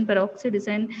hydrogen peroxide is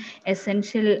an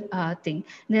essential thing.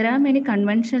 There are many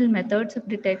conventional methods of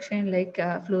detection like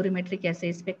fluorimetric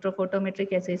assays,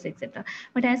 spectrophotometric assays, etc.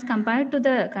 But as compared to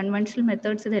the conventional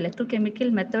methods, the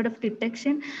electrochemical method of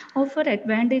detection offer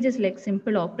advantages like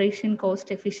simple operation,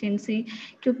 cost efficiency,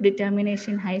 quick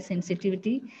determination, high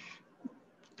sensitivity.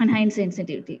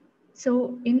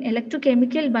 So in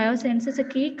electrochemical biosciences, a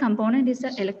key component is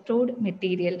the electrode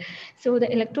material. So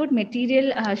the electrode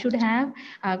material should have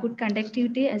good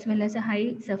conductivity as well as a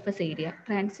high surface area.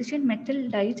 Transition metal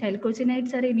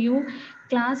dichalcogenides are a new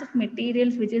class of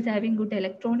materials which is having good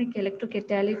electronic,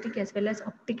 electrocatalytic as well as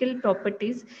optical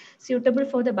properties suitable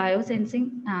for the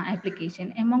biosensing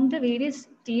application. Among the various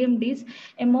TMDs,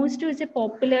 MOS2 is a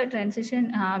popular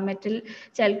transition metal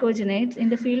chalcogenates in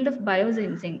the field of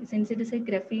biosensing, since it is a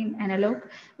graphene analog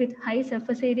with high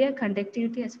surface area,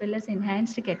 conductivity as well as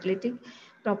enhanced catalytic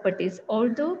properties.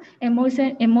 Although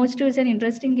MOS2 is an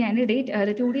interesting candidate,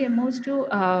 the 2D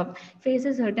MOS2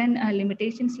 faces certain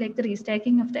limitations like the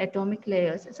restacking of the atomic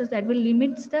layers. So that will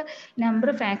limit the number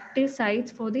of active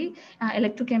sites for the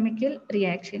electrochemical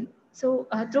reaction. So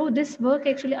through this work,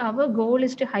 actually, our goal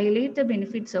is to highlight the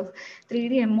benefits of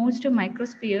 3D MOS2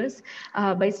 microspheres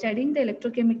by studying the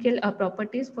electrochemical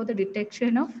properties for the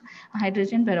detection of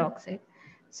hydrogen peroxide.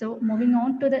 So moving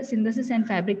on to the synthesis and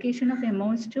fabrication of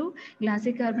MOS2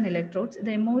 classic carbon electrodes,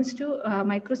 the MOS2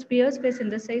 microspheres were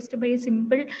synthesized by a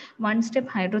simple one-step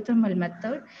hydrothermal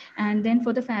method. And then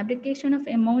for the fabrication of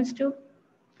MOS2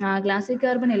 classic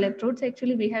carbon electrodes,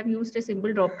 actually we have used a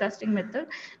simple drop casting method,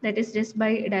 that is just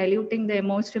by diluting the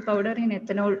MOS2 powder in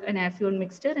ethanol and naphthalene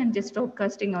mixture and just drop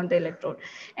casting on the electrode.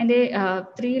 And a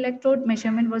 3 electrode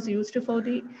measurement was used for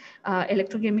the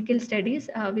electrochemical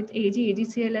studies with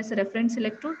AgCl as a reference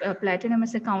electrode, platinum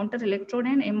as a counter electrode,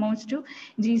 and MOS2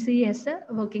 GC as a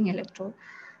working electrode.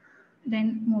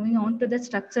 Then moving on to the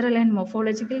structural and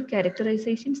morphological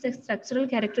characterizations. The structural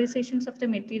characterizations of the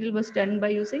material was done by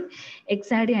using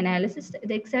XRD analysis.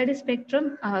 The XRD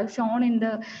spectrum shown in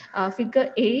the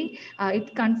figure A,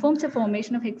 it confirms the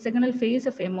formation of hexagonal phase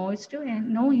of MOH2 and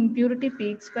no impurity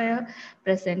peaks were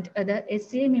present. The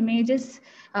SEM images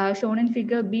shown in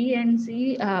figure B and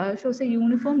C shows a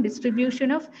uniform distribution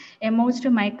of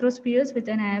MOH2 microspheres with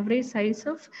an average size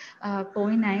of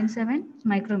 0.97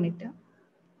 micrometer.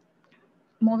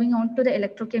 Moving on to the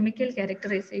electrochemical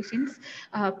characterizations,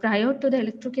 prior to the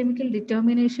electrochemical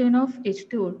determination of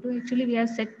H2O2, actually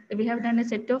we have done a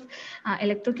set of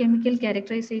electrochemical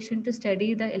characterization to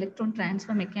study the electron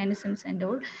transfer mechanisms and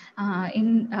all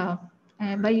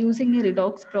by using a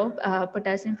redox probe,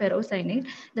 potassium ferrocyanide.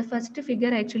 The first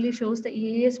figure actually shows the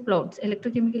EAS plots,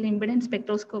 electrochemical impedance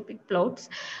spectroscopic plots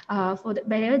for the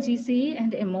Bayer GCE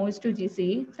and MOH2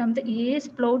 GCE. From the EAS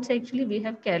plots, actually we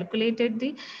have calculated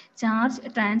the charge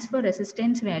transfer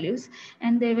resistance values,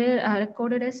 and they were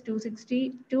recorded as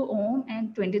 262 ohm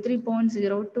and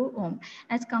 23.02 ohm.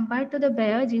 As compared to the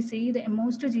Bayer GCE, the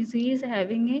MOH2 GCE is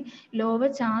having a lower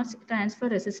charge transfer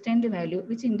resistant value,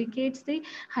 which indicates the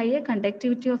higher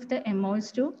conductivity of the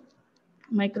MOH2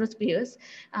 microspheres.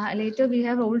 Later, we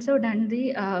have also done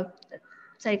the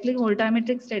cyclic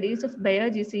voltammetric studies of Bayer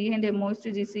GCE and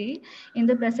MOH2 GCE in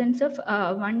the presence of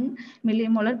 1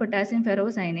 millimolar potassium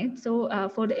ferrocyanide. So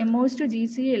for the MOH2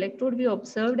 GCE electrode, we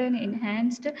observed an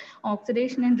enhanced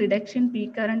oxidation and reduction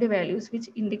peak current values, which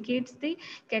indicates the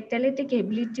catalytic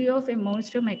ability of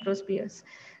MOH2 microspheres.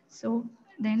 So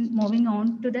then moving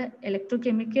on to the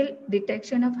electrochemical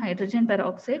detection of hydrogen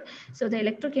peroxide. So the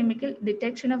electrochemical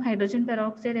detection of hydrogen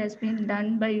peroxide has been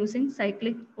done by using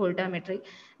cyclic voltammetry.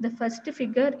 The first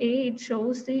figure A, it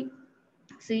shows the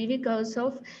CV curves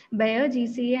of Bayer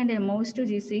GCE and MOH2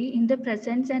 GCE in the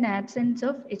presence and absence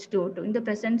of H2O2, in the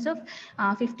presence of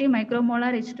 50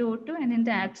 micromolar H2O2 and in the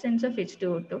absence of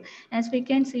H2O2. As we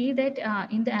can see that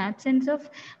in the absence of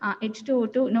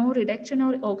H2O2, no reduction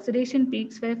or oxidation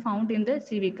peaks were found in the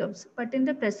CV curves. But in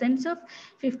the presence of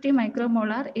 50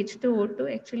 micromolar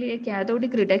H2O2, actually a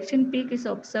cathodic reduction peak is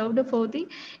observed for the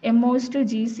MOH2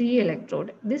 GCE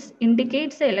electrode. This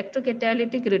indicates the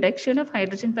electrocatalytic reduction of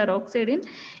hydrogen peroxide in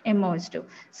MOH2.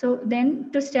 So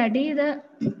then to study the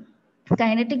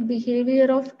kinetic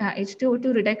behavior of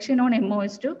H2O2 reduction on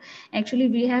MOH2, actually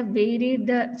we have varied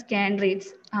the scan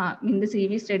rates in the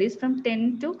CV studies from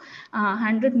 10 to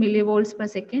 100 millivolts per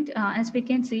second. As we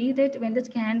can see that when the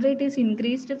scan rate is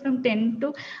increased from 10 to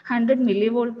 100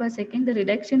 millivolt per second, the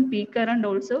reduction peak current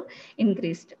also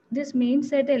increased. This means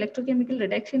that the electrochemical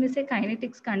reduction is a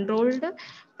kinetics controlled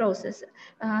process.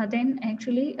 Then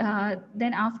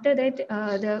after that,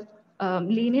 the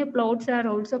linear plots are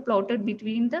also plotted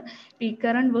between the peak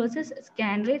current versus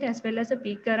scan rate as well as the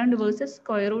peak current versus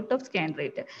square root of scan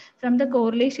rate. From the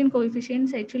correlation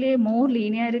coefficients, actually more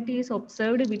linearity is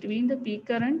observed between the peak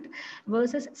current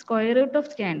versus square root of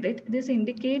scan rate. This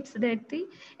indicates that the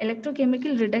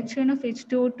electrochemical reduction of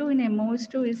H2O2 in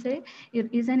MOH2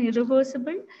 is an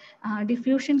irreversible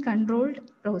diffusion controlled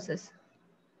process.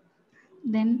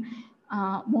 Then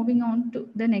moving on to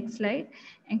the next slide,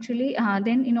 actually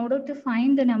then in order to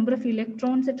find the number of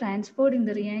electrons transferred in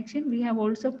the reaction, we have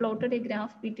also plotted a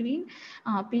graph between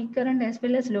peak current as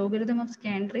well as logarithm of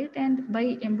scan rate, and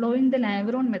by employing the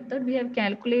Lagrange method, we have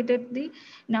calculated the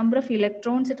number of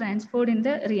electrons transferred in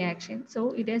the reaction.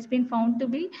 So it has been found to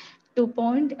be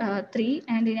 2.3,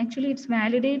 and actually it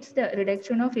validates the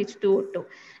reduction of H2O2.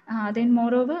 Then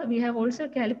moreover, we have also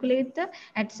calculated the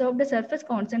adsorbed surface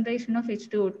concentration of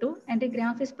H2O2, and a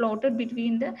graph is plotted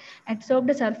between the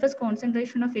adsorbed surface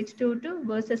concentration of H2O2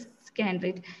 versus scan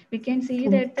rate. We can see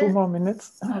that two more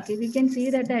minutes. Okay, we can see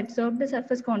that the adsorbed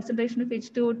surface concentration of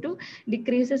H2O2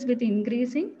 decreases with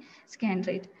increasing scan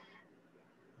rate.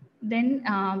 Then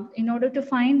in order to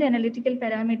find the analytical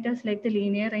parameters like the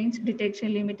linear range,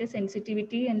 detection limit,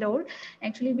 sensitivity and all,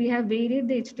 actually we have varied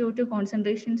the H2O2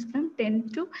 concentrations from 10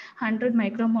 to 100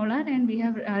 micromolar, and we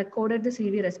have coded the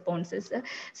CV responses.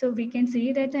 So we can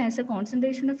see that as the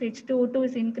concentration of H2O2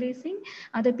 is increasing,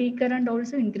 the peak current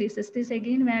also increases. This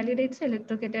again validates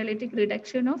electrocatalytic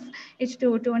reduction of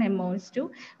H2O2 and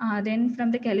MOH2. Then from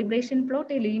the calibration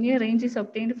plot, a linear range is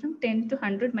obtained from 10 to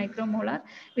 100 micromolar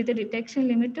with a detection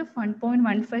limit of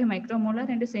 1.15 micromolar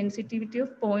and a sensitivity of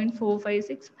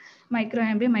 0.456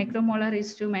 microampere micromolar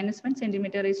raised to -1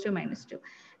 centimeter raised to -2.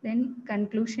 Then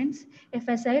conclusions. A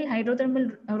facile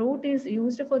hydrothermal route is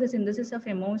used for the synthesis of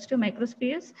emulsed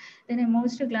microspheres. Then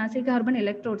emulsed glassy carbon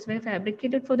electrodes were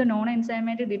fabricated for the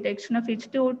non-enzymatic detection of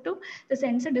H2O2. The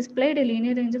sensor displayed a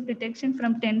linear range of detection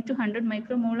from 10 to 100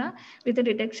 micromolar with a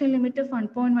detection limit of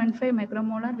 1.15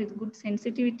 micromolar with good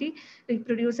sensitivity,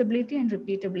 reproducibility, and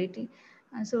repeatability.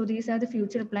 So these are the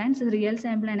future plans, the real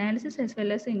sample analysis as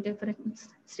well as the interference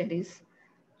studies.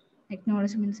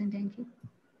 Acknowledgements and thank you.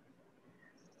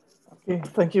 Okay,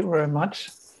 thank you very much.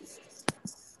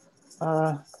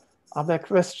 Are there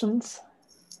questions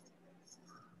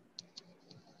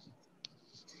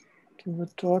to the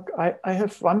talk? I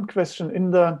have one question. In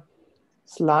the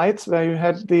slides where you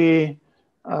had the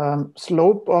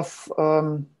slope of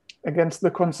against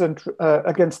the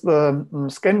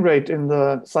scan rate in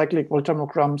the cyclic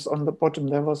voltammograms on the bottom,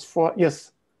 there was 4.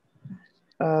 Yes.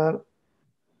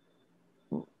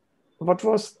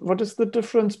 What is the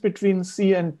difference between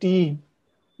C and D,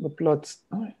 the plots?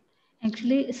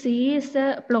 Actually, C is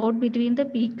a plot between the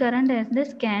peak current and the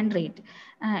scan rate.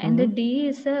 And the D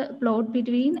is a plot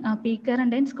between peak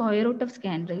current and square root of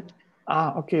scan rate.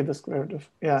 Ah, okay, the square root of,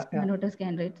 square root of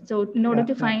scan rate. So in order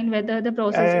to find whether the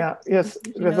process yes,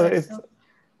 whether it's,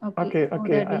 okay, I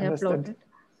understand. plotted.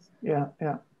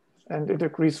 Yeah. And it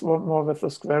agrees more with the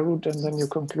square root, and then you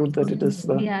conclude that it is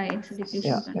the... Yeah, it's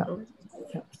diffusion control.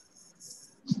 Yeah.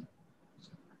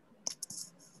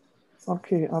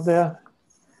 Okay, are there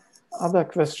other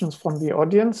questions from the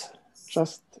audience?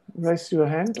 Just raise your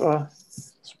hand or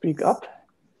speak up.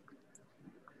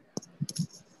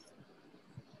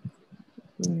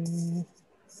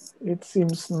 It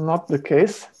seems not the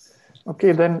case.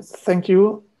 Okay, then thank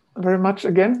you very much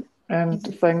again. And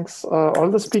thanks all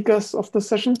the speakers of the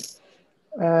session.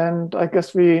 And I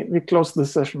guess we close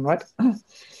this session, right?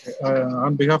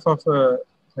 On behalf of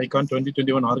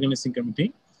ICONN-2021 Organizing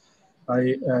Committee,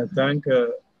 I thank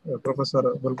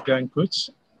Professor Wolfgang Kuch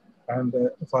and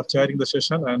for chairing the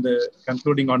session and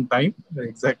concluding on time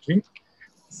exactly.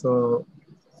 So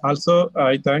also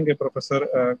I thank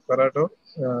Professor Corrado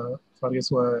for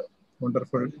his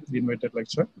wonderful invited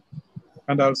lecture,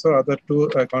 and also other 2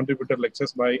 contributed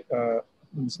lectures by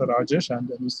Mr. Rajesh and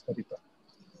Ms. Harita.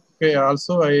 Okay,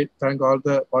 also I thank all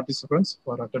the participants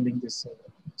for attending this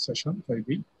session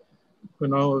 5B. So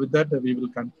now with that we will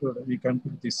conclude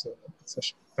this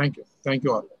session. Thank you. Thank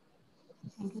you all.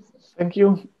 Thank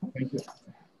you. Thank you.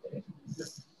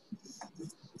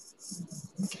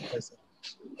 Bye, sir.